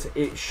tractors,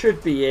 it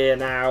should be here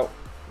now.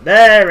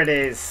 There it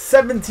is,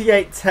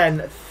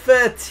 7810,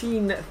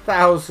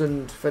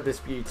 13,000 for this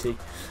beauty.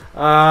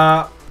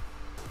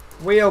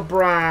 Wheel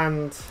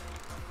brand.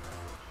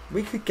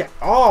 We could get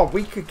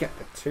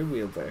the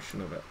 2-wheel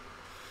version of it.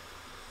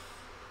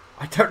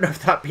 I don't know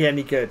if that'd be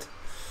any good.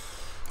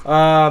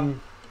 What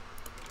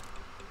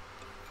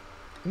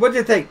do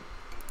you think?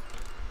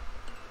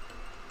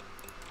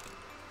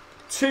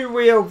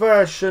 2-wheel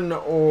version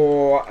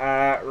or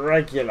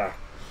regular?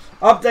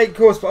 Update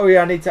course. Oh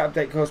yeah, I need to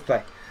update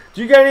courseplay.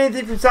 Do you get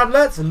anything from sad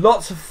alerts?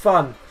 Lots of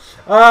fun.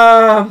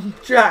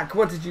 Jack,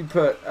 what did you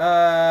put?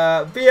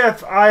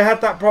 VF, I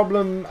had that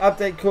problem.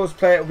 Update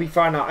courseplay, it'll be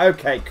fine now.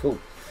 Okay, cool.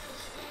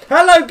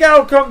 Hello,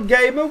 Galcomp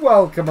Gamer.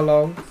 Welcome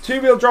along.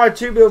 2-wheel drive,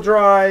 2-wheel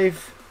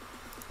drive.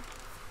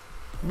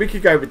 We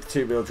could go with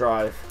the 2-wheel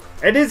drive.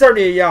 It is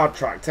only a yard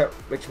tractor,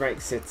 which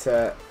makes it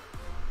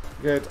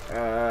good.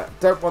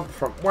 Don't want the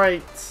front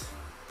weight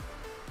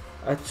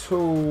at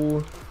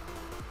all.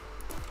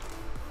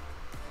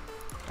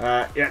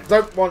 Yeah,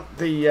 don't want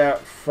the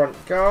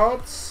front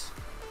guards.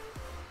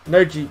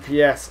 No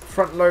GPS.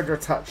 Front loader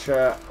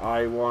attacher.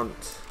 I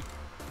want.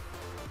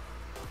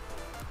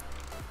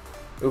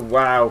 Oh,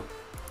 wow.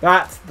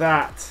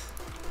 That.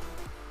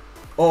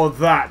 Or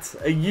that.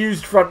 A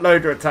used front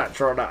loader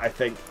attacher on it, I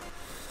think.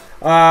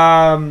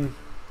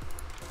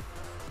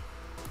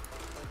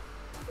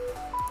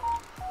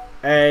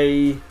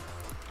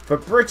 For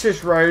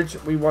British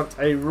roads, we want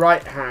a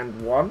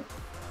right-hand one.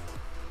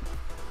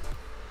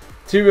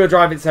 Two-wheel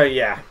driving, so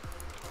yeah.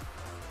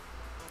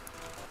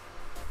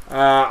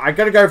 I'm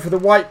going to go for the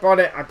white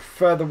bonnet. I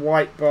prefer the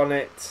white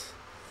bonnet.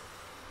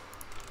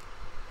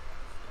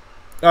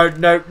 Oh,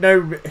 no.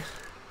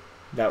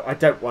 No, I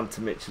don't want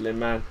a Michelin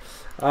Man.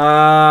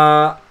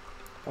 I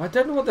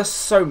don't know what the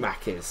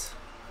Somac is.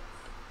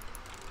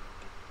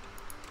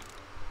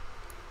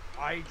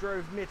 I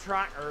drove my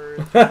tractor.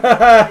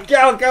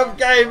 Galcomp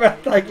Gamer,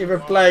 thank you for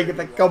playing at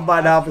the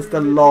Combine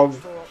Harvester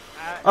long.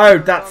 Oh,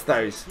 that's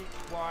those.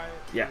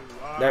 Yeah.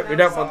 No, we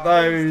don't want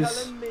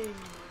those.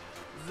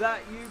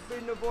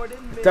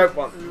 Don't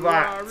want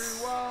that.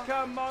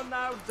 Come on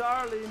now,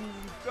 darling.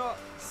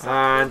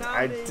 And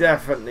I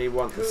definitely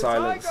want the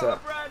silencer.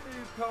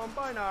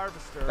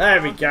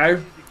 There we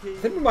go. I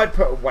think we might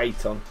put a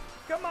weight on.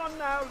 Come on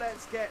now,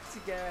 let's get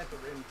together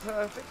in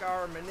perfect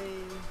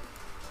harmony.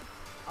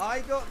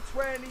 I got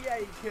 20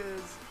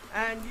 acres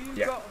and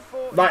you got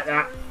 40. Like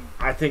that,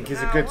 I think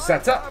is a good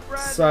setup.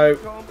 So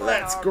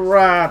let's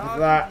grab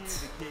that.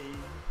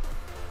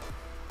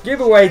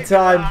 Giveaway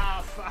time.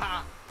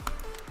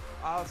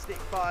 I'll stick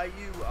by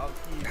you.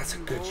 That's a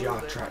good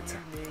yard tractor.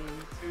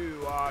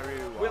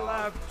 We'll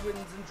have twins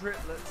and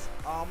triplets.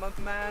 I'm a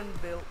man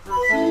built for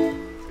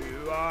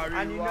two.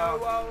 And you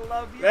know I'll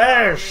love you.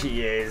 There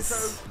she is.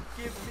 So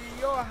give me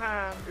your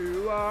hand.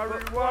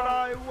 But what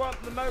I want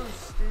the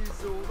most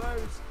is all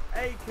those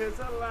acres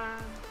of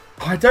land.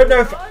 I don't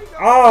know if.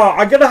 Oh,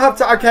 I'm gonna have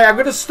to. Okay, I'm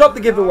gonna stop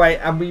the giveaway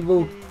and we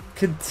will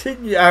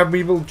continue. And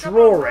we will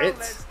draw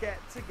it.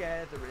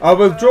 I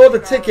will draw the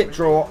ticket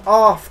draw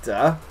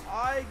after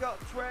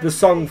the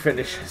song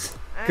finishes,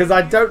 because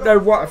I don't know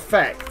what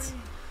effect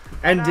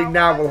ending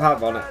now will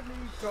have on it.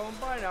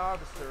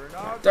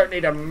 I don't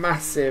need a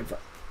massive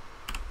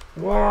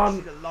one.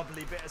 She's a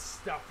lovely bit of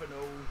stuff and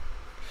all.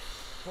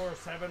 For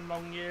 7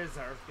 long years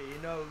I've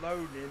been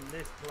alone in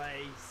this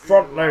place.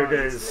 Front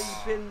loaders.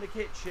 Sleep in the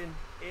kitchen.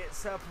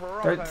 It's a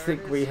don't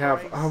think we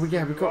have. Oh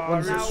yeah, we've got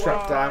ones that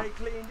strapped down. I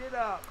cleaned it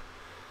up.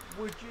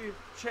 Would you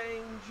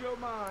change your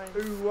mind?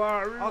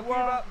 I'll give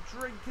up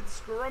drinking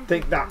scrumpy.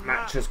 Think that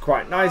matches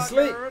quite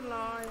nicely.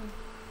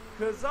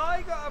 Cause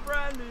I got a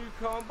brand new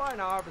combine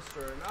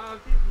harvester and I'll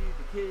give you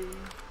the key.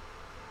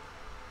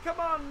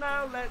 Come on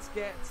now, let's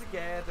get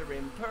together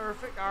in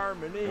perfect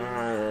harmony.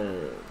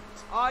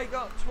 I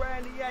got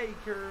 20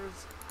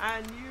 acres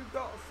and you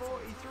got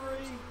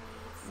 43.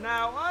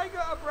 Now I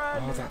got a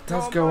brand new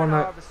combine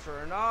harvester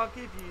and I'll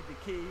give you the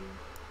key.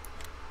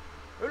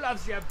 Who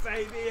loves you,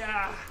 baby?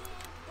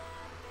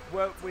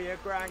 Weren't we a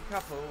grand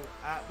couple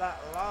at that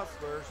last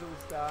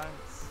Virgil's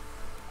dance?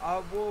 I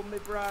wore my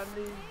brand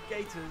new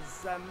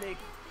gaiters and my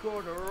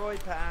corduroy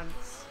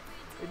pants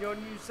in your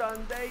new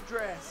Sunday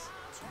dress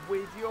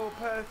with your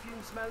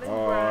perfume smelling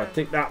breath. I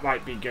think that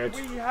might be good.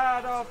 We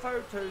had our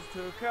photos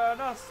took and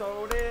us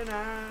sold in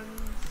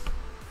hands.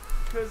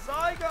 Cause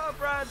I got a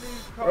brand new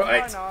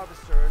combine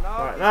harvester and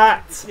I'll like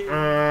that.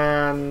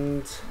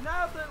 And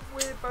now that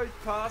we're both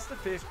past the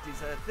 50s,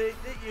 I think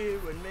that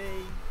you and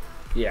me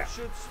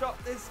should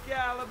stop this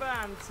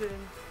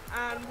gallivanting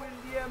and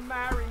will you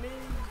marry me?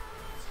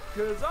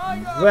 Cause I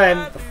got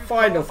then the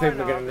final thing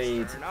we're going to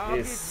need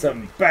is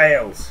some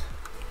bales.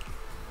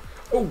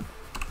 Oh,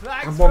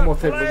 and one more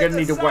thing, we're going to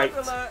need a weight.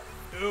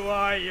 Who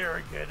are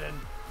you, good one?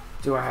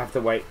 Do I have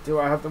the weight? Do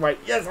I have the weight?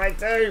 Yes, I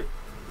do.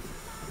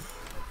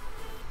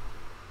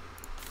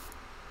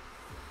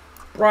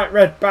 Bright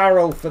red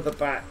barrel for the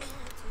back.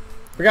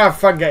 We're going to have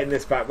fun getting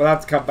this back. We'll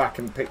have to come back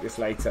and pick this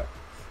later.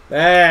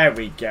 There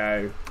we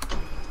go.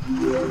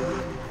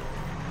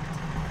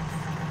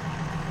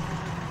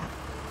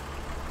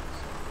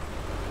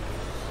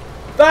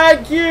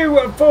 Thank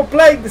you for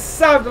playing the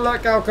sound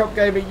alert, Galcomp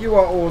Gamer. You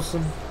are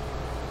awesome.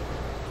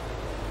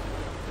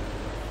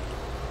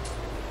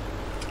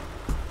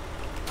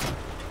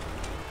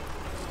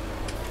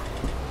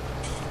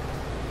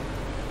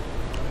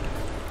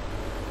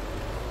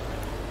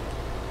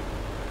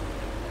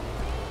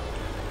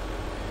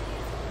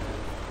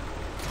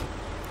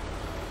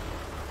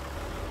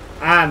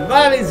 And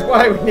that is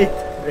why we need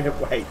to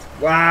wait.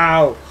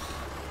 Wow.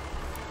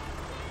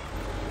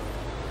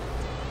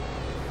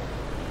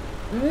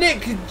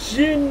 Nick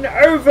Jin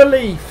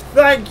Overleaf,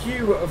 thank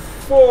you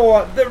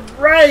for the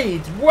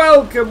raid.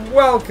 Welcome,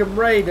 welcome,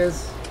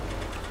 raiders.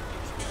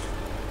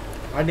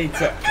 I need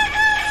to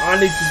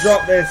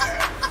drop this.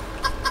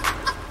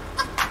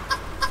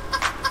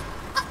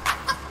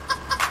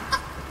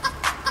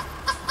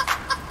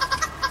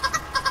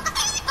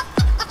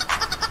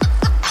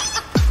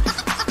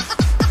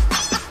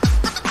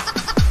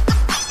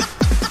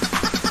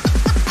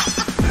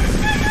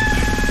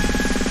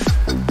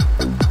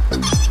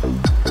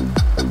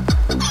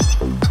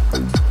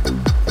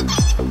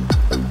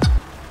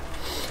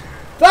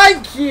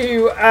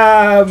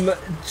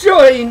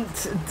 Joint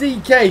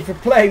DK for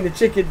playing the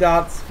chicken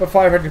dance for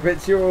 500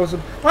 bits. You're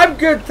awesome. I'm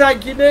good,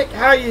 thank you, Nick.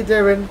 How you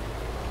doing?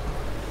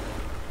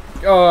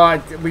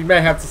 Oh, we may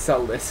have to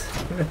sell this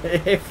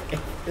if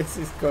this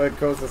is going to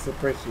cause us a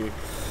issue.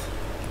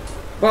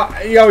 But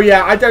oh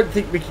yeah, I don't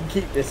think we can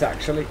keep this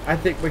actually. I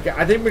think we're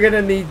going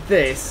to need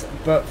this,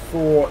 but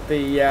for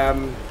the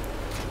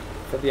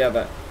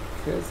other.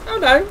 Oh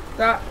no,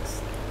 that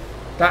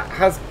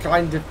has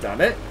kind of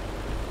done it.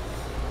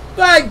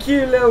 Thank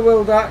you, Lil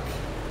Will Duck.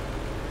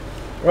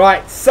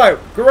 Right, so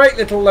great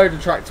little loader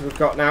tractor we've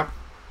got now.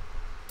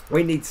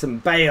 We need some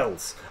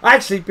bales.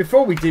 Actually,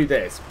 before we do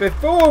this,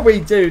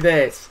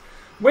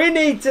 we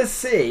need to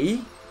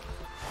see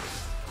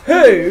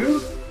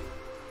who.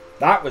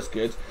 That was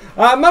good.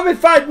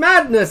 Mummified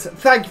Madness.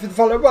 Thank you for the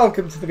follow.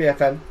 Welcome to the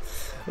BFN.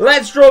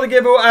 Let's draw the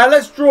giveaway.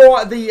 Let's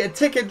draw the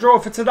ticket draw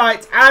for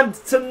tonight, and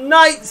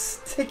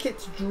tonight's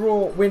ticket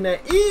draw winner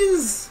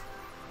is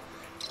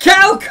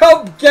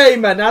Galcomp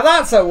Gamer. Now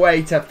that's a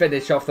way to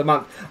finish off the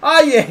month.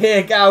 Are you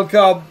here,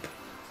 Galcomp,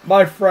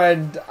 my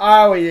friend?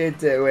 How are you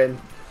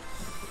doing?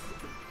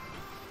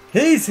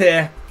 He's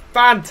here.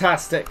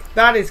 Fantastic.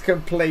 That is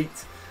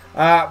complete.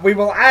 We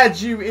will add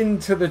you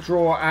into the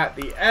draw at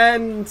the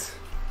end.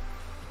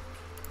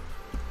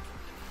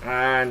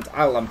 And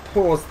I'll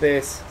unpause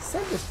this.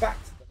 Send us back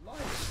to the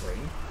live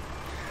stream.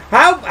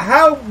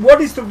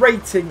 What is the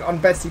rating on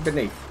Bessy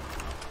Beneath?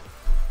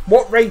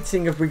 What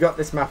rating have we got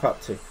this map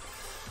up to?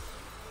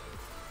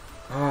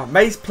 Ah,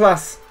 Maze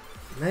Plus.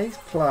 Maze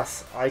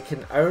Plus I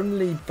can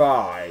only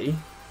buy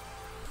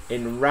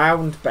in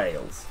round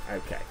bales.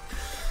 Okay.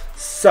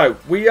 So,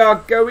 we are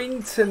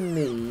going to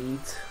need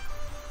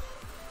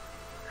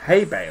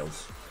hay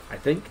bales, I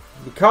think.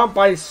 We can't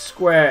buy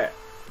square.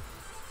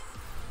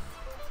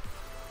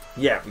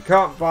 Yeah, we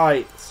can't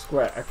buy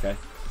square. Okay.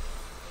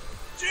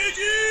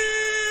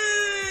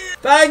 GG!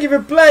 Thank you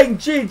for playing,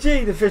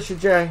 GG, the Fisher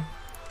J.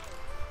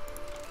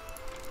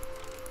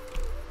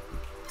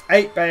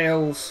 8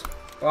 bales.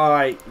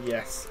 Bye.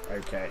 Yes.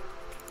 Okay.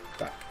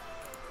 Back.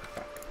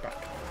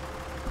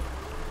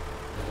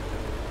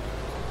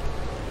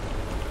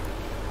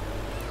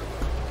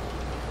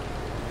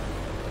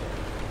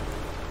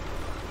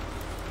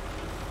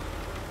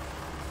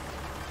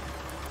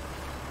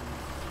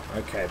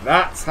 Okay,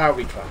 that's how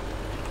we clap.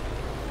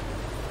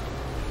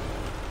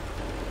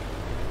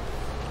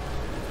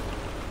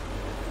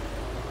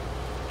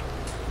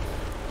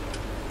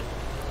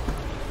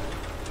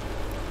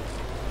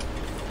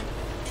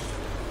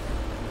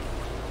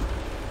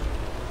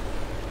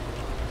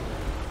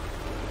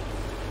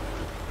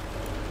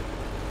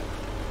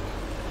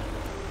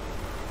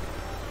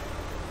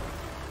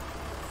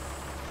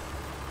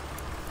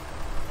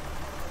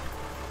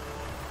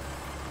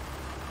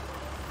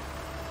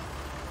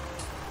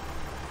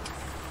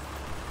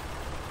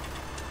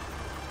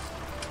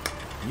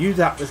 Knew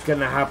that was going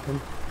to happen.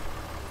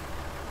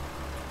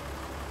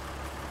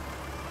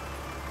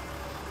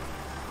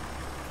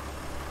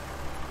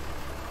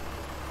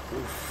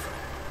 Oof.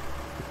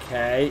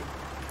 Okay.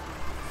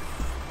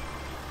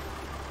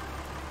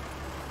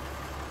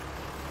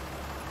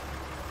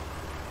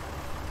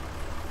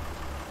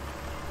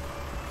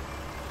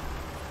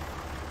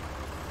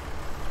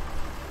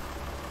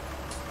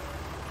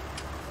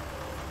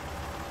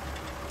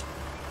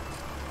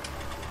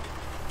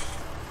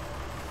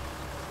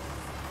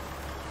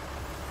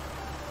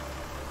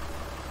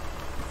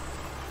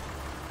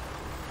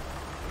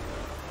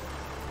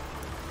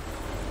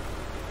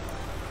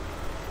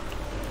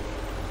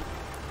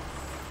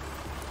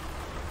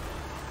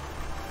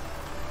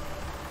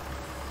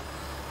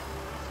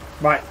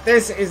 Right,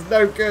 this is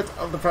no good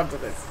on the front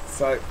of this.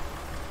 So,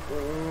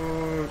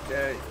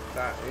 okay,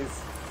 that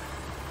is.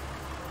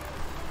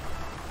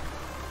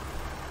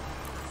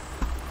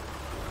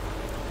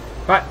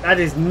 Right, that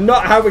is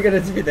not how we're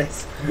going to do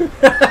this.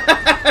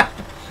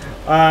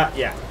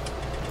 Yeah.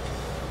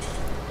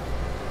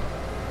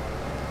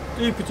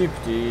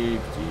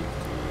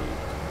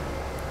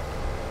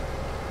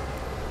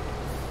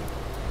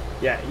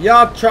 Yeah,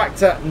 yard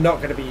tractor, not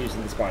going to be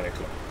using the spinal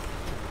club.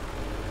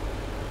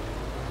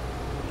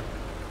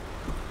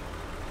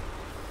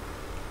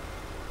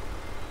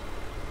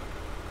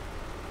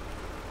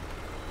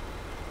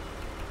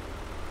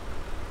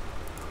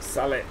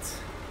 Sell it.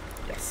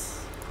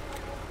 Yes.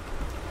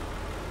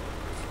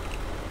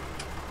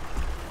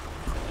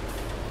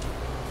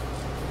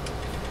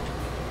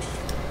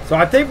 So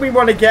I think we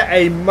want to get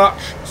a much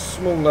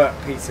smaller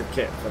piece of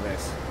kit for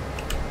this.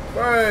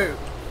 Whoa.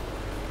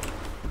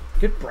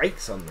 Good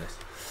brakes on this.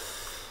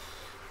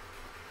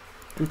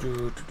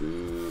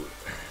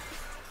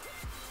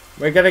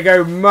 We're going to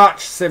go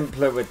much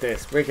simpler with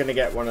this. We're going to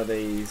get one of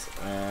these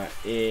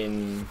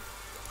in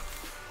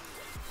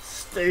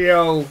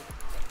steel.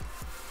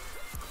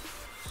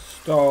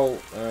 Stole,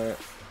 what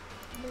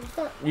was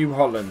that? New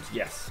Holland,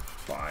 yes.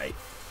 Bye.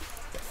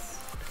 Yes.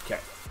 Okay.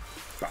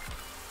 Back.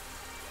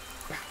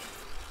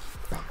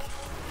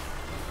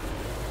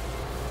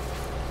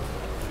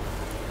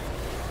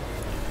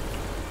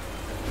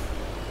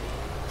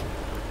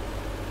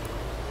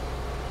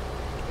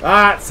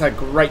 That's a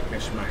great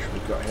mishmash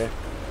we've got here.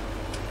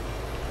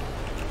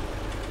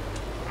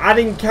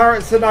 Adding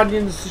carrots and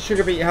onions to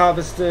sugar beet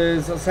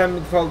harvesters.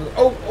 Assembling folders.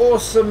 Oh,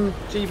 awesome,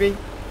 GB.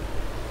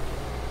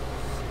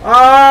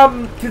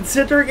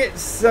 Considering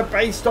it's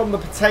based on the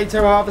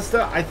potato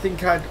harvester, I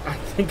think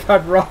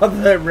I'd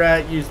rather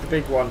use the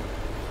big one.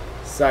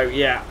 So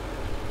yeah.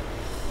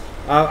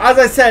 As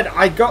I said,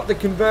 I got the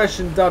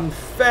conversion done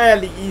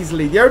fairly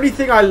easily. The only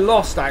thing I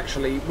lost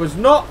actually was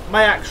not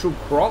my actual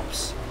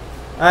crops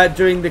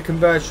doing the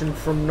conversion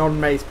from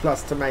non-maize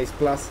plus to maize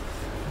plus,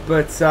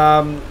 but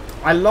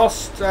I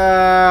lost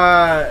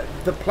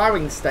the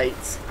ploughing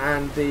states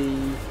and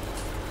the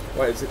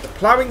the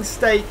ploughing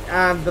state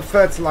and the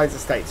fertilizer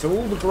state. So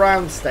all the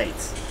ground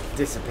states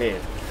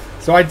disappeared.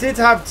 So I did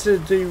have to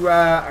do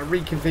a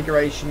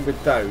reconfiguration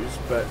with those,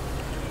 but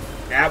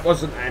that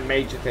wasn't a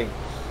major thing.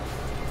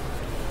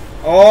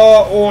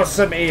 Oh,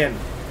 awesome, Ian.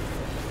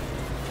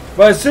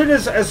 Well, as soon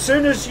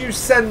as you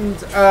send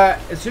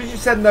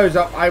those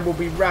up, I will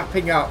be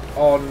wrapping up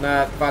on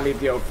Valley of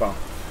the Old Farm.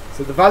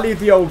 So the Valley of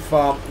the Old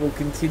Farm will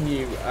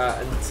continue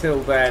until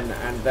then,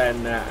 and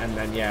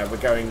then yeah, we're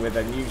going with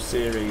a new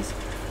series,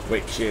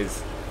 which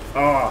is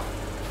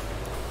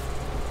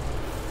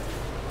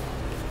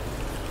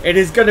it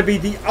is going to be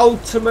the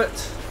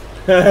ultimate.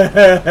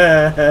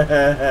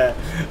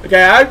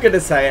 Okay, I'm going to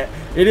say it.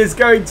 It is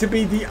going to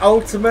be the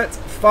ultimate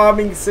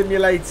Farming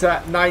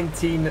Simulator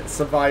 19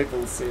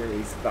 survival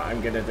series that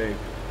I'm going to do.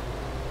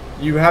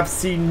 You have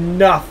seen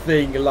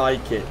nothing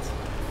like it.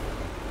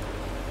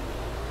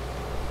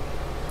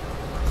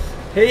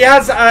 He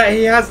has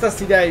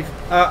Dusty Dave,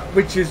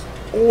 which is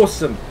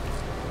awesome.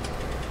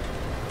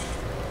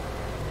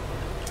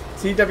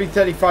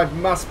 TW35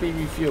 must be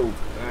refueled.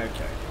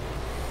 Okay.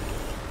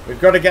 We've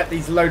got to get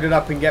these loaded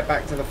up and get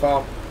back to the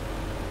farm.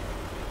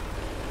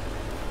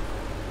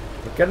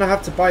 We're going to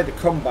have to buy the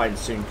combine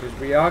soon because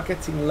we are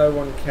getting low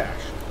on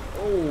cash.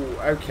 Oh,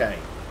 okay.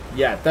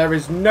 Yeah, there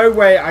is no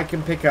way I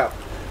can pick up.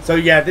 So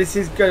yeah, this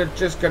is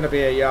just going to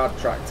be a yard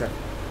tractor.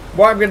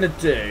 What I'm going to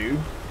do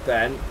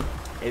then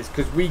is,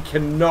 because we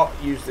cannot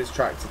use this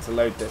tractor to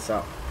load this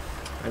up,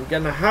 I'm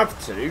going to have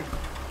to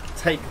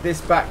take this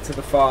back to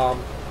the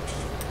farm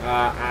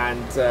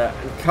and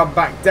come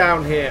back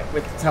down here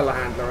with the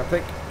telehandler, I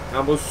think.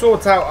 And we'll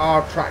sort out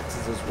our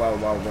tractors as well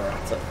while we're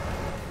at it.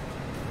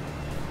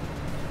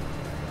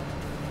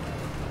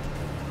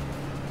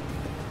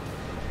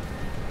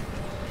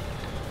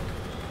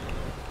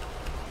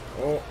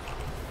 Oh.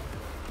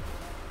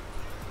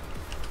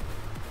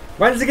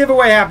 When's the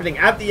giveaway happening?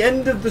 At the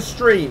end of the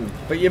stream.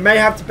 But you may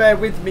have to bear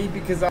with me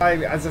because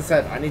as I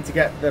said, I need to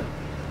get the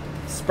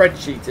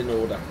spreadsheet in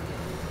order.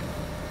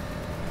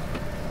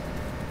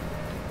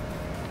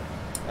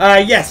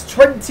 Yes,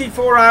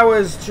 24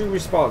 hours to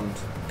respond.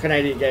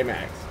 Canadian Gamer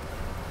X.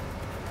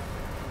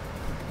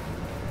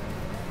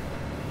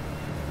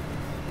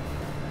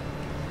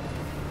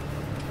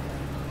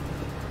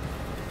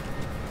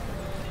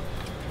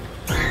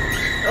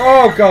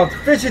 Oh god,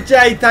 Fisher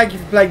J, thank you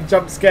for playing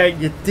Jump Scare.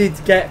 You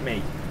did get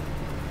me.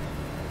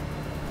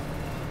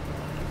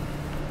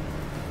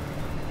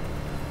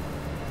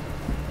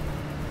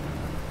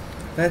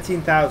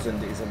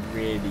 $13,000 is a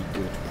really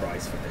good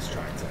price for this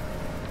tractor.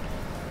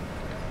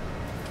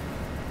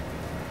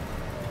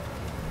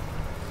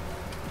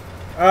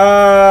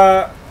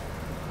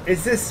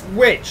 Is this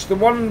which? The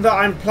one that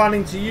I'm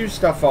planning to use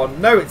stuff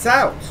on? No, it's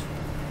out.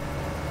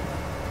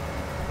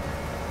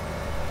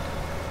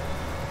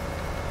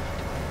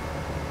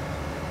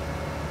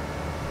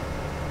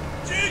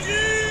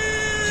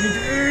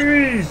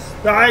 GG's!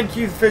 Thank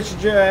you, Fisher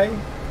J.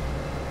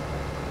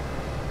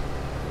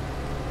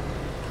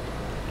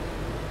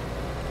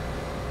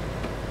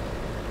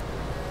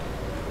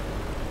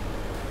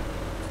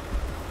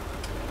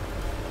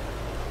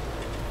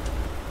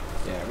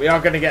 We are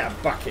going to get a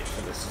bucket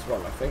for this as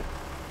well, I think.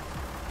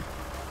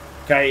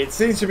 Okay, it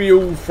seems to be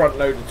all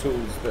front-loader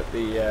tools that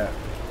the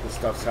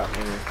stuff's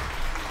happening with.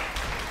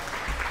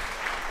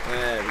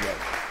 There we go.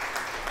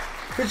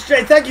 Chris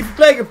J, thank you for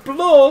playing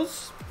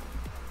applause.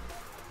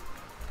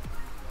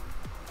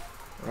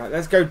 Right,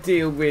 let's go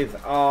deal with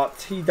our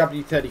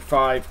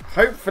TW35.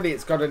 Hopefully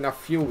it's got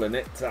enough fuel in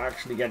it to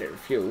actually get it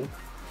refueled.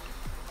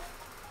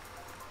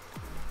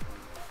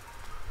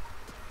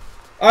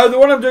 Oh, the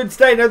one I'm doing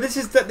today. No, this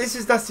is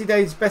Dusty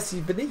Dave's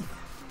Bessy Beneath.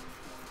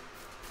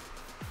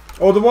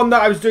 Or the one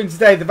that I was doing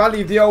today, the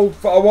Valley of the Old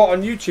Farm. Or what,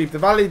 on YouTube? The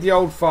Valley of the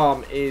Old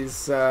Farm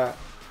is. Wow,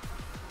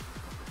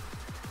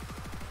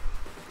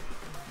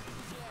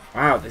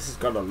 this has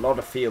got a lot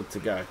of field to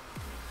go.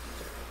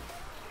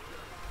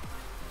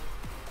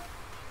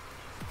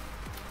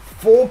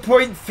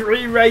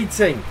 4.3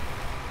 rating.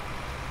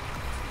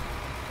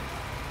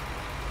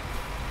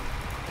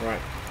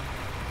 Right.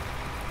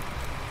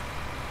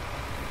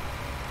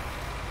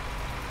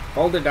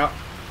 Hold it up.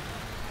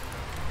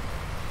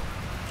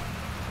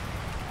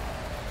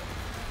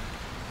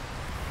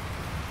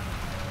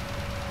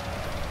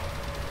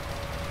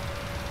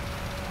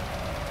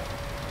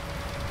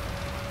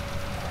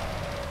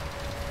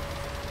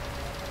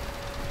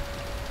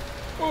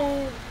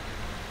 Oh.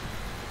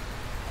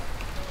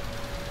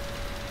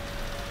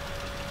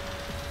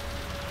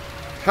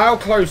 How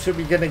close are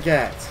we going to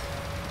get?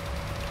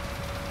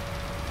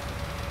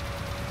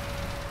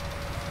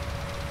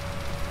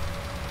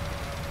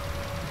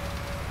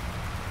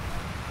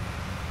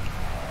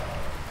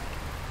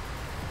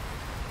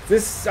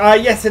 This,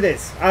 yes it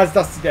is, as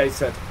Dusty Day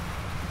said.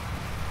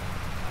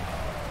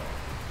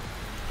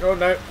 Oh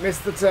no,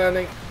 missed the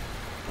turning.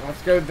 I'll have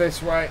to go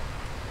this way.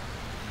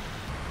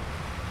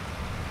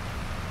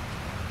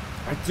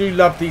 I do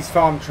love these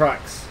farm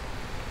tracks.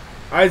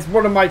 It's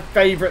one of my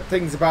favourite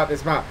things about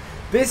this map.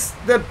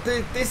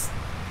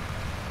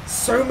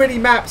 So many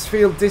maps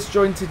feel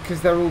disjointed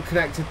because they're all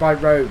connected by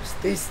roads.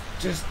 This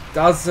just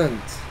doesn't.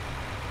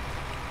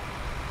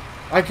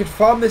 I could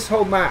farm this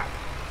whole map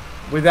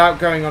without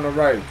going on a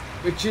road,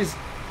 which is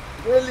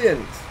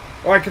brilliant.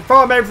 Or I could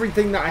farm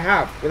everything that I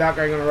have without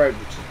going on a road,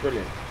 which is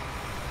brilliant.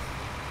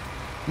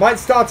 Might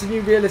start a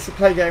new realistic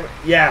play game.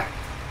 Yeah.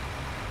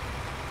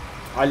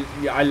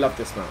 I love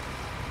this map.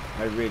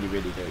 I really,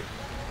 really do.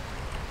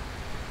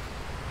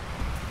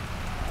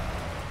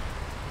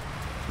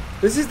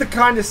 This is the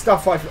kind of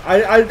stuff and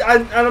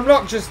I'm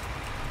not just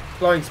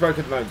blowing smoke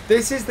at the moment.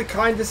 This is the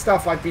kind of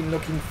stuff I've been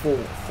looking for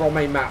from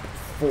a map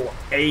for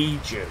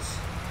ages.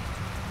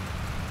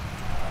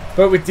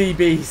 But with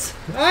DBs,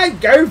 I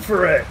go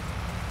for it.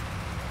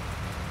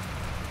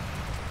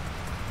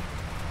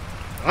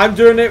 I'm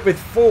doing it with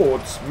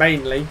Fords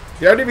mainly.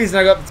 The only reason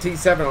I got the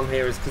T7 on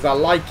here is because I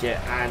like it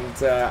and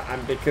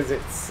because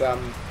it's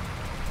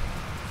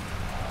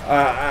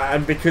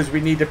and because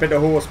we need a bit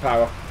of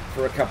horsepower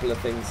for a couple of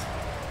things.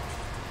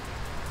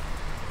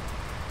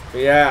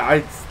 But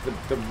yeah,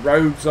 the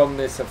roads on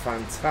this are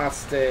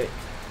fantastic.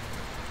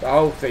 The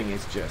whole thing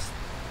is just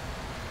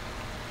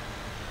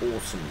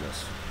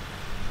awesomeness.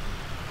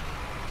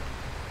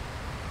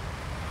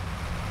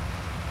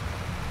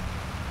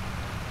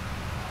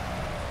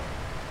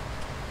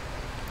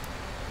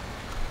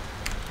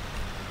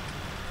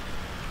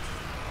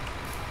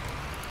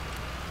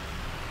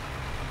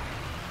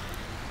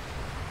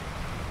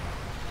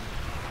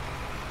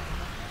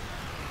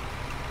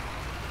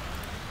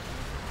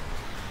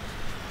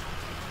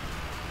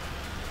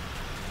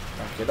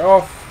 It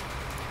off.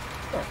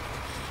 Oh.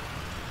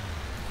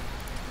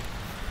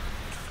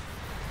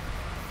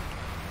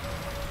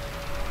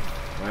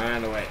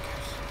 And away it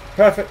goes.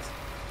 Perfect.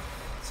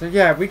 So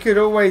yeah, we could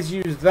always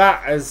use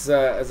that as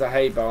a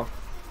hay bar.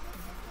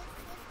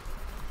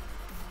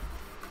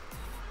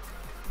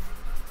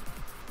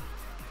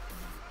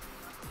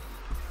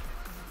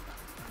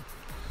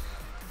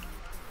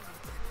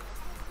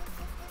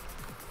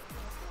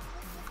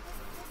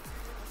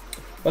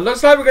 Well,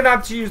 looks like we're going to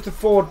have to use the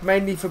Ford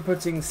mainly for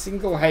putting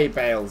single hay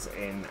bales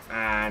in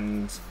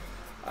and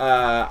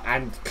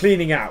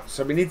cleaning out.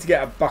 So we need to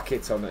get a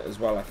bucket on it as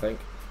well, I think.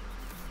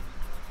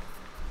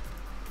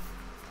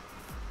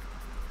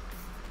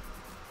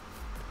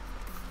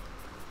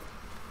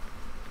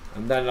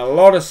 And then a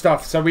lot of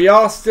stuff. So we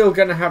are still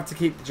going to have to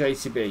keep the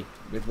JCB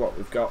with what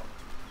we've got.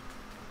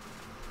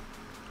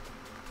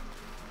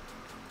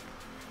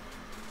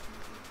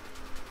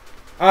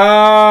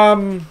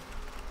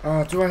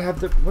 Oh, do I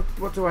have the...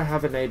 What do I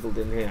have enabled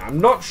in here?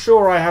 I'm not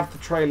sure I have the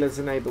trailers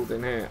enabled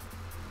in here.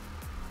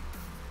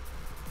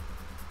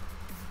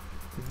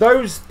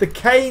 The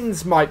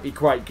canes might be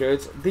quite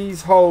good.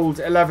 These hold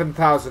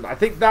 11,000. I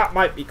think that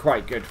might be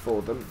quite good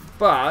for them.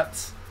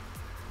 But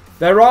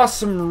there are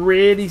some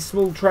really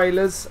small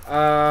trailers. Oh,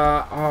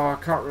 I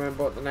can't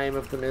remember what the name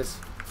of them is.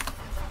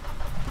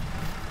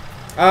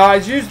 I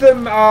was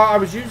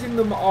using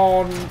them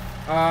on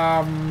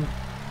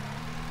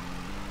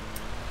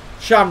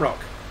Shamrock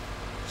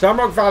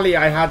Valley.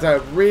 I had a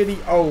really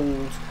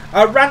old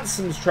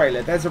Ransoms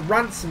trailer. There's a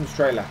Ransoms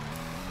trailer.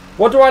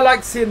 What do I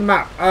like to see in the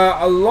map?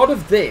 A lot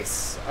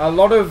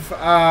of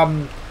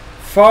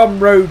farm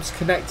roads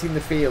connecting the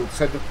fields.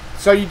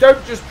 So you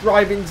don't just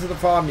drive into the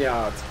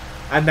farmyard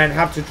and then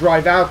have to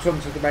drive out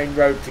onto the main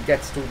road to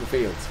get to all the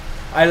fields.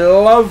 I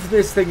love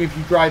this thing if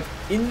you drive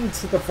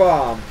into the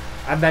farm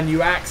and then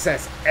you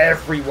access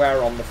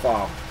everywhere on the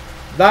farm.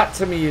 That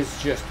to me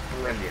is just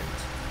brilliant.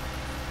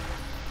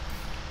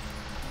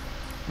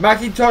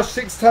 Macintosh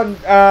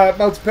 6-ton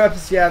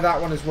multi-purpose, yeah,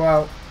 that one as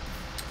well.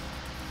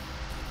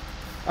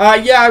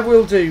 Yeah, I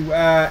will do,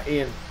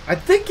 Ian. I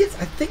think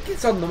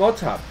it's on the mod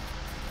hub.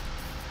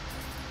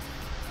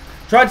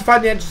 Trying to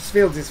find the entrance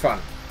fields is fun,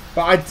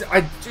 but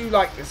I do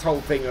like this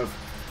whole thing of,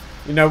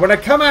 you know, when I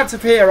come out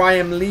of here, I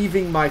am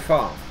leaving my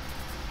farm.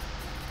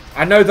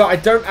 I know that I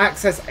don't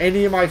access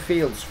any of my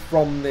fields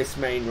from this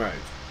main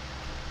road,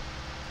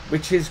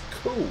 which is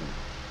cool.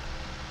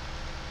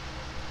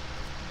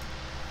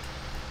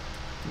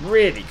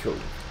 Really cool.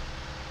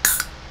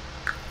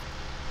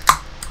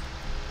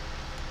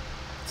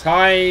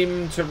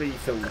 Time to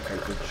refill the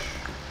cottage.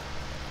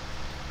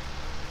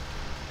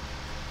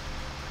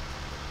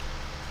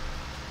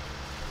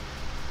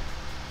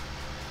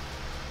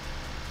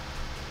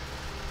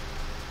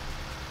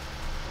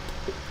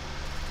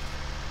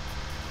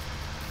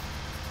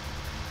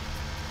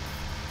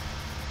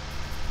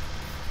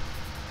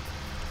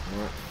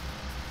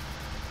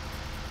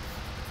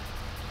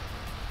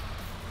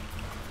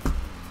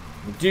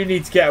 We do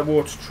need to get a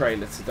water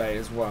trailer today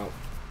as well.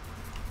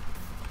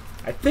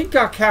 I think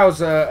our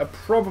cows are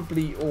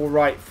probably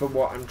alright for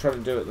what I'm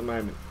trying to do at the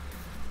moment.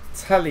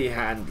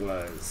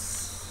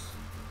 Telehandlers.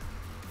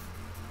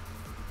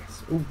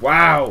 Yes. Oh,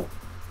 wow.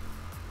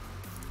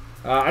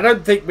 I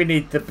don't think we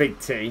need the big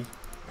T.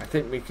 I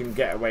think we can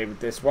get away with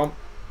this one.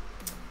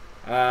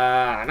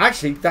 And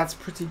actually, that's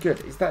pretty good.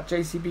 Is that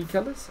JCB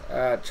colours?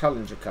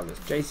 Challenger colours.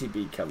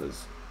 JCB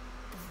colours.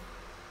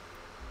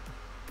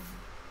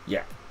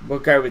 Yeah, we'll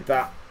go with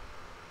that.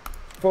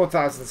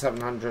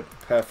 4,700.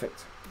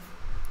 Perfect.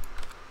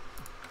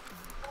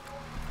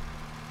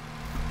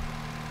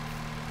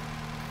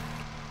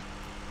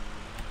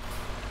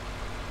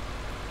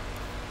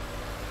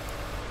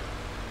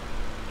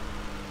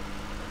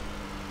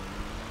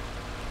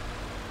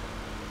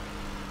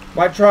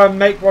 Might try and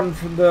make one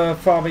from the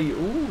farming.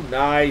 Ooh,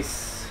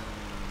 nice.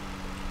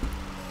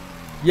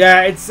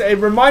 Yeah, it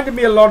reminded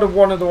me a lot of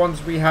one of the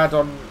ones we had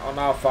on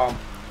our farm,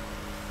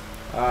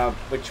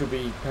 which will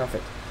be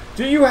perfect.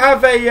 Do you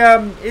have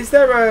a? Is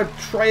there a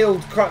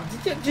trailed?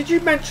 Did you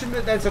mention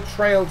that there's a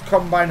trailed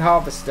combine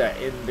harvester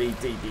in the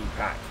DD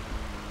pack,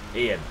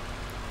 Ian?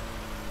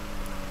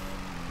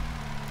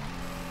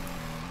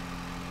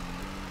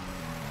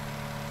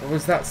 Or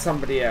was that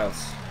somebody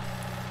else?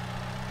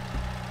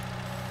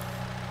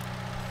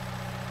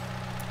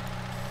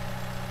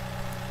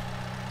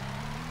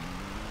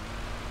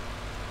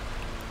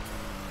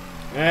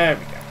 There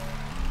we go.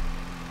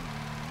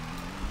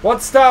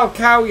 What style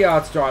cow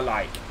yards do I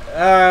like?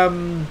 I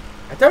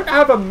don't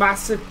have a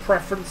massive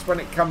preference when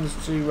it comes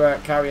to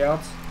cow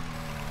yards.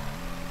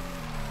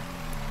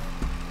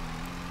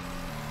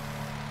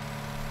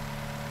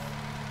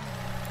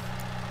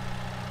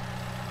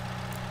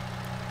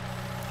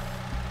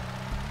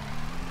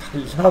 I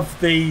love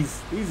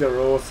these. These are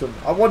awesome.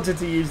 I wanted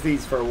to use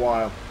these for a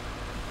while.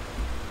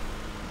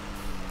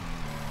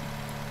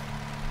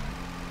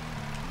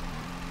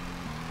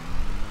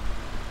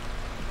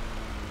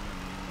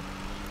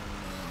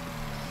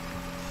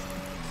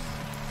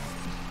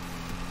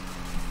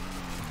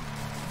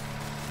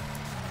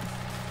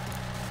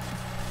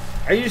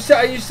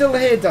 Are you still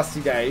here,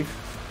 Dusty Dave?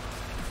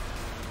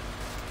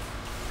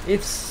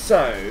 If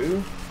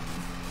so,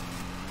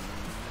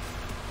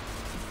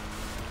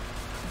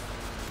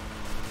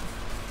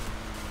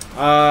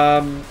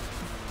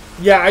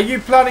 yeah, are you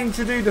planning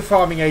to do the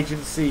farming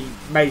agency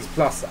Maize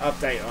Plus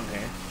update on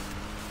here?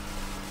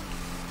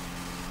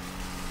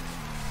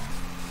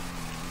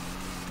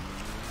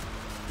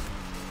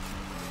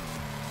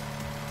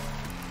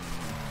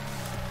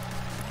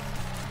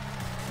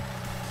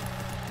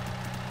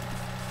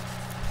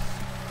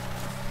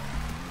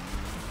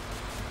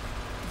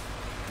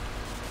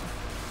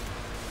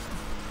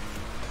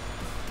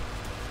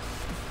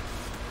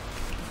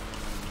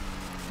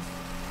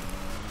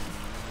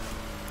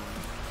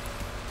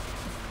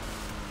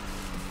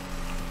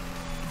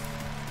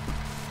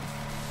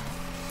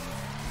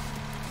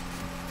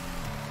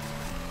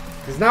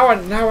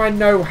 Now I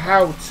know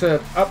how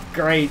to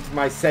upgrade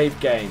my save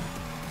game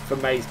for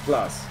Maize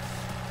Plus.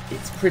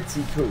 It's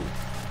pretty cool.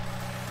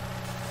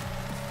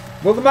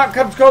 Will the map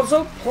come to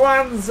console?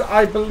 Plans,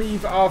 I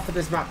believe, are for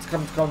this map to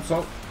come to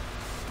console.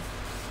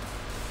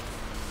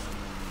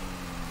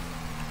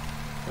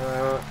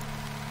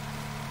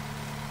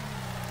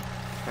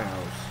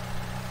 Cows.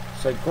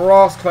 So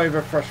grass,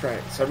 clover, fresh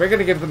rain. So we're going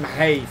to give them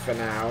hay for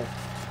now.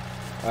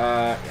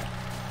 Yeah.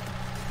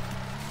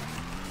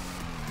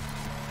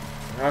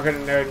 I'm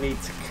going to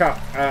need to cut.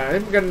 I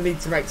think we're going to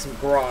need to make some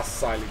grass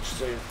silage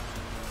soon.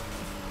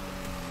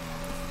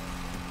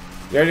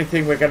 The only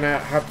thing we're going to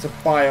have to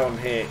buy on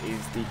here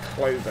is the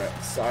clover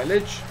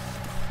silage.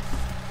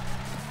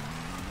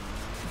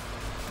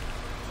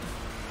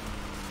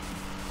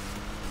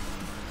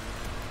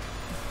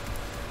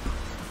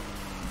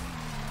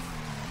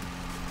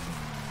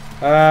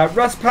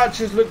 Rust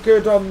patches look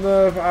good on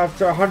the.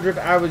 After 100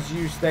 hours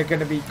use, they're going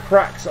to be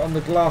cracks on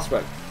the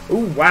glasswork.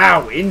 Oh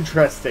wow,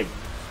 interesting.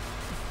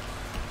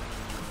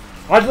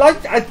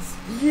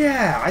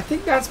 Yeah, I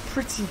think that's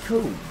pretty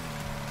cool.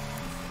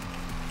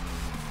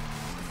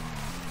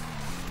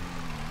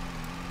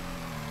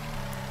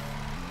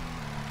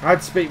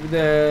 I'd speak with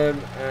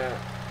them.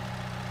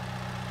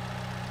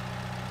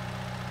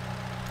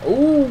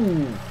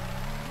 Ooh.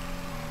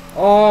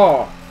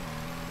 Oh.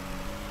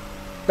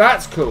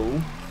 That's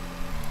cool.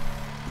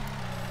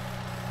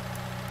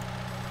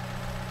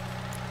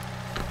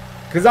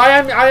 Because I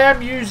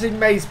am using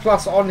Maize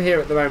Plus on here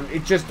at the moment.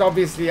 It just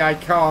obviously I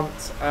can't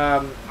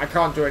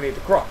do any of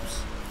the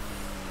crops.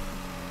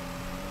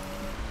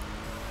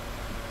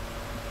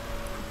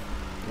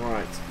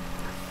 Right.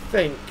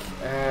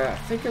 I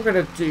think I'm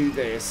going to do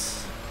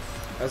this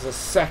as a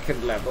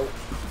second level.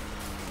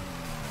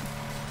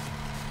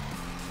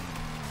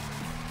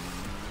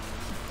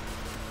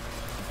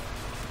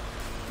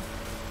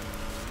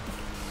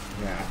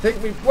 Yeah, I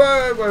think we.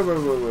 Whoa.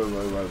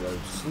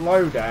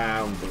 Slow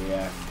down,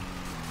 dear.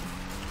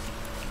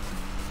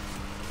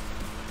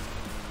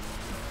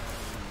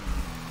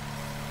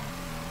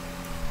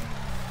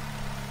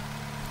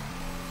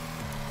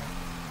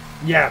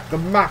 Yeah, the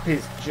map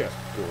is just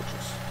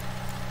gorgeous.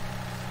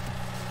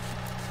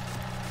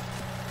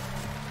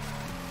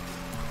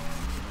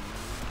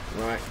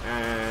 Right,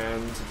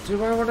 and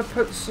do I want to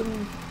put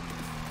some...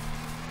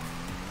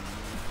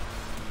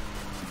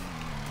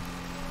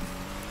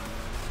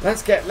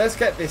 Let's get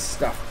this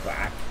stuff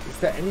back. Is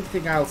there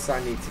anything else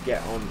I need to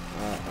get on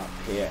up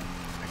here?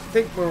 I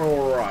think we're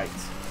all right.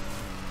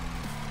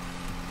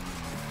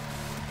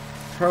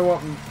 Throw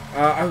up.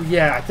 Oh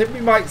yeah, I think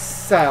we might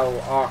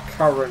sell our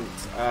current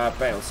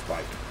bale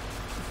spike.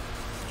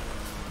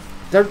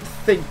 Don't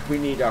think we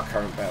need our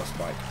current bale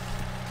spike.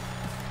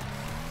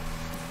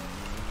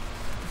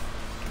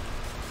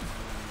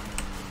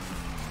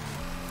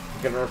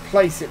 We're going to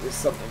replace it with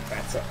something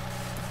better.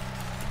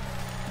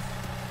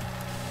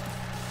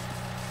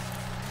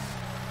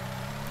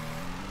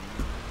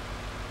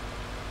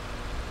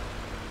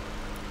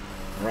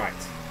 Right.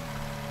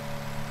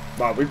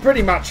 Well, we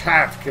pretty much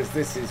have, because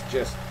this is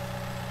just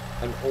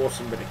an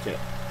awesome bit of kit.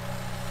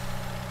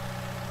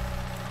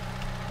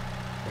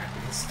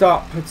 We can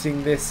start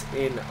putting this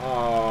in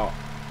our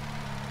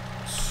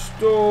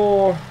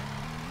store.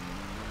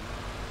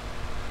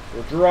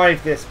 We'll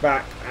drive this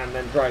back and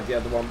then drive the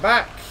other one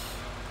back.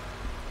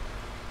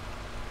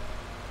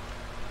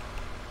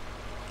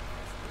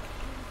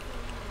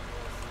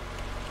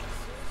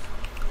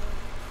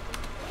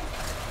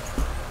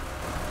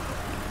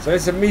 So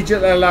this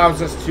immediately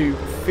allows us to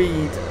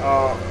feed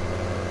our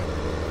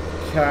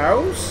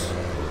cows.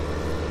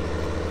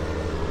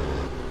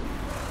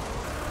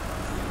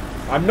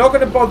 I'm not going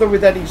to bother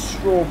with any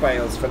straw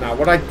bales for now.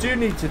 What I do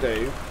need to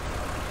do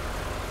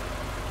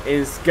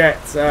is get...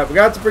 we're going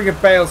to have to bring a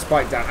bale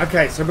spike down.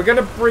 Okay, so we're going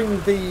to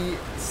bring the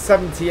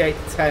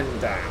 7810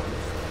 down.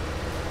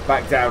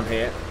 Back down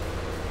here.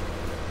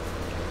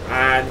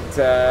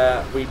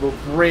 And we will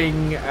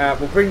bring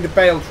the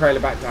bale trailer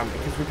back down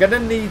because we're going to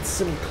need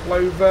some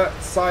clover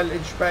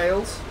silage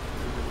bales.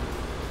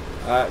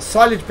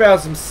 Silage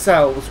bales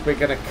themselves we're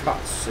going to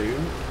cut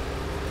soon,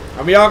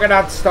 and we are going to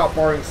have to start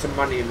borrowing some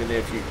money in the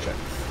near future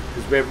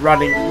because we're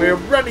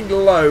running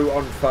low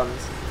on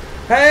funds.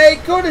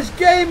 Hey, Cornish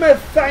Gamer,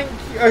 thank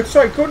you. Oh,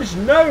 sorry, Cornish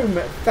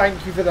Gnome,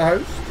 thank you for the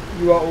host.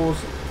 You are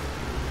awesome.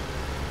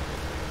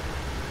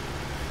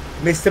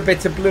 Mr.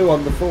 Bitter Blue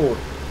on the Ford.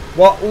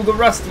 What? All the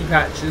rusty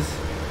patches?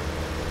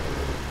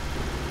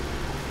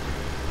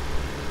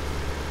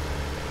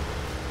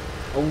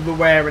 All the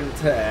wear and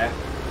tear?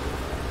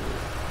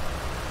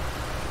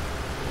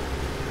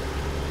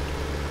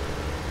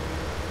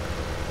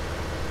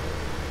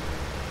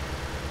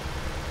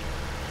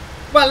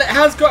 Well, it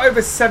has got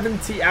over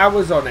 70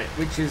 hours on it,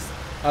 which is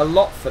a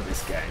lot for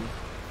this game.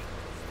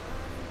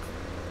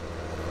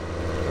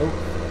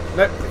 Oh,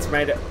 nope, it's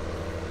made it.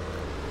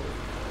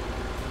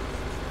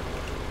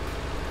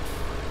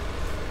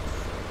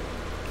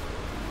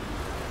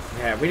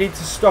 Yeah, we need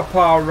to stop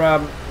our,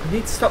 we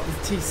need to stop the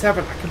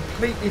T7. I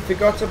completely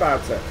forgot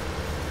about it.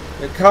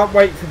 I can't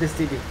wait for this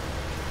DD.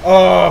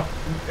 Oh,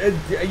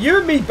 you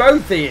and me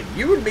both, Ian.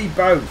 You and me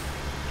both.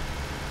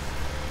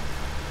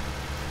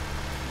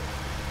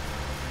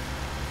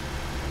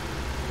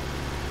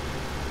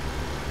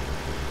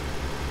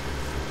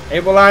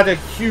 It will add a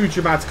huge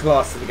amount of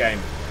class to the game.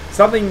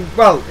 Something,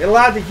 well, it'll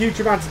add a huge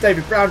amount of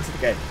David Brown to the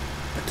game.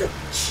 But don't...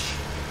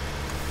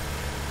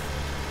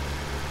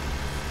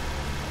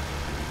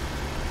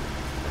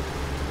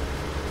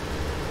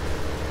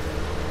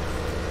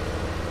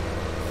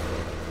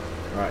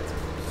 Right.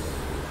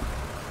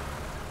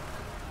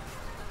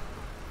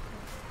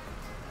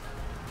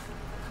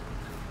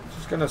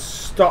 Just going to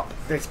stop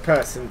this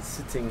person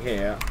sitting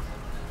here.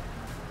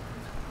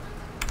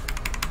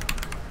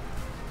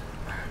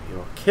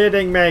 You're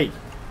kidding me.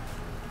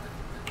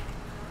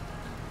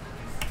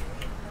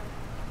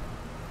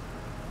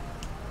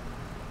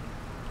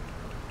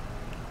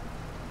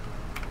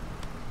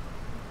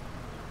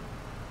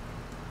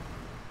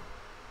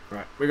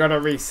 Right, we got to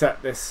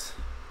reset this.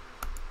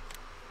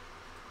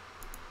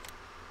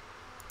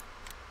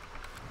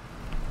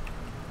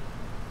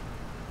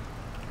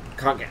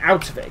 Can't get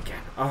out of it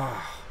again.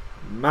 Oh,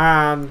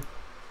 man.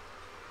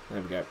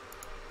 There we go.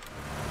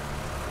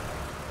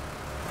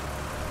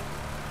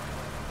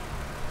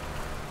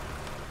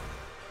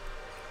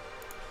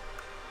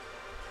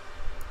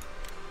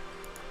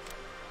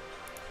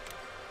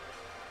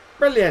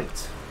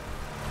 Brilliant.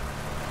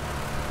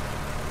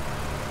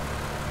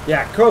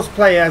 Yeah,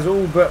 cosplay has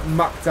all but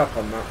mucked up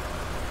on that.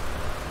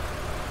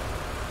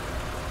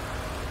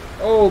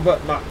 All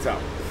but mucked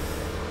up.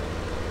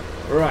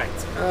 Right.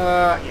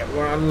 Yeah, we're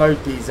going to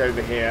unload these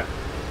over here.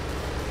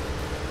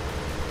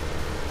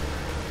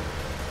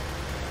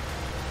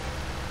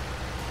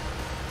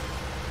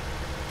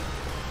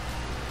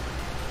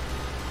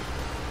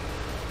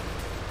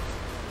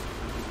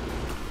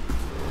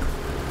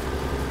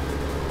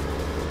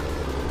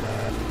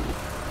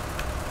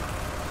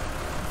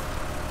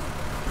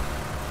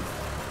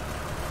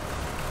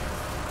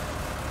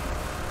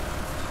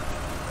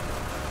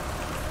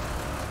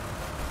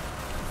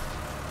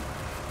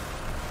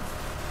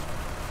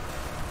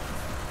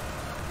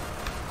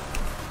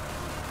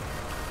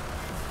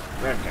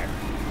 Okay.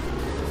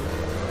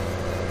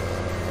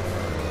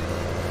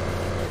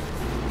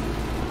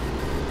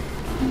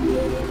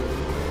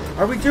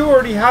 Oh, we do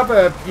already have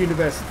a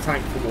universal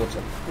tank for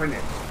water.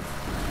 Brilliant.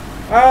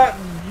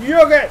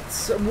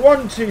 Yogurts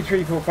 1, 2,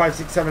 3, 4, 5,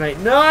 6, 7, 8,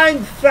 9.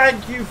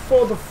 Thank you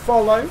for the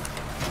follow.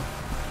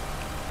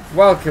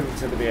 Welcome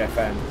to the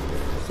BFM.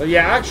 So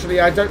yeah, actually,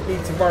 I don't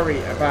need to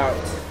worry about.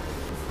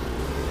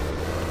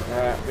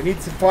 We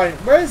need to find.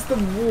 Where's the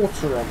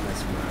water on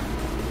this map?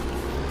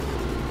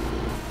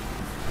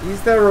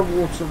 Is there a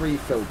water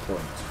refill point?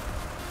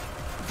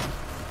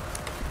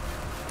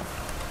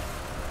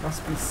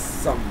 Must be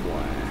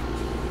somewhere.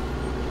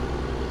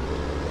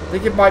 I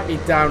think it might be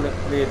down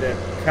near the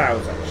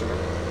cows, actually.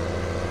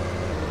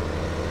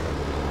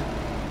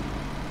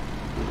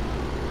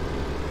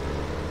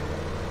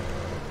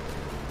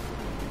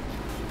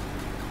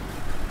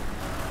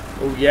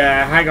 Oh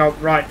yeah, hang on.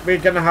 Right, we're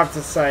going to have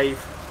to save.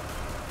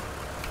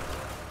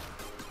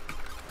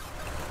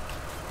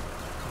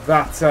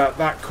 That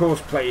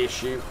courseplay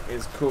issue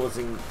is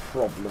causing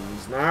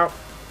problems now.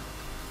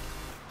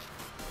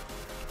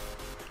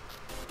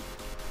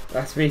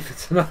 That's me for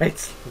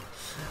tonight.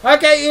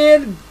 Okay,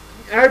 Ian.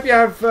 I hope you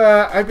have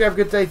a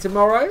good day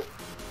tomorrow,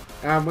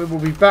 and we will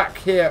be back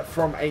here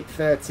from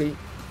 8:30.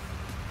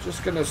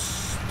 Just gonna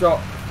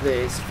stop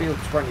this field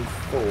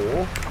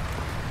 24.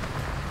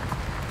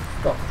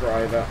 Stop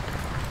driver.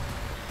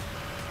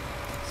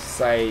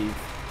 Save.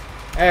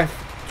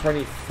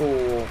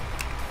 F24.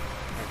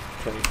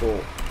 F24.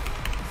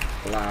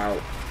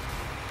 Allow.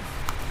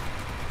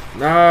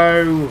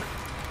 No.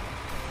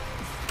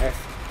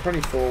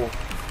 F24.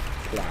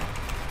 Allow.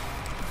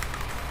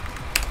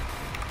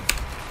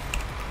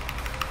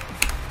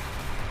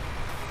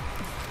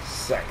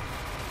 Save.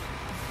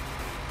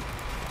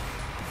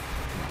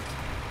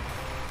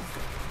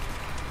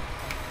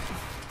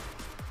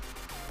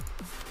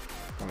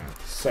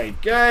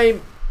 Save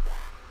game.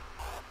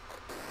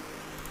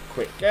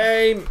 Quit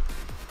game.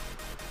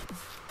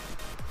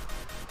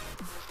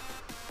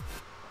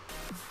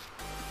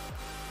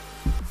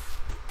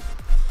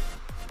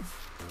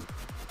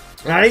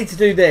 I need to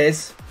do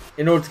this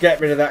in order to get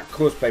rid of that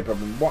courseplay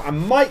problem. What I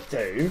might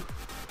do.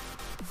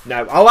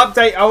 No, I'll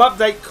update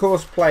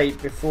courseplay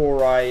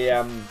before I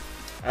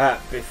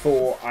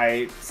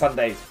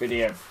Sunday's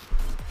video.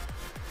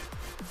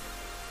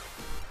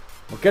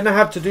 We're going to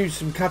have to do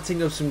some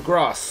cutting of some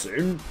grass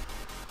soon.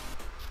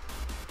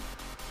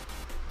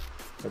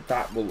 But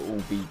that will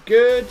all be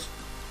good.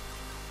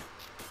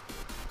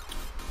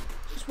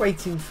 Just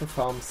waiting for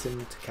Farm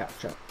Sim to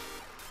catch up.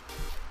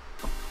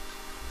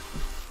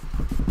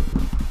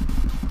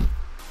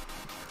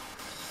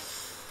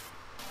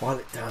 While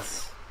it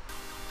does.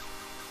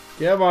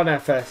 Come on,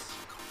 FS.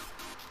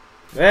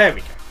 There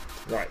we go.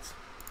 Right.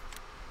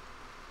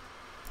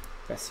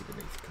 Bessy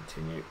Beneath,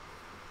 continue.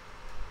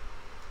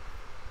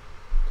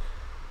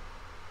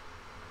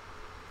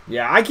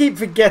 Yeah, I keep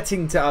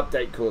forgetting to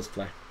update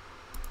courseplay.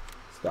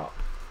 Stop.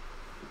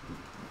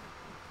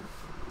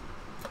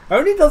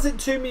 Only does it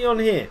to me on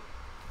here,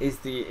 is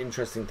the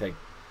interesting thing.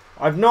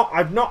 I've not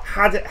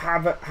had it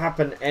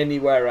happen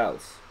anywhere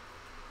else.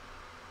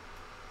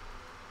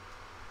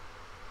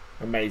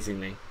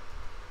 Amazingly.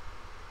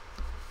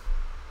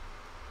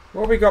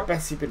 What have we got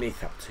Bessy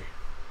Beneath up to?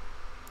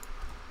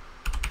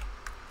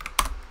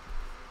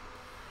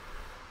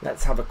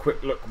 Let's have a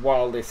quick look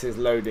while this is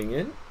loading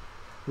in.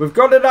 We've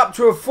got it up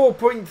to a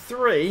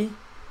 4.3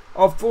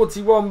 of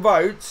 41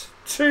 votes.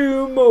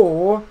 2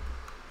 more.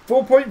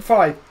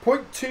 4.5.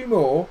 0.2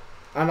 more.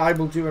 And I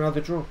will do another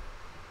draw.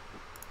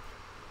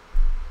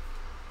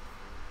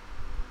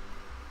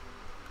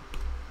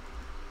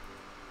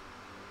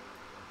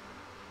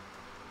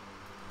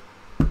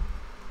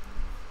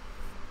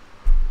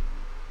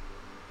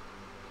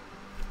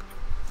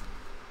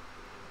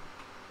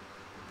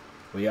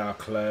 We are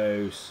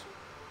close.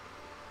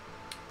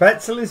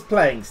 Betzel is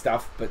playing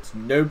stuff, but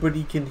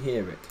nobody can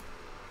hear it.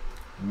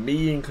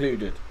 Me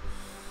included.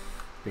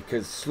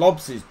 Because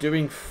Slobs is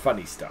doing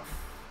funny stuff.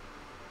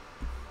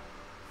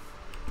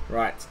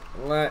 Right,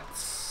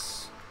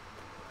 let's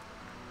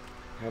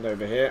head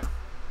over here.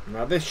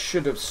 Now this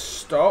should have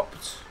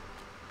stopped.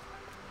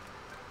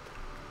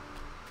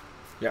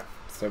 Yep,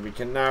 so we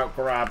can now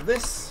grab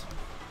this.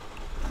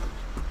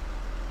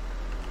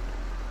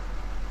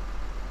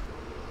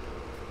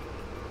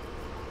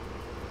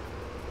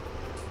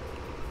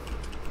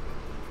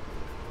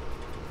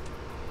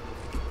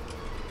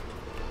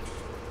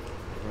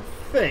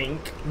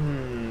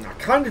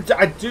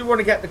 I do want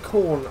to get the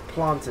corn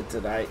planted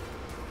today.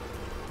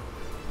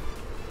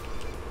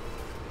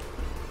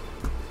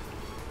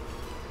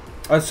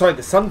 Oh, sorry,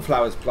 the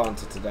sunflowers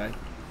planted today.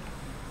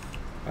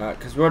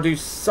 Because we'll do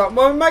some.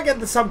 Well, we might get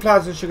the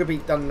sunflowers and sugar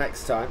beet done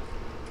next time.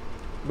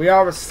 We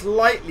are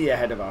slightly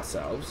ahead of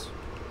ourselves.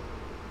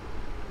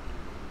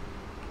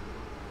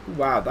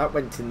 Wow, that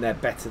went in there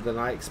better than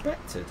I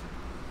expected.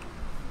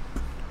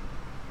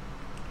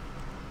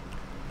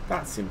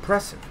 That's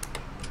impressive.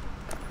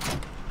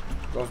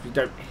 As long as we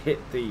don't hit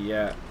the,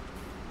 yeah.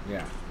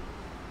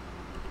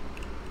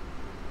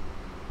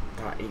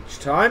 each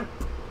time.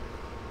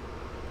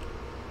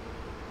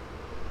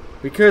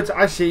 We could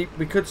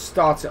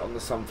start it on the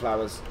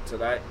sunflowers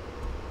today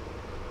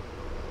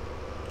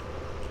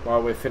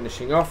while we're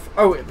finishing off.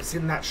 Oh, it was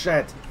in that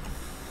shed.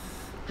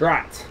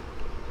 Drat.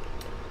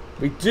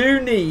 We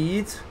do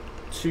need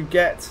to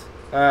get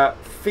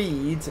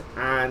feed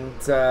and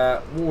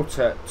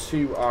water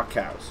to our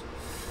cows.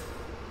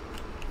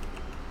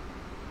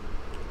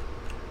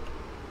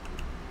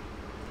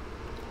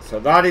 So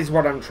that is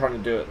what I'm trying to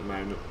do at the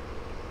moment.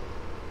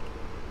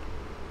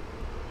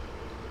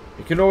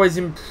 You can always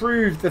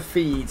improve the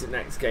feed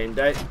next game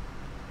day.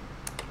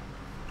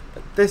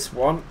 But this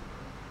one,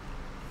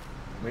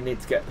 we need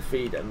to get the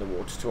feed and the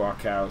water to our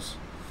cows.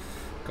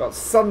 Got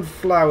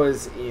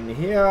sunflowers in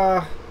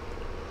here.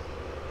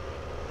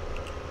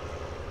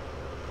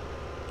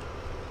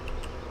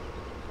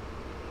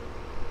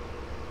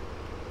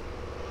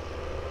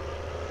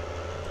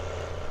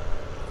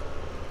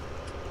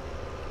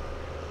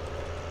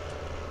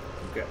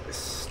 We'll get this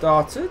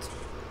started.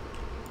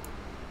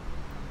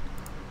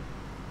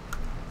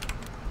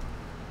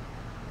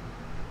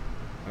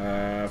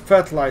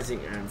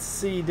 Fertilizing and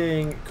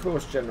seeding,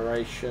 course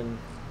generation,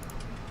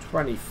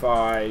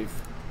 25,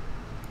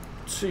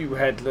 2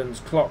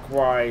 headlands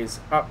clockwise,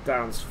 up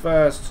downs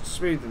first,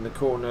 smooth in the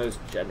corners,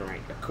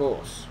 generate the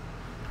course.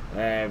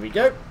 There we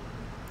go.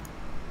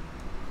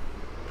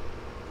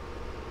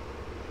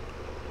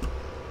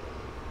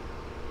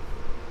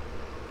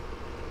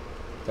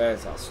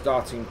 There's our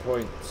starting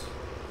point.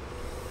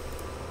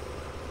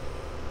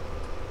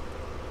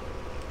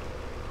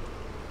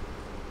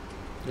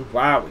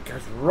 Wow, it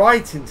goes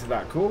right into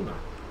that corner.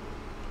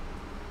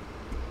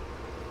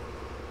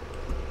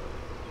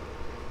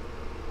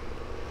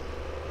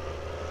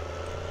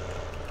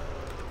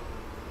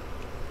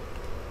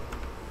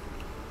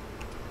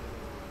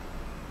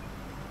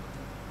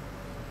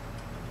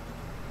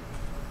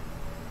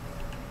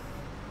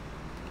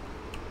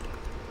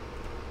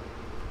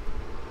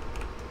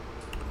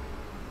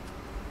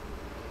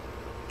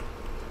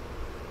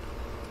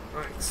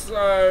 Right,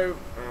 so,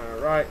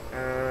 right,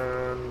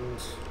 and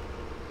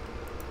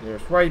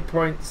nearest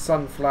waypoint,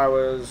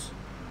 sunflowers,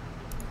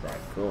 right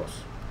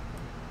course.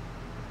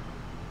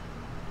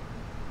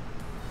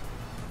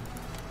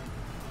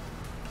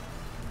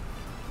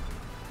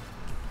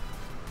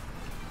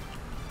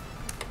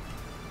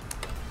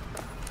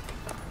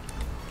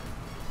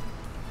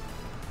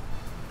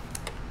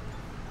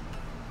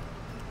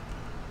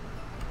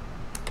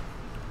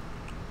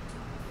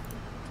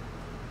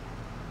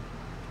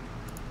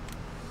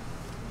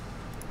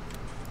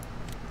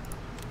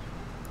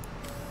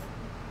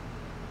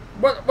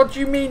 What do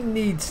you mean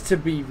needs to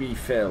be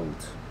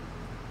refilled?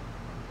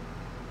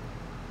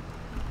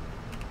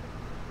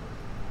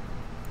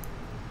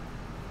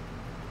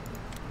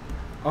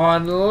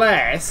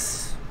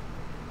 Unless...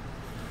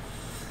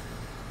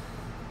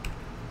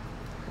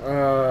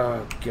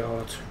 Oh,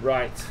 God.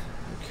 Right.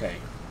 Okay.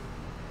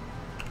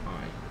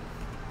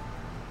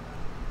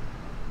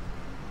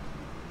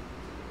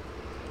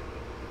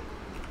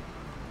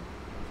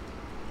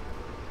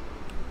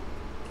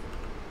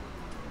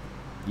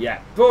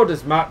 Yeah, thought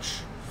as much.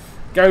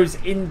 Goes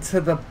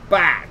into the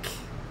back.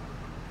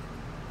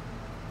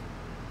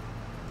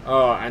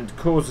 Oh, and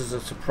causes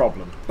us a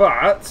problem.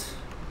 But...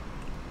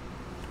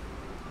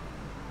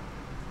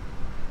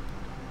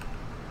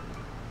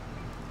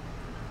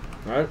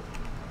 no.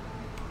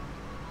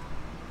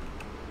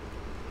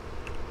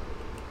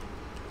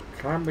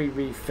 Can we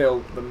refill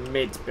the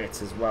mid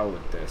bit as well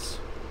with this?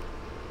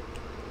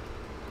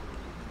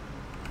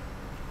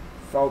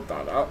 Fold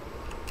that up.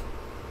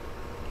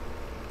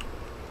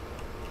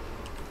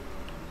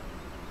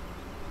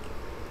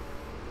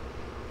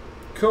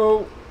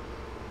 Cool.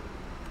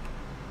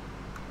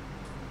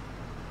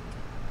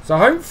 So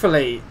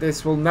hopefully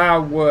this will now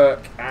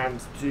work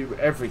and do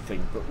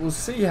everything, but we'll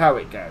see how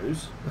it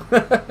goes.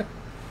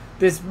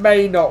 This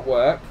may not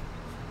work,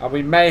 and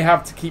we may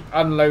have to keep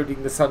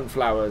unloading the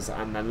sunflowers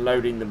and then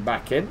loading them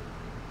back in.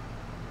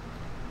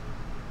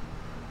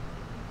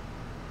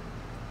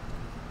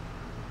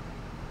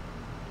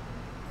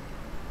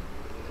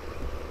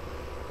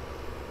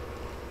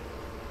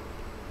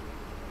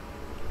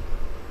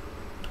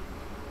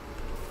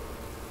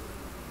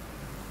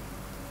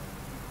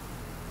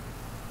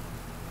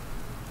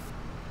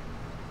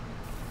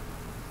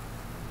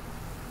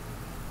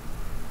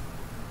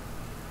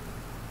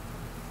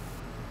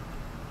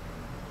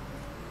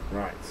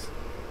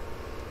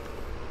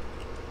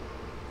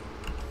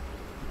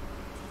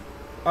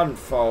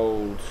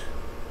 Unfold.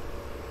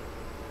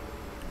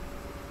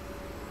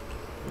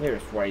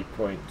 Nearest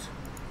waypoint.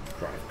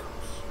 Drive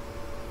course.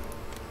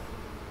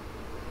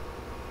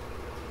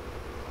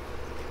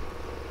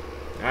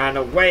 And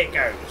away it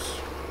goes.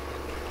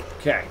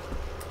 Okay.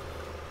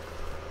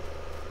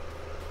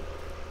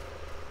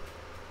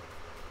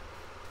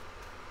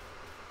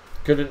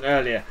 Couldn't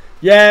earlier.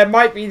 Yeah, it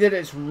might be that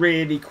it's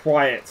really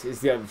quiet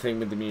is the other thing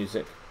with the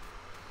music.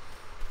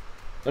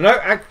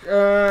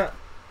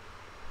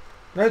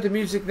 No, the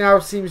music now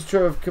seems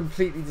to have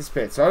completely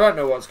disappeared, so I don't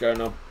know what's going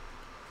on.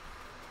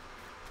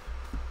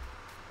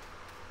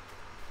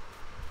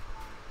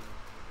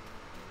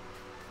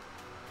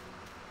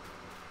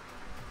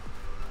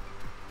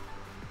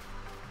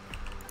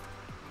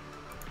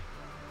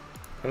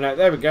 Oh, no,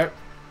 there we go.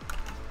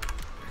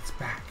 It's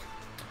back.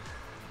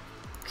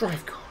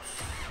 Drive course.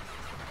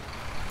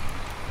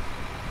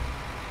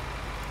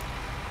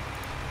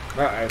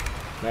 Uh-oh.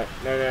 No,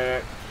 no, no,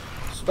 no.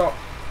 Stop.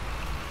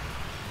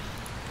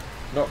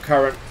 Not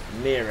current.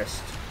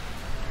 Nearest.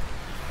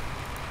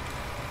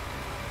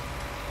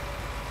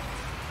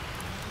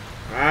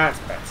 That's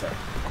better.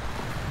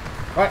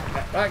 Right,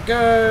 let that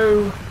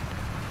go.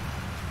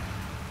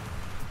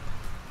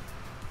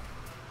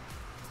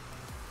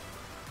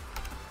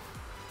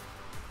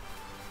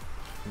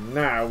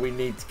 Now we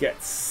need to get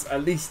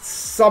at least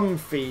some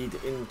feed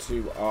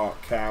into our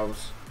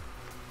cows.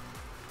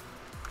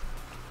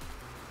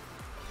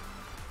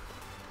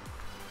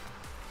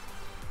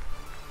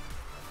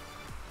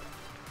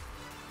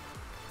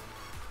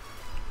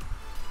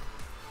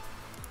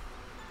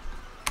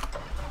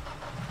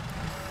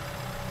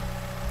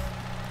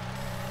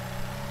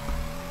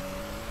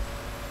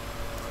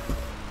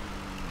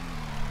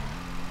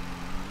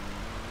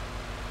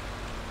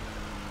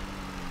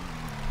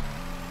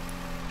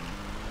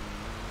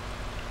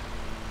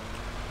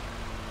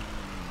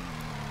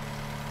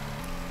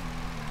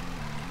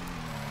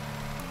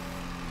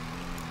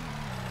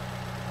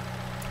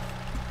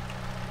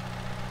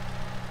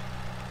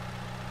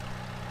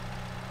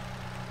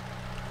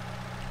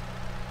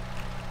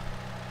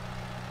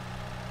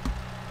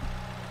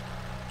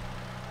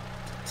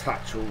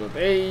 Attach all of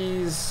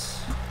these.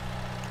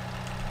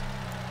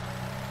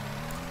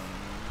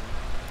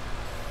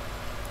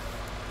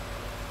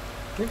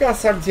 I think our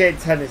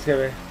 7810 is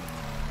going to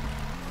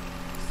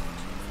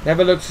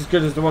never looks as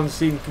good as the ones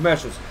seen in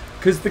commercials.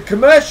 Because the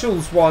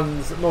commercials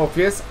ones,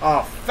 Morpheus,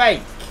 are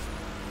fake.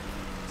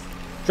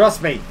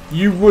 Trust me,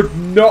 you would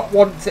not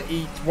want to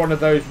eat one of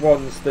those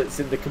ones that's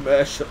in the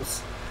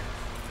commercials.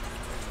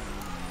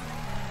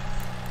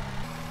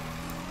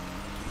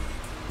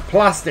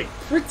 Plastic,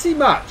 pretty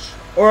much.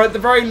 Or at the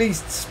very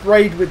least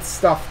sprayed with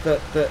stuff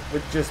that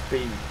would just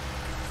be...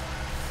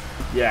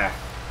 Yeah.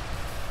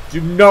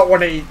 Do not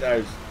want to eat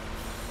those.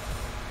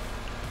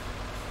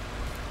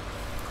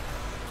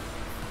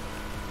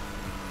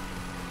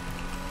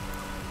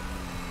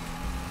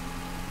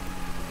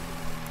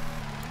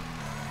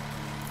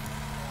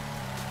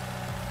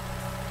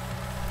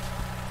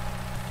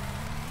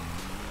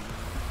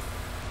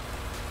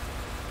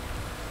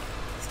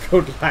 It's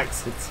called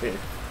laxative.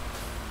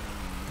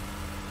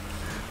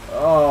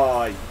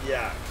 Oh,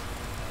 yeah.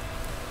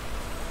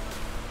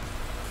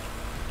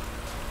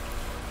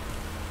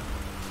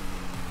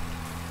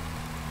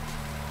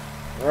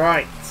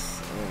 Right.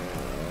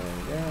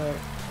 Yeah.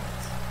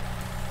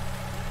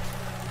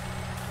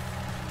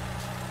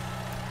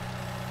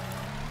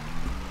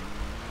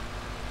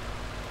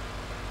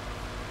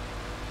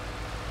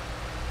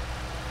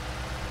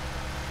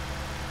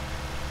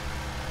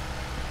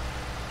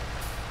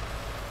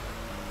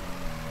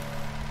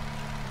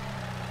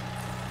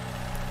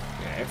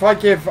 If I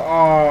give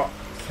our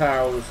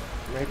cows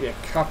maybe a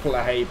couple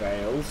of hay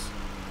bales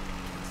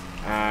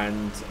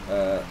and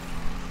a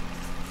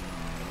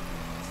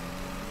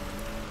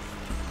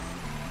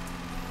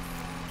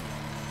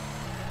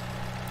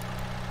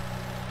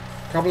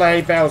couple of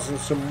hay bales and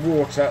some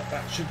water,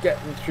 that should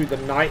get them through the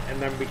night,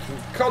 and then we can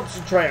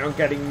concentrate on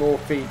getting more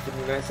feed from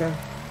the next one.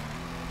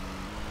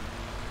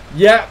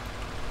 Yep,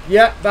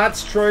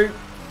 that's true.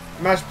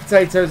 Mashed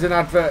potatoes in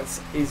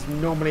adverts is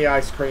normally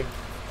ice cream.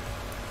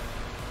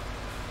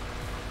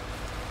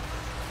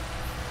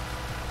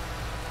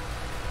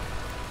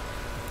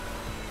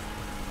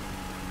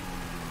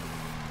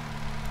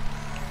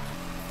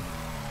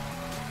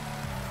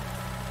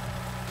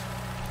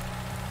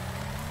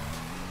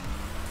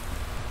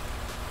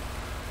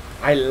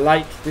 I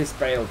like this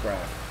bale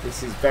grab.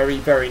 This is very,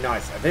 very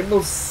nice. I think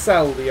we'll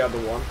sell the other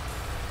one.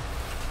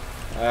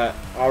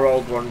 Our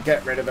old one.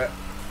 Get rid of it.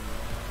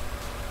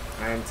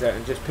 And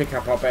just pick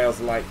up our bales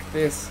like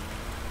this.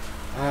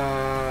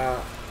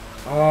 Oh,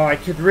 I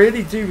could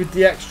really do with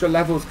the extra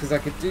levels because I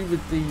could do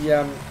with the...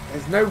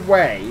 there's no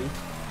way.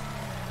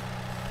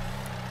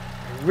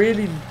 I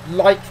really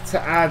like to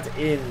add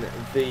in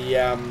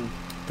the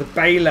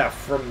baler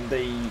from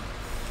the...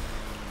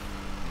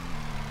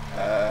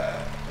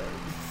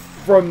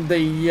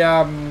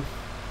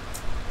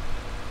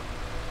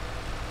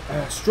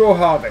 straw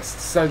harvest,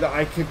 so that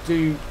I could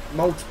do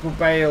multiple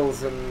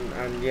bales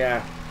and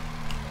yeah,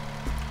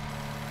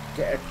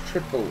 get a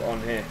triple on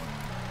here.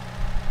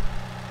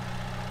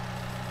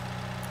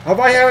 Have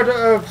I heard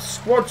of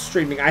squad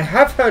streaming? I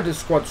have heard of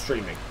squad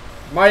streaming.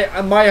 My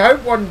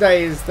hope one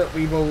day is that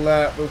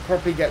we'll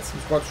probably get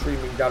some squad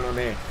streaming done on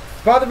here.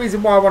 It's part of the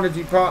reason why I want to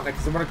do partner,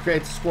 because I want to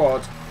create a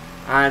squad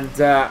and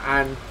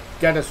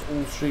get us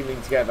all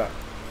streaming together.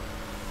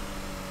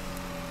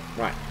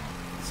 Right,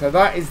 so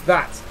that is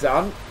that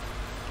done.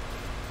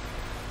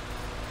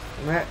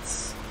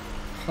 Let's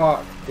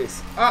park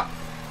this up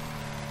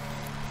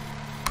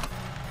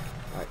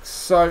like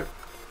so,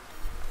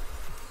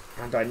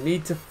 and I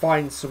need to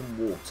find some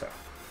water.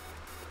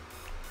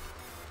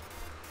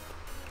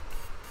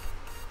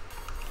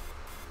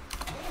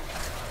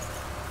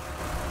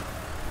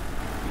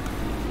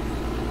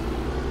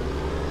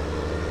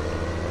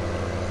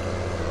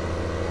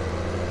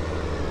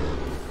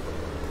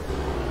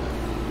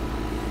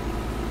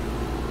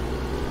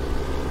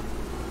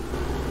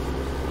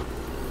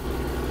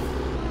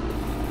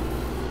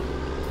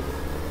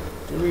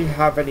 we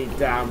have any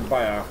down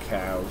by our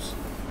cows?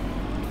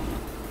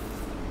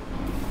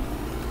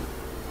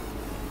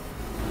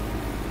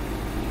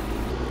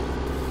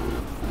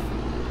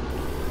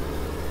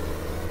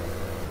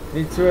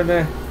 Need two in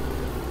there.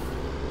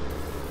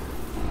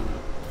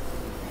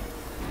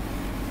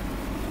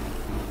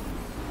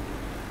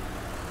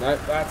 Nope,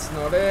 that's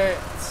not it.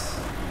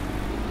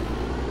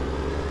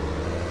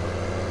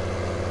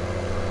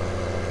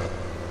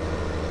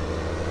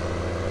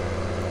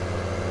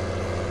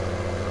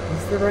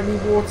 Is there any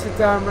water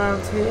down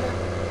round here?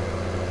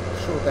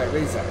 I'm sure there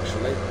is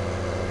actually.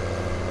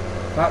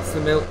 That's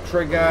the milk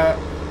trigger.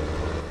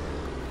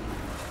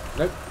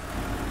 Nope.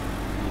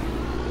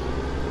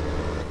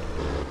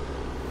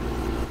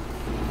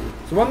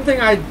 So one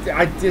thing I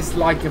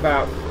dislike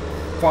about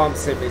Farm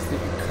Sim is that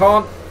you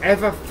can't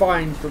ever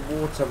find the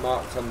water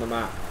marked on the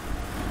map.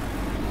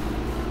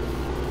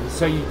 And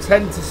so you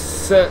tend to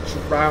search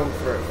around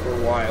for it for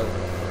a while.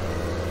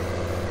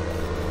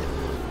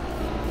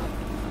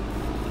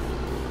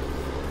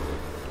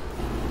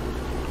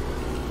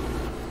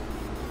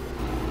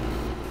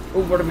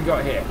 Oh, what have we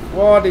got here?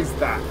 What is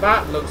that?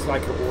 That looks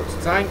like a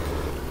water tank.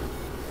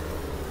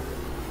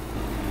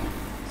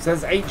 It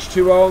says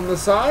H2O on the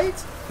side.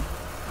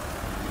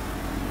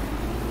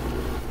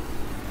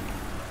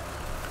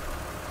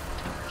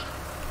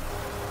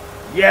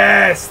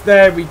 Yes,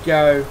 there we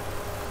go.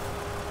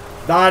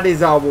 That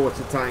is our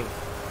water tank.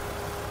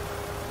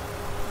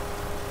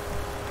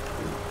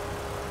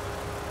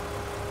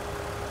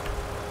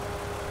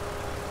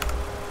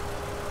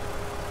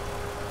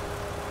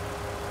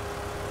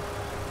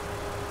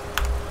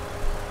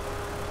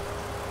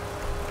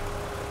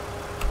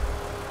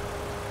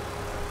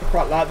 I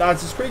quite like that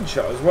as a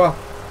screenshot as well.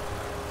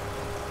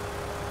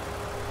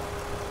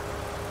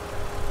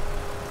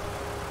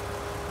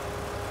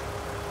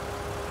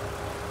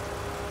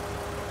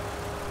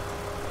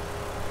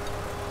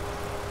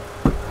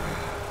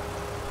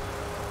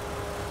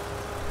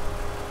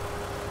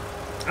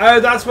 Oh,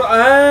 that's what.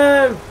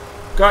 Oh,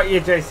 got you,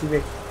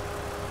 JCB.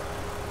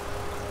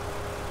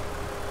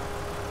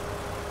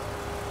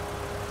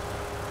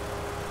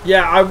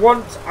 Yeah, I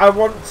want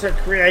to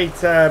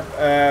create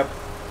a.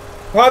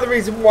 Part of the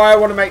reason why I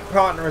want to make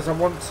partner is I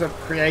want to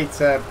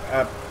create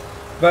a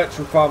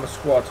virtual farmer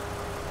squad,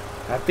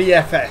 a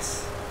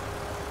VFS.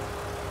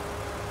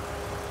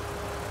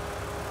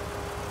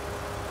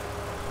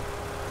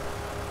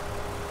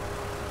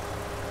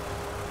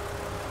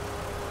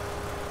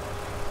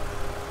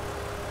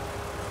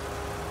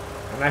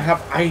 I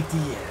have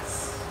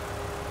ideas.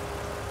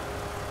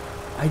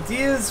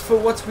 Ideas for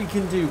what we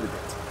can do with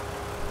it.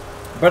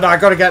 But I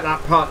got to get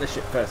that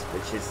partnership first,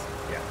 which is,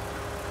 yeah,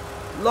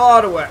 a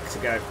lot of work to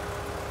go.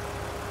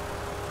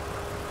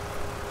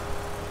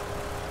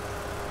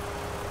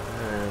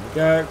 There we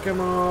go. Come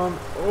on.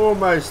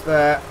 Almost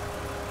there.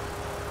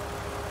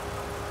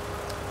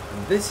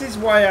 And this is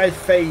why I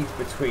fade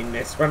between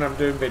this when I'm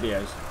doing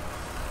videos.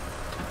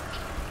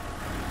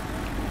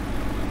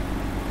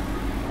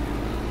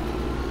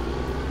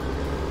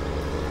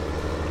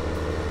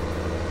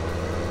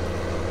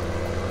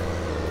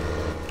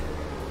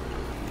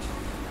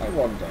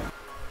 Wonder.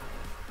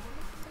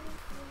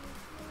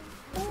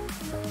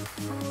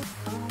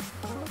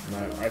 No,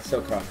 I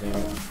still can't hear it.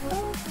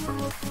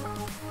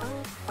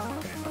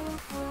 Okay.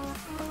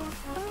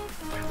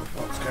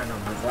 What's going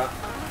on with that?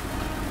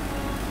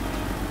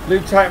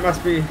 Blue type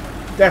must be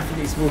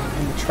definitely smaller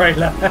than the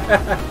trailer.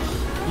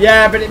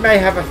 Yeah, but it may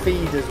have a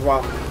feed as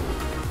well.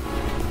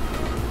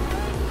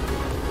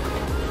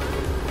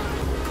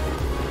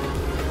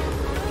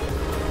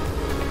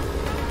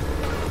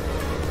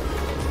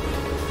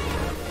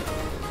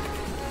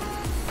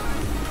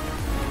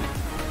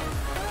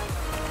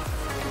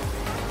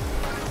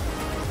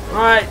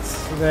 Right,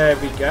 so there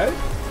we go.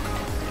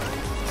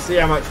 See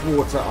how much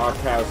water our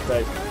cows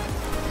take.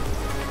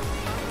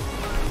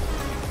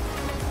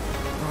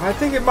 I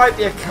think it might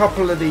be a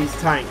couple of these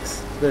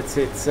tanks that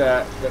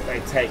that they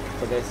take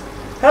for this.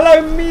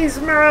 Hello,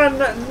 Miesman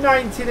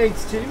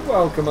 1982.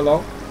 Welcome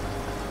along.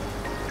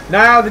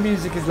 Now the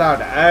music is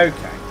louder.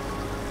 Okay.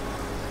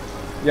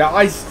 Yeah,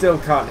 I still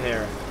can't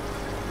hear it.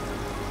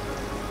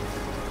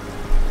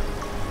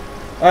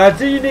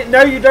 Do you need?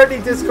 No, you don't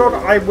need Discord.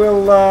 I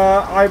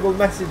will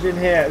message in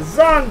here.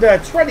 Xander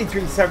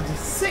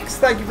 2376.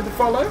 Thank you for the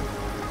follow.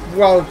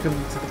 Welcome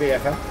to the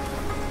BFM.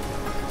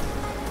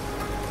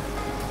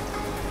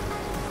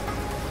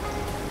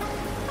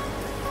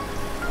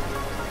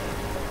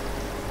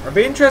 It'll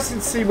be interesting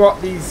to see what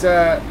these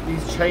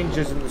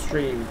changes in the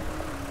stream.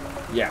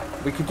 Yeah,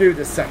 we could do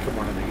the second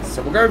one of these.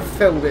 So we'll go and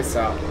fill this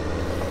up.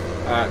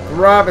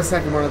 Grab a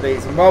second one of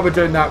these, and while we're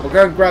doing that, we'll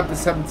go and grab the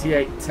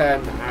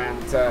 7810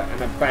 and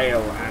a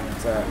bale and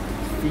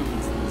feed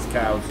these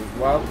cows as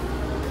well.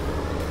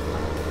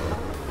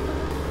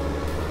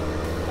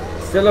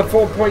 Still a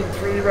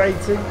 4.3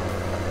 rating.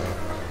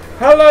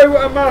 Hello,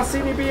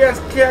 Amarcini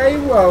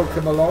BSK.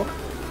 Welcome along.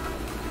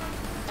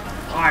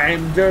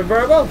 I'm doing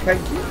very well,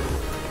 thank you.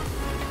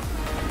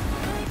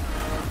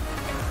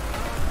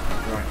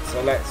 Right,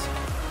 so let's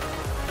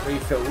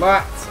refill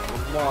that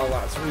on while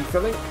that's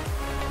refilling.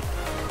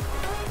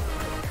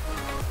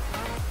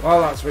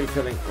 While that's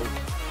refilling, we'll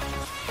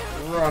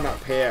just run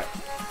up here,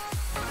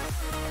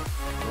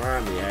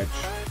 around the edge.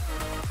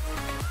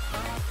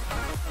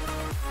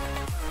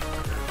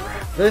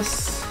 Grab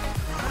this.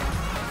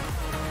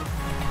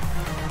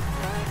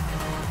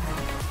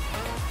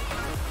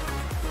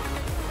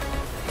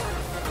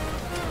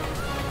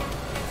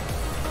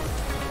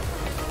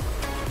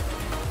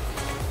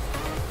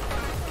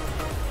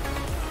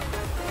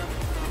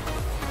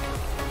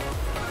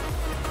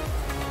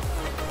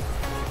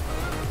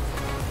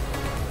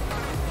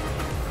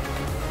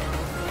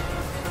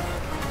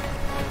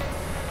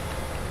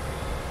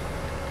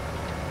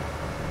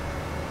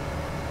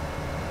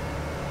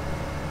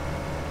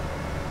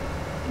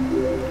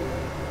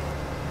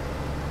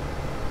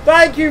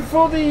 Thank you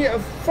for the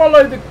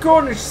follow the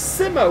Cornish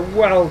Simmer.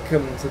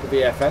 Welcome to the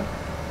BFN.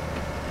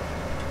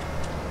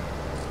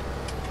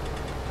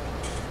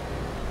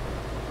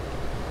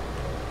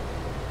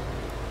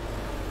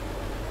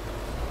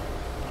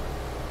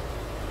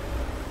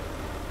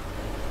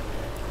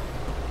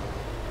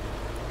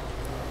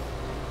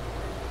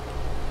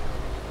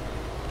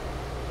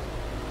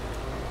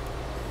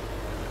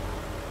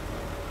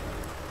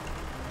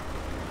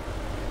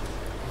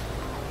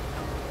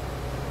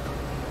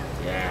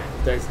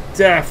 There's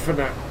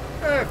definite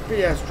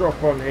FPS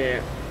drop on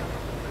here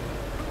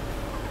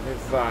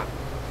with that.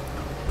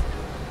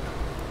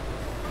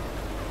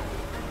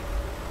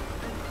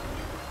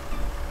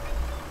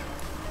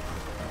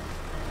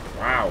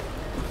 Wow.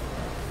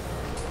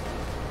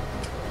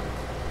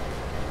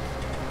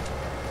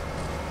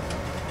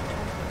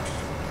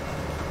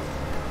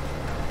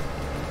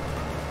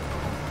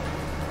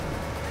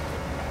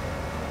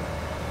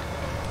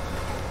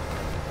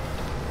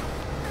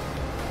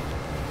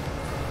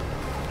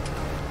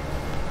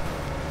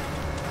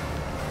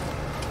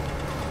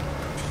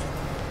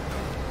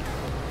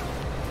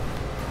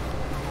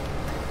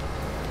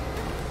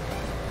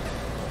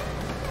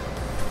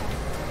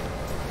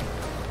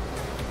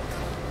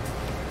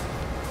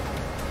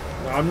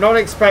 I'm not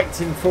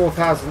expecting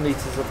 4,000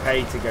 litres of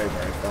hay to go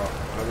very far,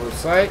 I will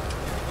say.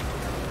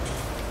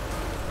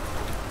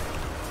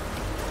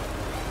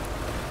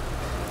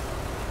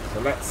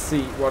 So let's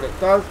see what it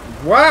does.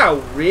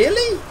 Wow,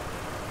 really?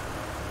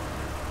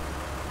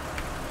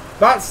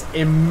 That's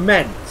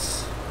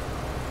immense.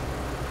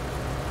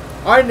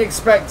 I didn't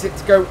expect it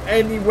to go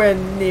anywhere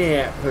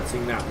near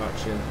putting that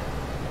much in.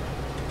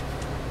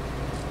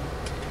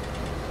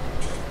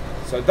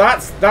 So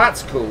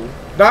that's cool.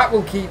 That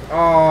will keep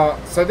our...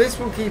 So this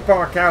will keep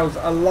our cows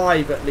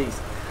alive at least.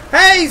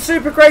 Hey,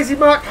 Super Crazy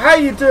Mark. How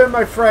you doing,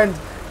 my friend?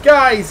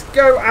 Guys,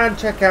 go and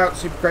check out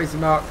Super Crazy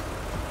Mark.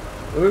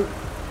 Ooh,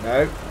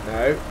 no.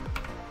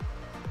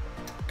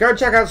 Go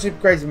check out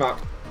Super Crazy Mark.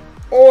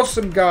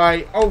 Awesome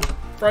guy. Old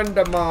friend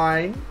of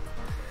mine.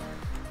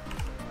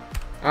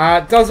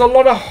 Does a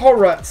lot of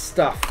horror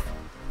stuff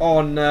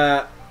on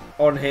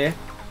here.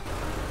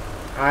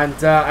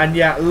 And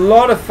yeah, a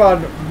lot of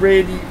fun.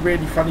 Really,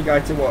 really funny guy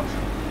to watch.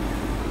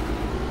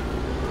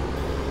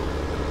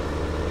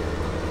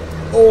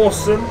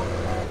 Awesome.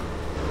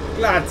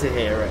 Glad to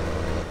hear it.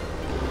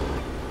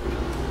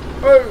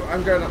 Oh,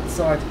 I'm going up the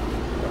side.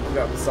 I'm going to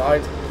go up the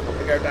side. I'm going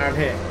to go down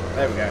here.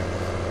 There we go.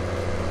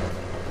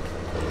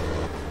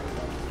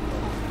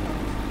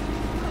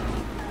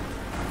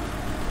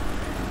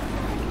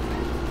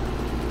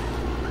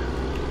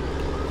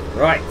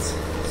 Right.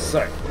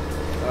 So,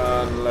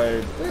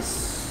 unload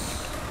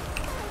this.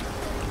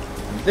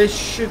 This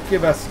should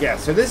give us, yeah,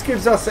 so this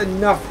gives us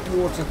enough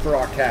water for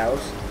our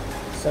cows.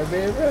 So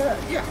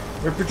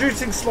we're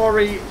producing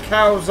slurry.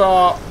 Cows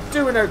are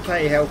doing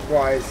okay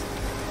health-wise.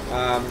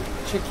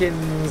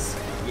 Chickens,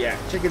 yeah,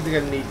 chickens are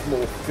going to need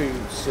more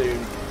food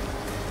soon.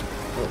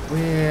 But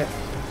we're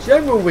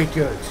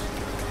good.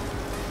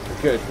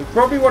 We're good. We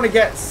probably want to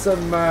get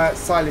some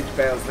silage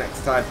bales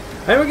next time.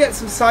 And we'll get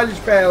some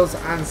silage bales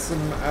and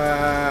some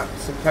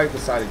clover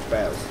silage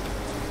bales.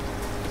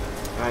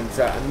 And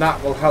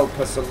that will help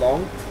us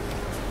along.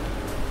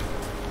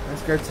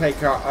 Let's go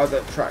take our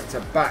other tractor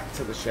back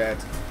to the shed.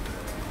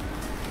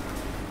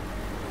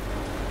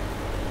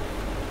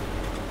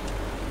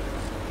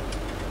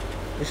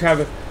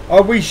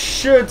 We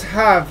should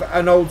have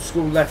an old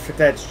school Left 4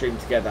 Dead stream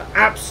together.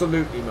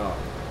 Absolutely, Mark.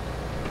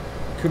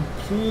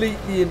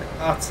 Completely and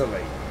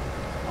utterly.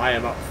 I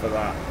am up for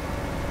that.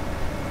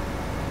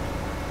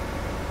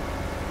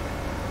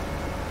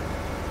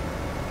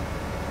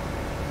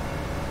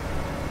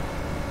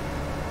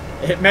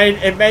 It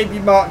may be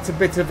marked a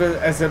bit of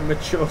as a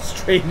mature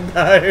stream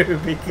though,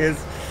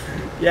 because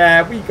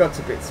yeah, we got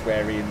a bit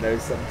sweary in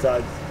those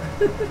sometimes.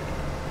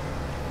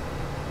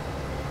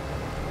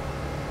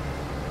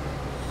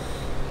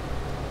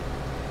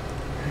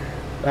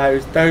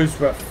 those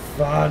were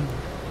fun.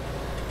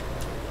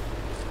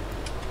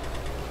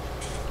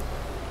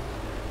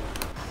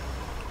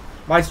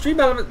 My stream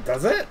element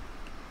does it?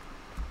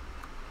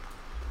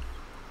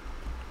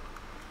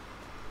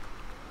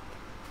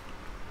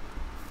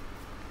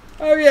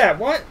 Oh yeah,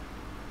 what?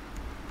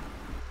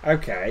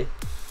 Okay.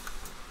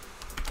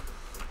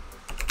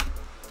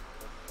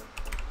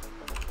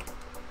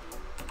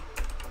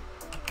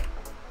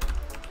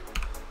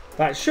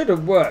 That should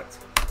have worked.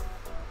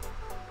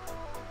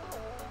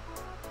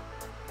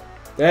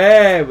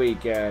 There we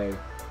go.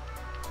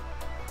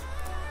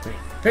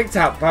 Picked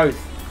out both.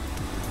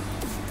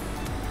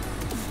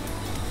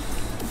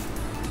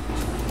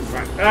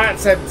 Right,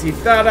 that's emptied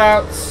that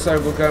out,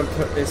 so we'll go and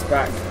put this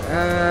back.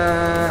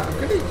 I'm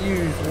going to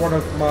use one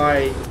of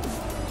my...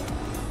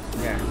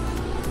 Yeah.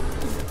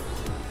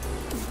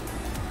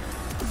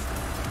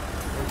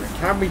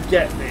 Can we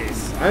get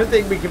this? I don't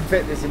think we can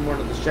fit this in one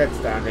of the sheds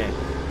down here.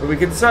 But we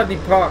can certainly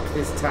park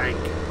this tank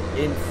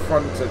in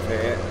front of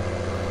here.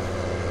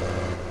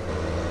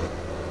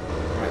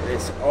 Like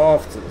this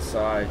off to the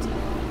side.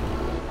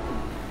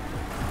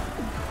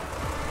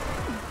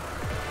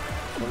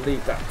 We'll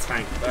leave that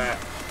tank there.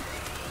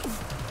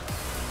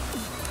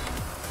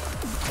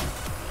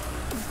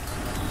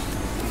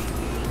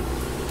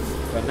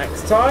 For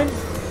next time.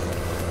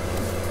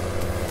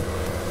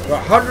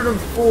 Got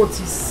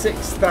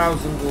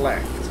 146,000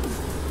 left.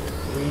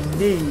 We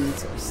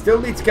still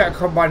need to get a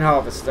combine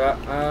harvester,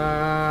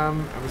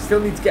 and we still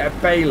need to get a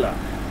baler.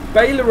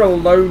 Baler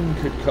alone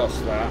could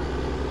cost that,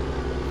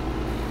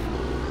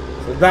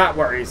 so that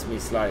worries me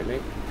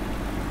slightly.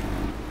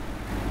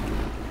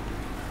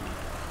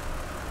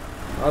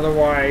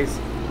 Otherwise,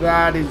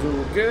 that is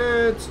all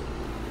good.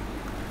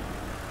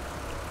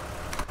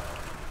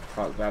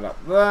 Park that up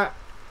there.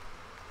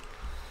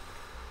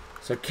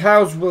 So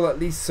cows will at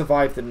least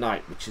survive the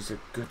night, which is a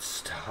good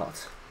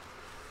start.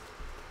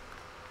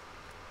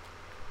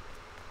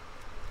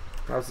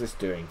 How's this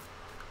doing?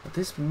 Well,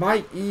 this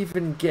might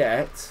even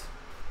get...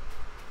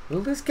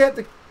 Will this get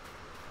the...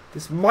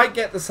 This might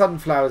get the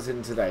sunflowers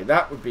in today.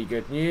 That would be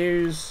good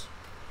news.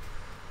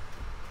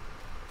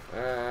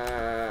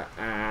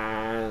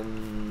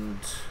 And...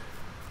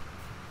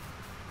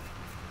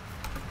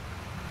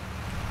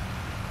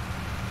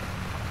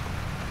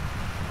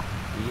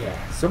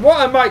 Yeah. So what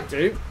I might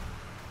do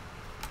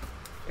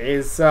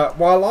is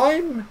while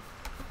I'm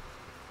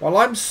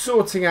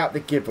sorting out the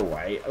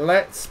giveaway,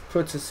 let's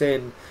put us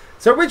in.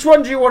 So which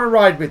one do you want to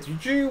ride with?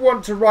 Do you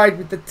want to ride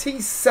with the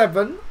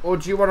T7 or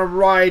do you want to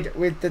ride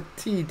with the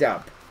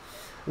T-Dub?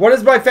 What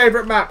is my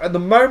favourite map? At the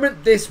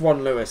moment, this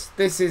one, Lewis.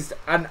 This is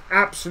an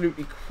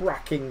absolutely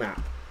cracking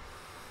map.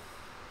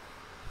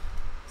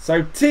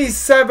 So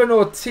T7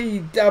 or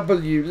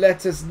TW,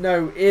 let us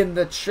know in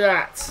the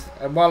chat.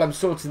 And while I'm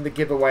sorting the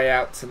giveaway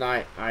out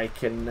tonight, I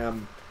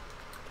can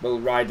we'll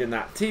ride in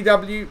that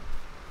TW.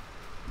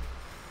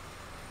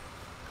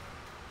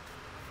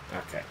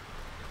 Okay.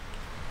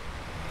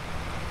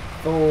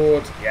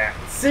 Ford, yeah,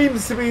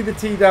 seems to be the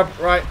T-Dub.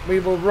 Right, we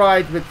will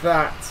ride with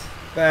that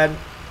then.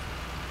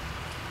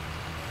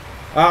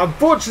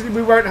 Unfortunately,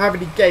 we won't have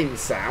any game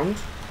sound,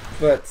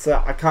 but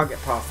I can't get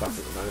past that at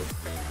the moment.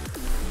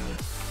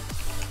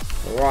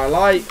 While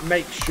I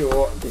make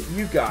sure that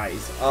you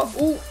guys are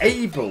all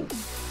able.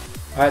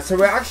 So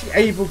we're actually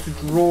able to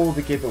draw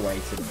the giveaway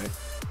tonight.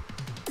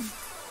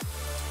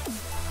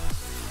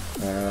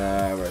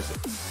 Where is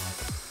it?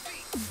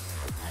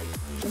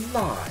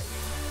 July.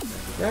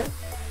 There we go.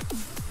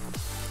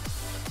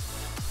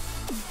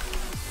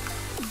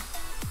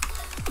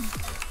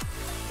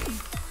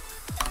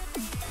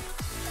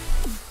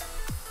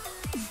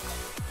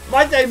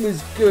 My day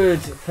was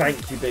good,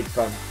 thank you, Big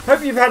Fun.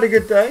 Hope you've had a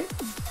good day.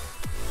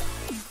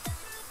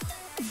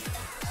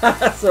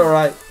 That's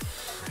alright.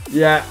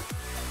 Yeah,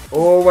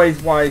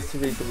 always wise to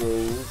read the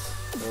rules.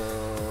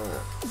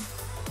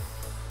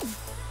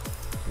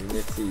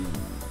 Unity.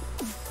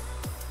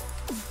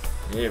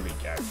 Here we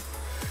go.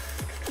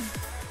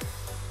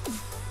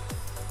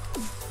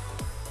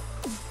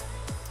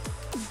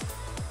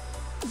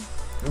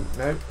 Oh,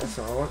 no, that's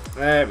not what I want.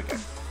 There we go.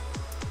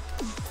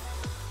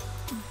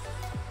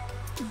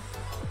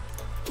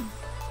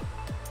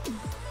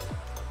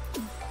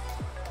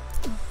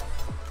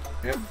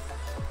 Yep.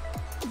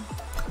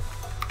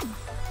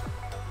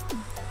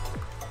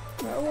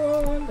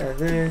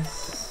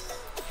 This.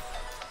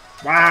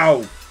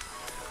 Wow.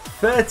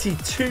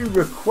 32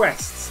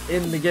 requests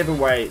in the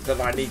giveaway that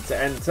I need to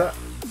enter.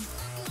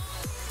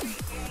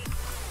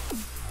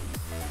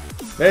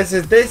 This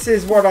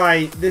is what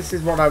I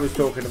was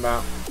talking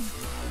about.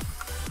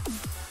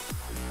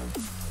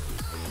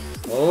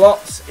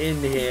 Lots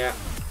in here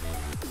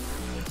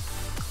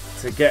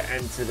to get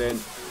entered in.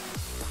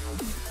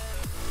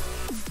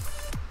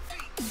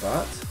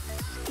 But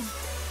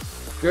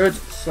good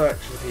search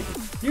for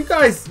people. You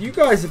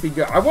guys have been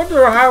good. I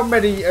wonder how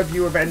many of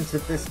you have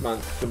entered this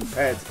month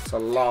compared to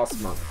last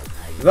month.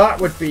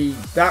 That would be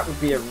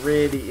a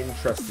really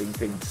interesting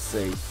thing to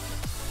see.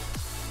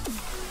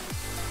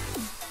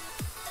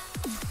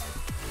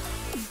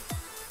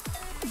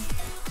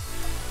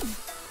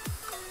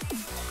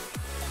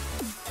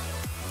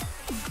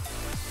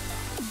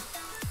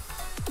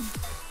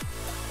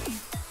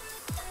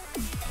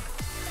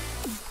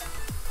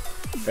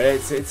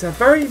 It's a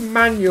very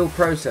manual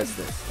process,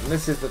 this, and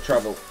this is the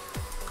trouble.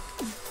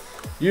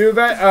 You've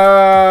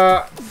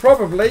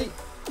probably,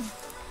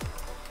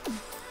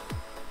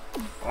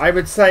 I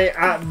would say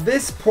at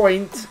this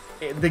point,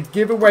 the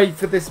giveaway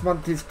for this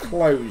month is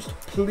closed.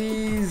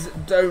 Please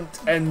don't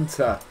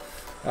enter.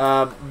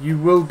 You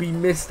will be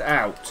missed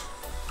out.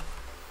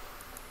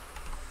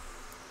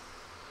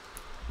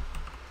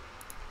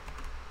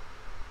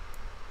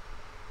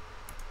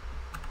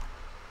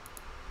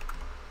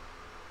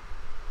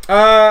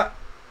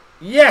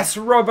 Yes,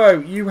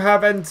 Robbo, you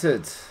have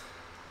entered.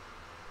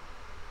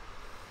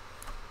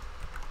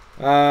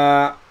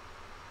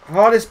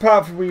 Hardest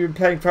part for when you've been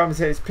playing Farming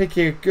Sim is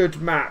picking a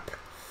good map.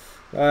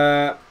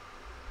 I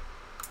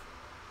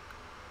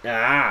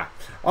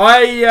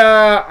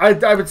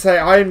would say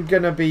I'm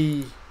gonna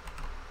be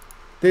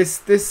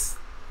this.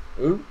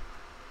 Ooh,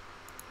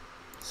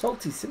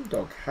 Salty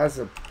Simdog has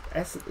a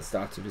S at the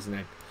start of his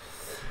name.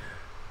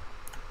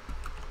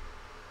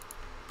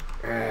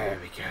 There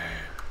we go.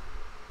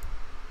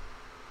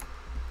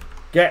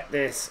 Get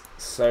this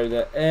so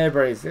that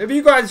everybody's. Have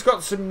you guys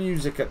got some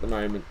music at the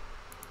moment?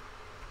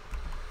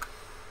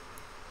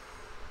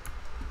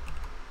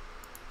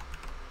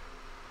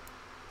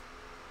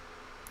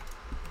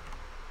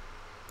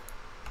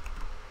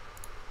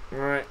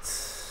 Right,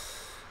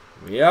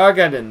 we are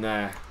getting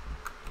there.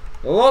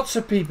 Lots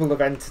of people have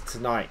entered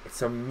tonight.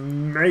 It's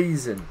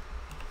amazing.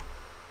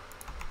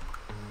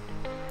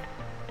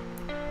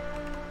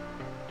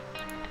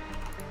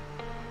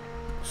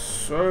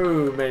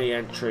 So many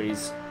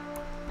entries.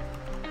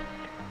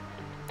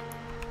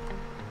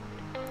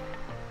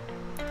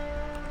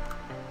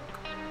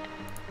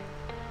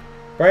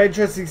 Very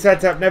interesting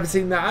setup. Never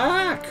seen that.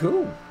 Ah,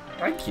 cool.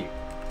 Thank you.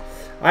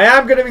 I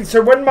am going to be...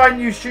 So when my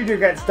new studio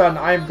gets done,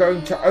 I am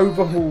going to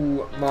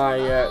overhaul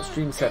my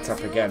stream setup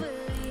again.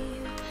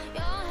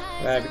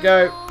 There we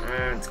go.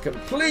 And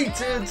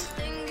completed.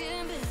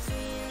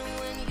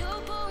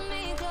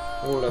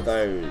 All of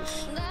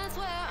those.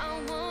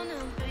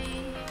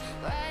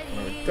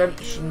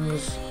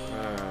 Redemptions.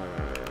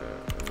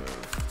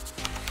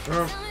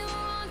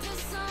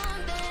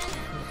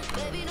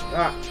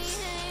 That.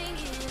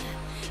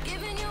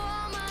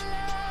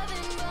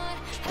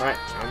 Right,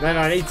 and then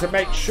I need to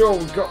make sure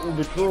we've got all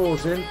the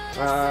drawers in.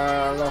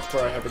 Last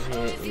drawer I have in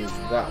here is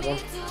that one.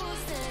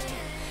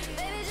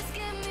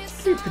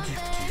 There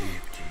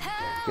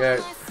we go.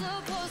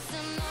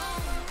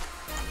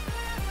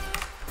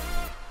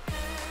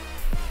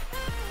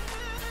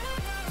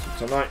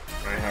 So tonight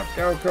I have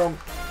Galcomp.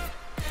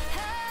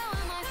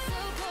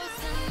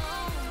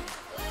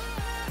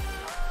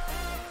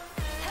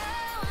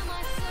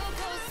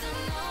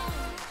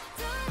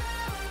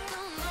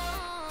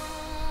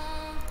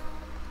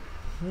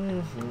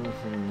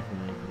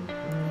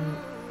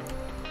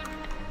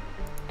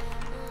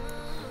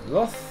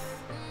 Loth.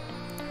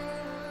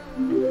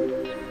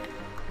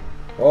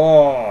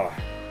 Oh,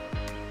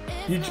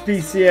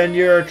 UGPC and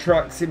Euro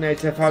Truck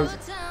Simulator.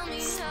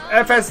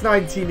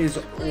 FS19 is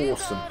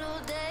awesome,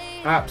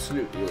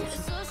 absolutely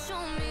awesome.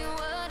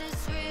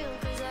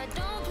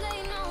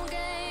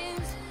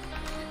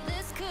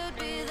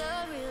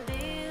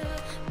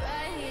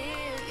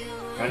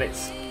 And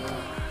it's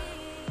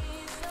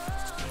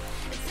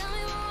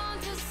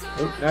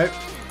oh no.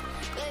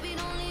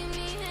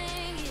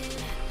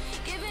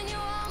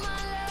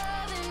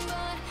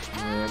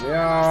 There we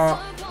are.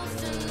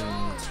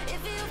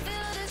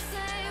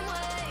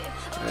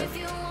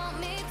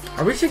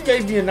 I wish it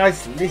gave me a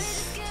nice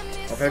list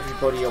of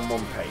everybody on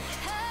one page,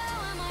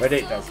 but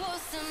it doesn't.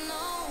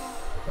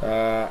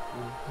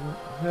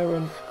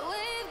 Heron.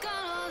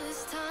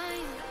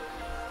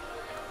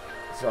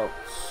 Results.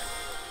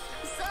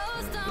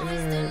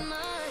 Yeah.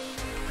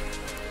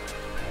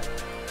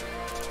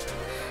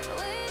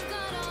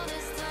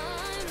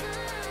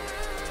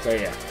 So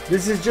yeah,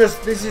 this is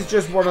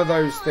just one of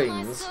those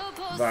things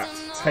that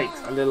takes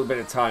a little bit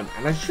of time,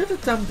 and I should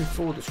have done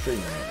before the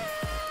stream.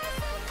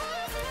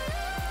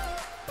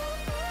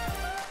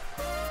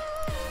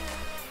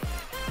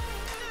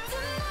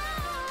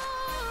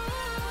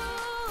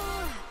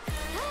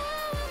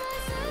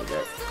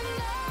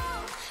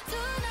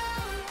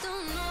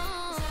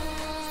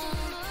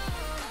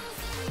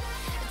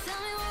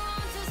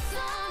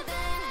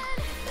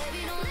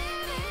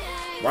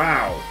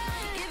 Wow.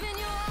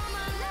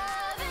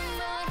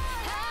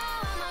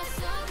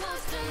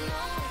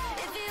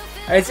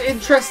 It's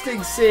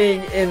interesting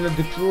seeing in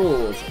the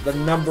draws the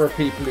number of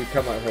people who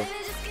come up with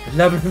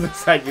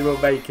 11% you will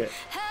make it.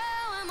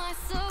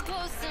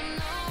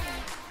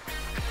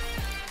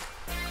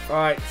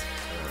 Right.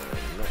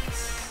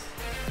 Next.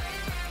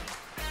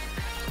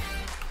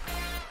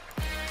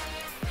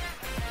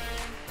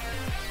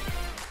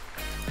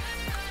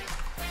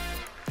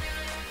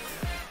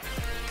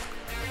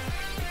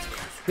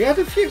 We had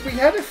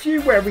a few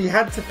where we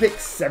had to pick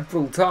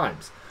several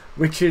times,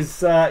 which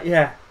is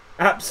yeah,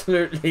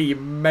 absolutely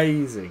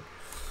amazing.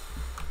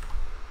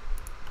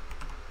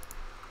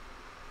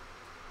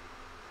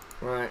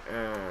 Right,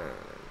 and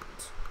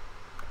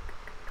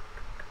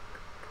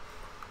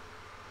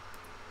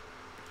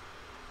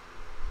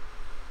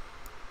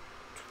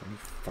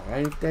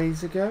 25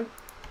 days ago,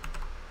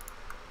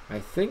 I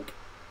think.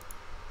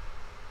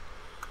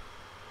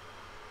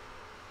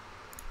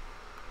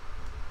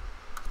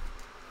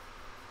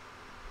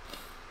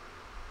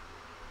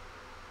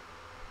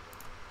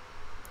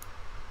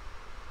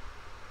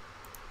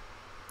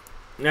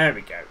 There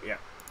we go. Yeah,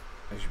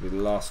 that should be the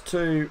last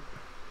two.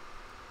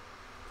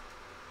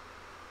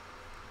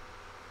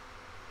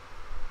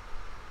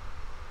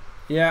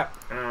 Yeah,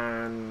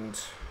 and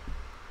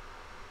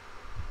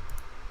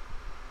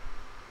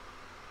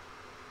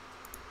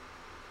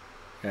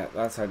yeah,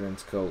 that's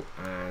identical,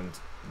 and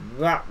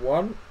that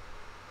one.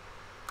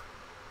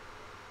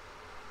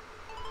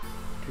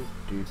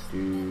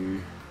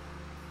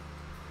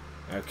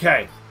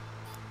 Okay,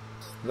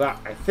 that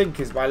I think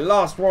is my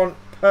last one.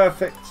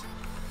 Perfect.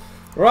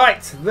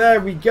 Right, there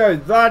we go.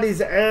 That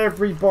is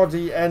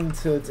everybody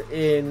entered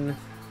in.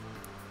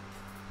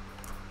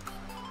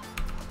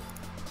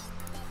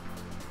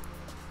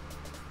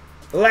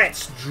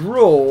 Let's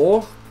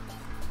draw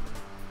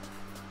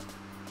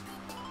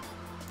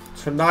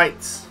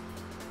tonight's,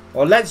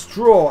 or let's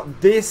draw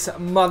this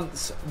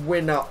month's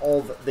winner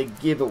of the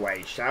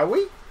giveaway, shall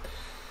we?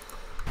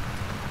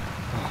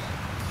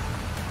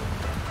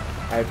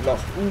 I've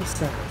lost all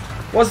sound.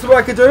 What's the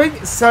worker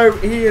doing? So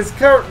he is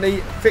currently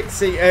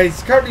fixing,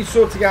 he's currently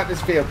sorting out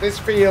this field. This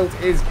field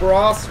is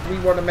grass. We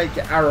want to make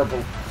it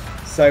arable.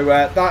 So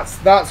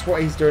that's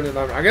what he's doing at the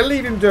moment. I'm going to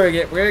leave him doing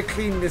it. We're going to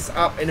clean this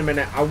up in a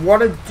minute. I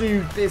want to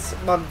do this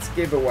month's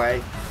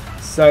giveaway.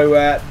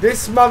 So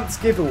this month's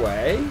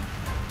giveaway,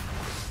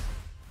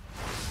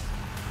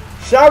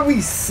 shall we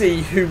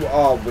see who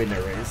our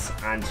winner is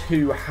and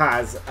who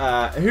has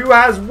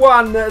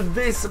won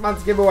this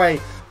month's giveaway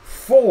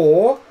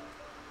for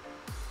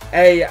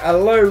a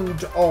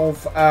load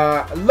of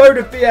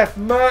BF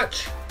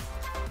merch.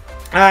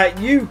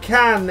 You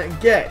can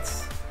get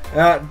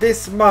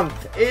this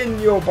month in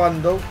your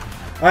bundle.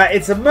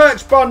 It's a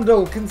merch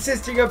bundle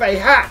consisting of a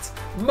hat,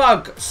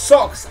 mug,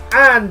 socks,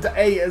 and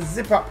a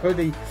zip-up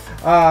hoodie.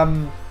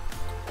 And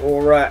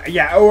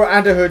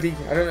a hoodie.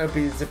 I don't know if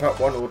it's a zip-up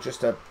one or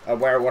just a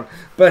wear one,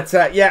 but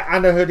yeah,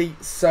 and a hoodie.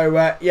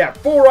 So yeah,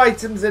 4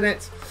 items in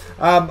it.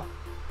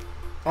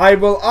 I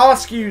will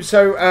ask you.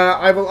 So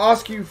I will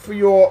ask you for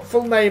your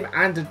full name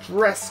and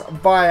address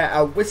via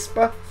a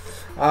whisper.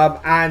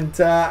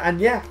 And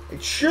yeah,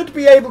 it should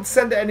be able to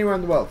send it anywhere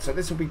in the world, so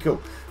this will be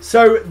cool.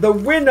 So the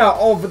winner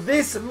of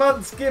this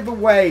month's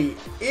giveaway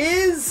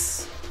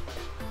is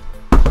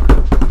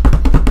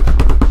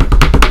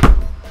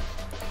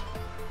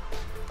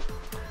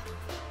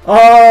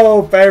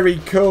oh,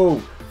 very cool,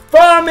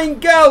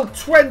 Farming Girl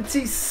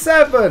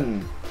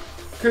 27.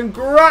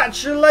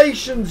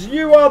 Congratulations,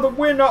 you are the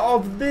winner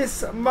of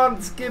this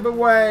month's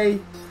giveaway.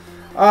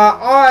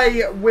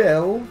 I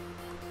will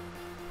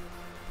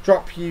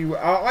drop you.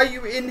 Are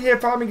you in here,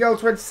 Farming Girl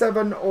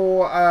 27,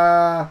 or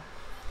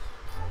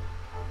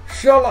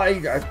shall I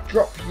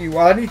drop you?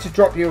 Well, I need to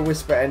drop you a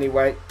whisper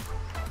anyway.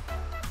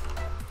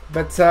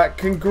 But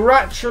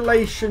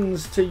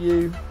congratulations to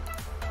you.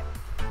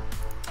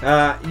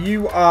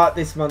 You are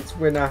this month's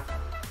winner.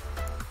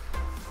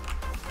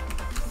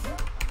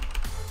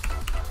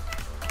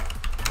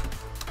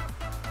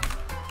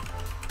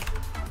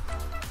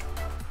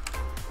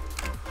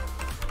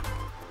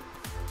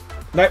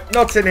 Nope,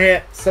 not in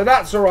here, so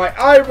that's alright.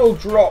 I will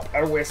drop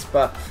a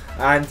whisper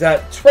and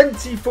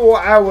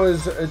 24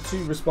 hours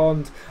to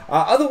respond.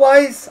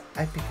 Otherwise,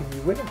 I pick a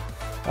new winner.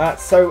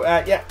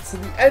 Yeah, to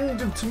the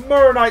end of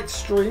tomorrow night's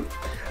stream,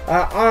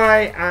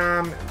 I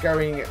am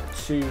going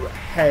to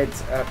head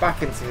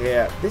back into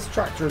here. This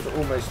tractor is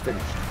almost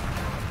finished,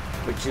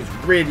 which is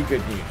really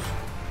good news.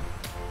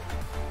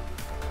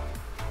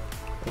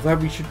 Although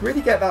we should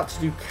really get that to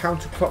do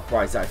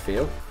counterclockwise, I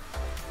feel.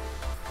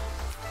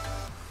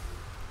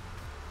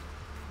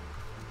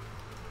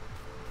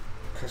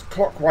 Because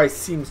clockwise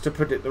seems to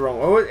put it the wrong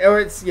way. Oh,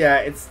 it's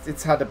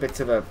had a bit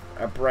of a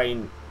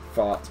brain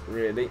fart,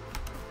 really.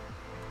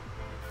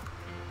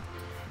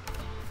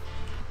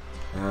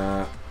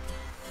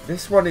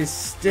 This one is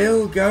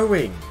still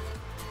going.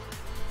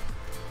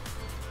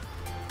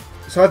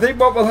 So I think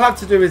what we'll have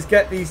to do is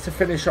get these to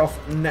finish off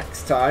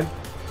next time.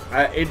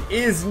 It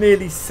is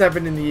nearly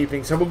 7 in the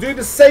evening, so we'll do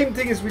the same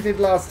thing as we did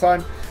last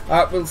time.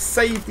 We'll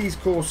save these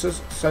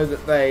courses so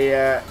that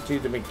they do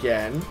them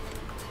again.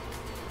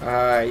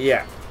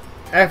 Yeah,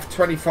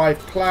 F25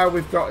 plough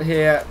we've got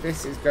here.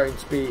 This is going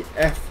to be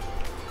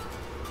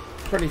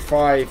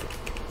F25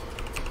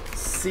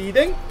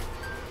 seeding.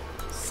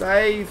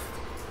 Save.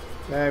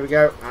 There we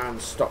go. And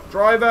stop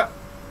driver.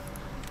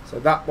 So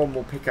that one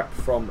will pick up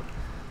from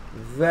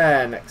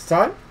there next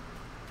time.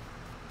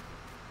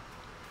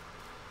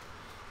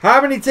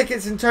 How many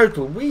tickets in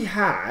total? We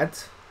had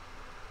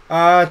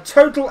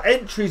total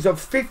entries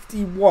of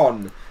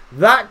 51.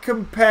 That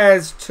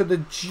compares to the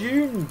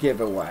June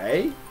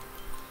giveaway,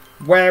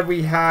 where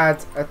we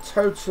had a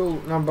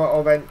total number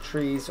of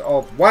entries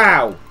of,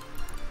 wow,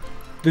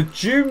 the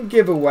June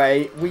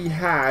giveaway, we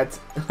had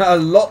a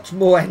lot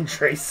more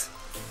entries.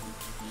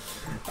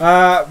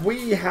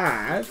 We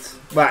had,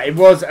 well, it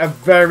was a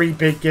very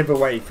big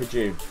giveaway for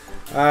June.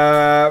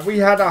 We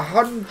had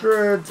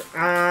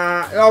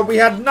 100, we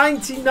had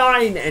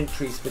 99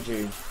 entries for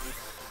June.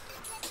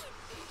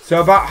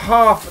 So about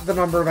half the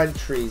number of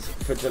entries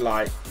for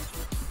July.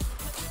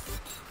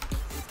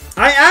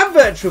 I am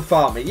Virtual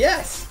Farmer,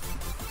 yes.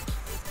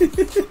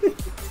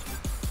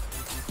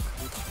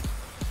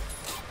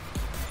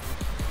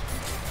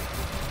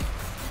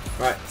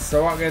 Right,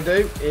 so what I'm going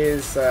to do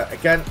is,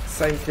 again,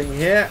 same thing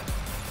here.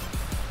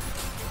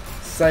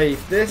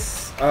 Save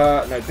this.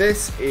 No,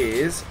 this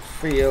is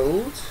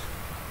field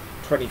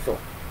 24.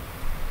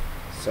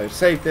 So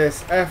save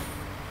this.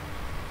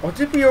 Or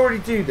did we already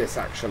do this,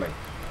 actually?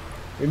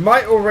 We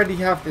might already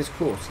have this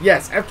course.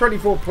 Yes,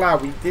 F24 plough,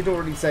 we did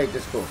already save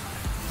this course.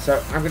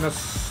 So I'm going to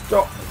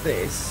stop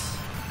this.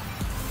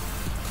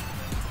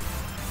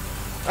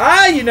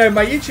 Ah, you know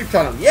my YouTube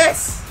channel.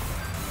 Yes!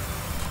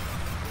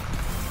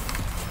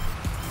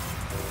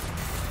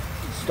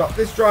 Stop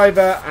this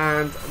driver,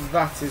 and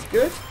that is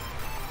good.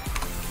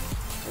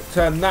 We'll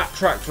turn that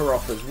tractor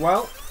off as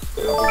well.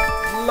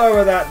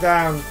 Lower that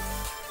down.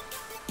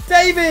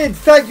 David,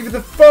 thank you for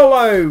the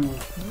follow.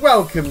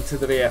 Welcome to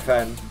the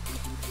VFN.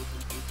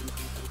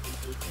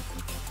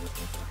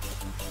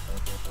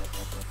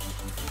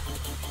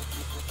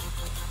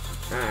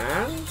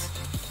 And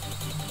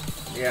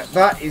yeah,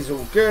 that is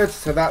all good.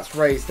 So that's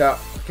raised up.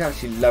 I can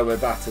actually lower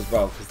that as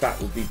well, because that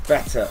will be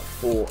better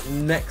for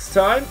next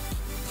time.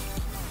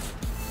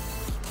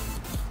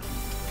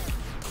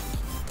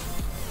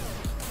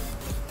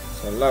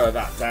 So lower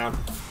that down.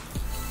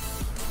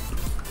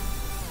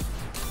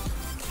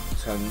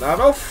 Turn that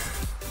off.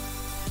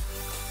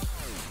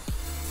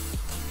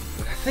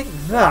 And I think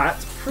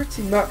that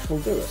pretty much will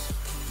do us.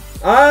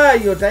 Ah,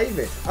 you're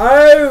David.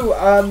 Oh,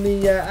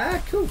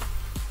 cool.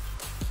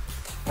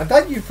 And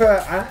thank you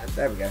for,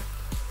 there we go.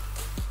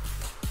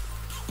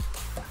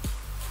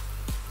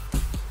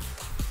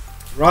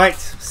 Right,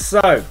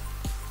 so.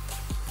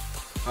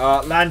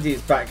 Landy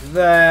is back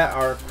there.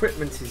 Our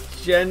equipment is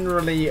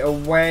generally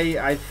away.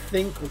 I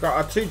think we've got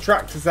our 2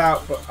 tractors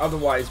out, but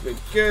otherwise we're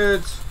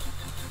good.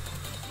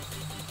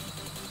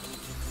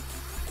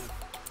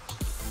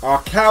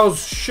 Our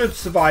cows should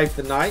survive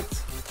the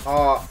night.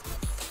 Our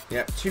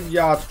 2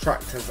 yard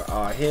tractors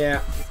are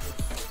here.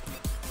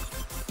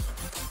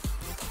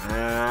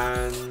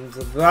 And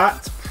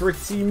that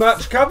pretty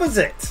much covers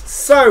it.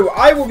 So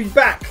I will be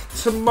back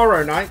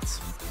tomorrow night.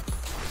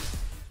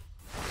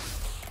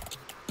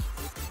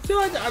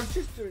 I'm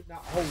just doing that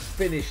whole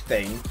finish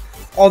thing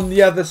on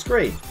the other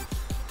screen.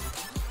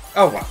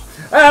 Oh well.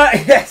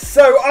 Yes,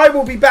 so I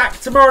will be back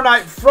tomorrow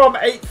night from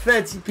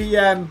 8:30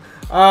 PM.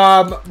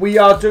 We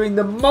are doing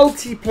the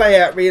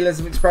multiplayer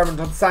Realism Experiment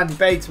on Sandy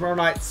Bay tomorrow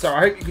night, so I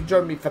hope you can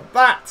join me for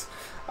that.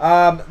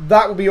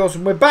 That will be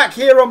awesome. We're back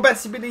here on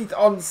Bessy Beneath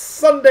on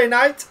Sunday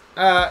night,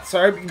 so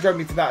I hope you can join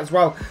me for that as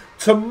well.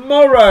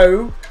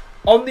 Tomorrow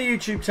on the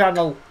YouTube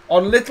channel,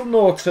 on Little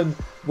Norton,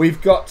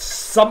 we've got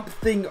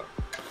something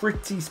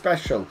pretty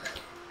special.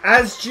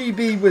 As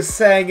GB was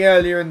saying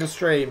earlier in the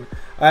stream,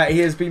 he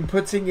has been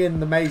putting in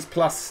the Maze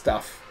Plus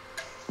stuff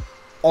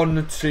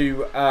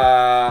onto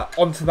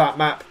that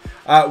map.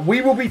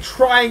 We will be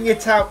trying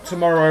it out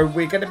tomorrow.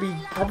 We're going to be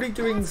probably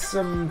doing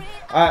some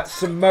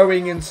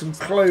mowing and some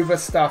clover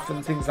stuff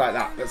and things like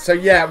that. But so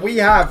yeah, we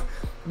have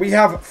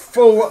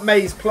full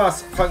Maze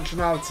Plus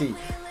functionality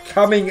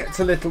coming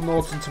to Little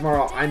Norton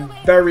tomorrow. I'm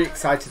very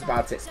excited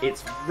about it.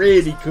 It's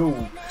really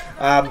cool.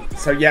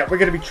 So yeah, we're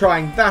going to be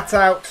trying that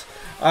out.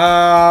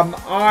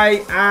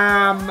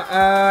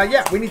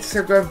 We need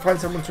to go and find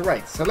someone to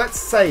raid. So let's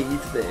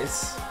save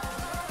this.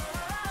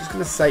 Just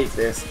going to save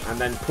this and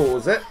then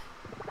pause it.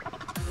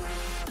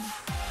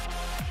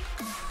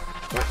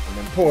 Right, and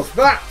then pause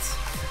that.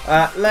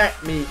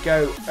 Let me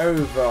go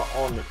over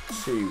on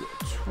to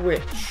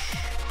Twitch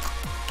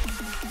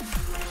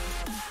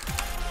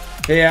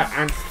here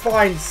and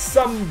find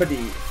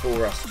somebody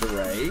for us to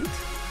raid.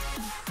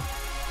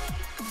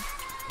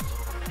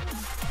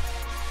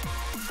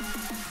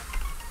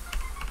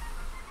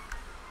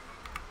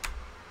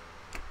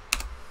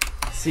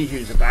 See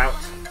who's about.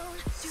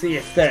 See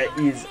if there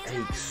is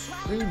a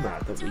streamer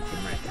that we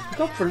can raid. We've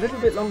got for a little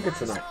bit longer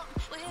tonight.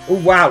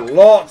 Oh wow,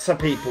 lots of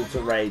people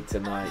to raid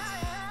tonight.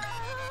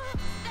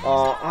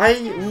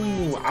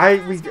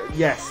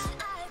 Yes,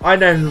 I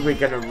know who we're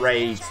gonna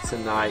raid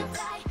tonight.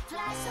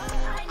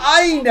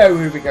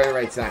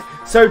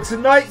 So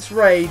tonight's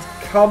raid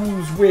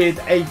comes with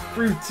a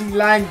fruity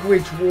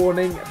language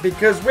warning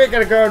because we're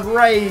gonna go and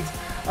raid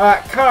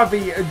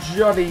Carvey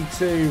Johnny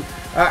 2,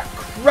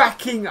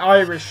 cracking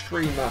Irish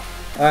streamer,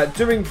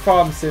 doing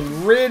farm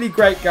sim, really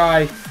great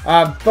guy.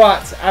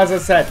 But as I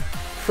said,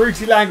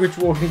 fruity language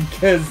warning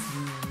because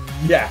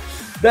yeah,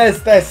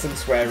 there's some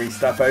sweary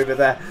stuff over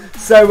there.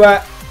 So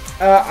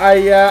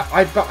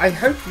I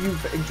hope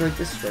you've enjoyed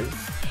this stream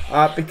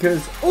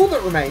because all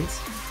that remains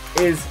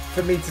is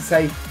for me to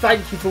say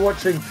thank you for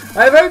watching.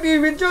 I hope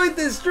you've enjoyed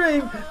this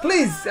stream.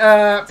 Please,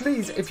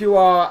 if you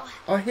are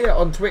here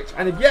on Twitch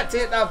and have yet to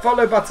hit that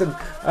follow button,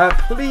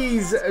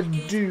 please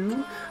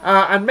do.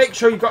 And make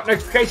sure you've got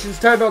notifications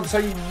turned on so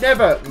you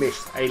never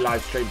miss a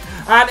live stream.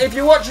 And if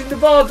you're watching the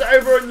VOD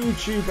over on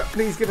YouTube,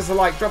 please give us a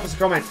like, drop us a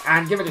comment,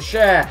 and give it a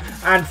share.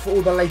 And for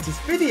all the latest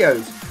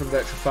videos from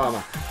Virtual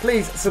Farmer,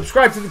 please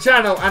subscribe to the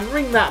channel and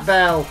ring that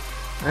bell.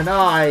 And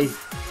I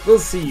will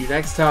see you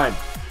next time.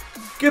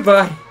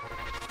 Goodbye.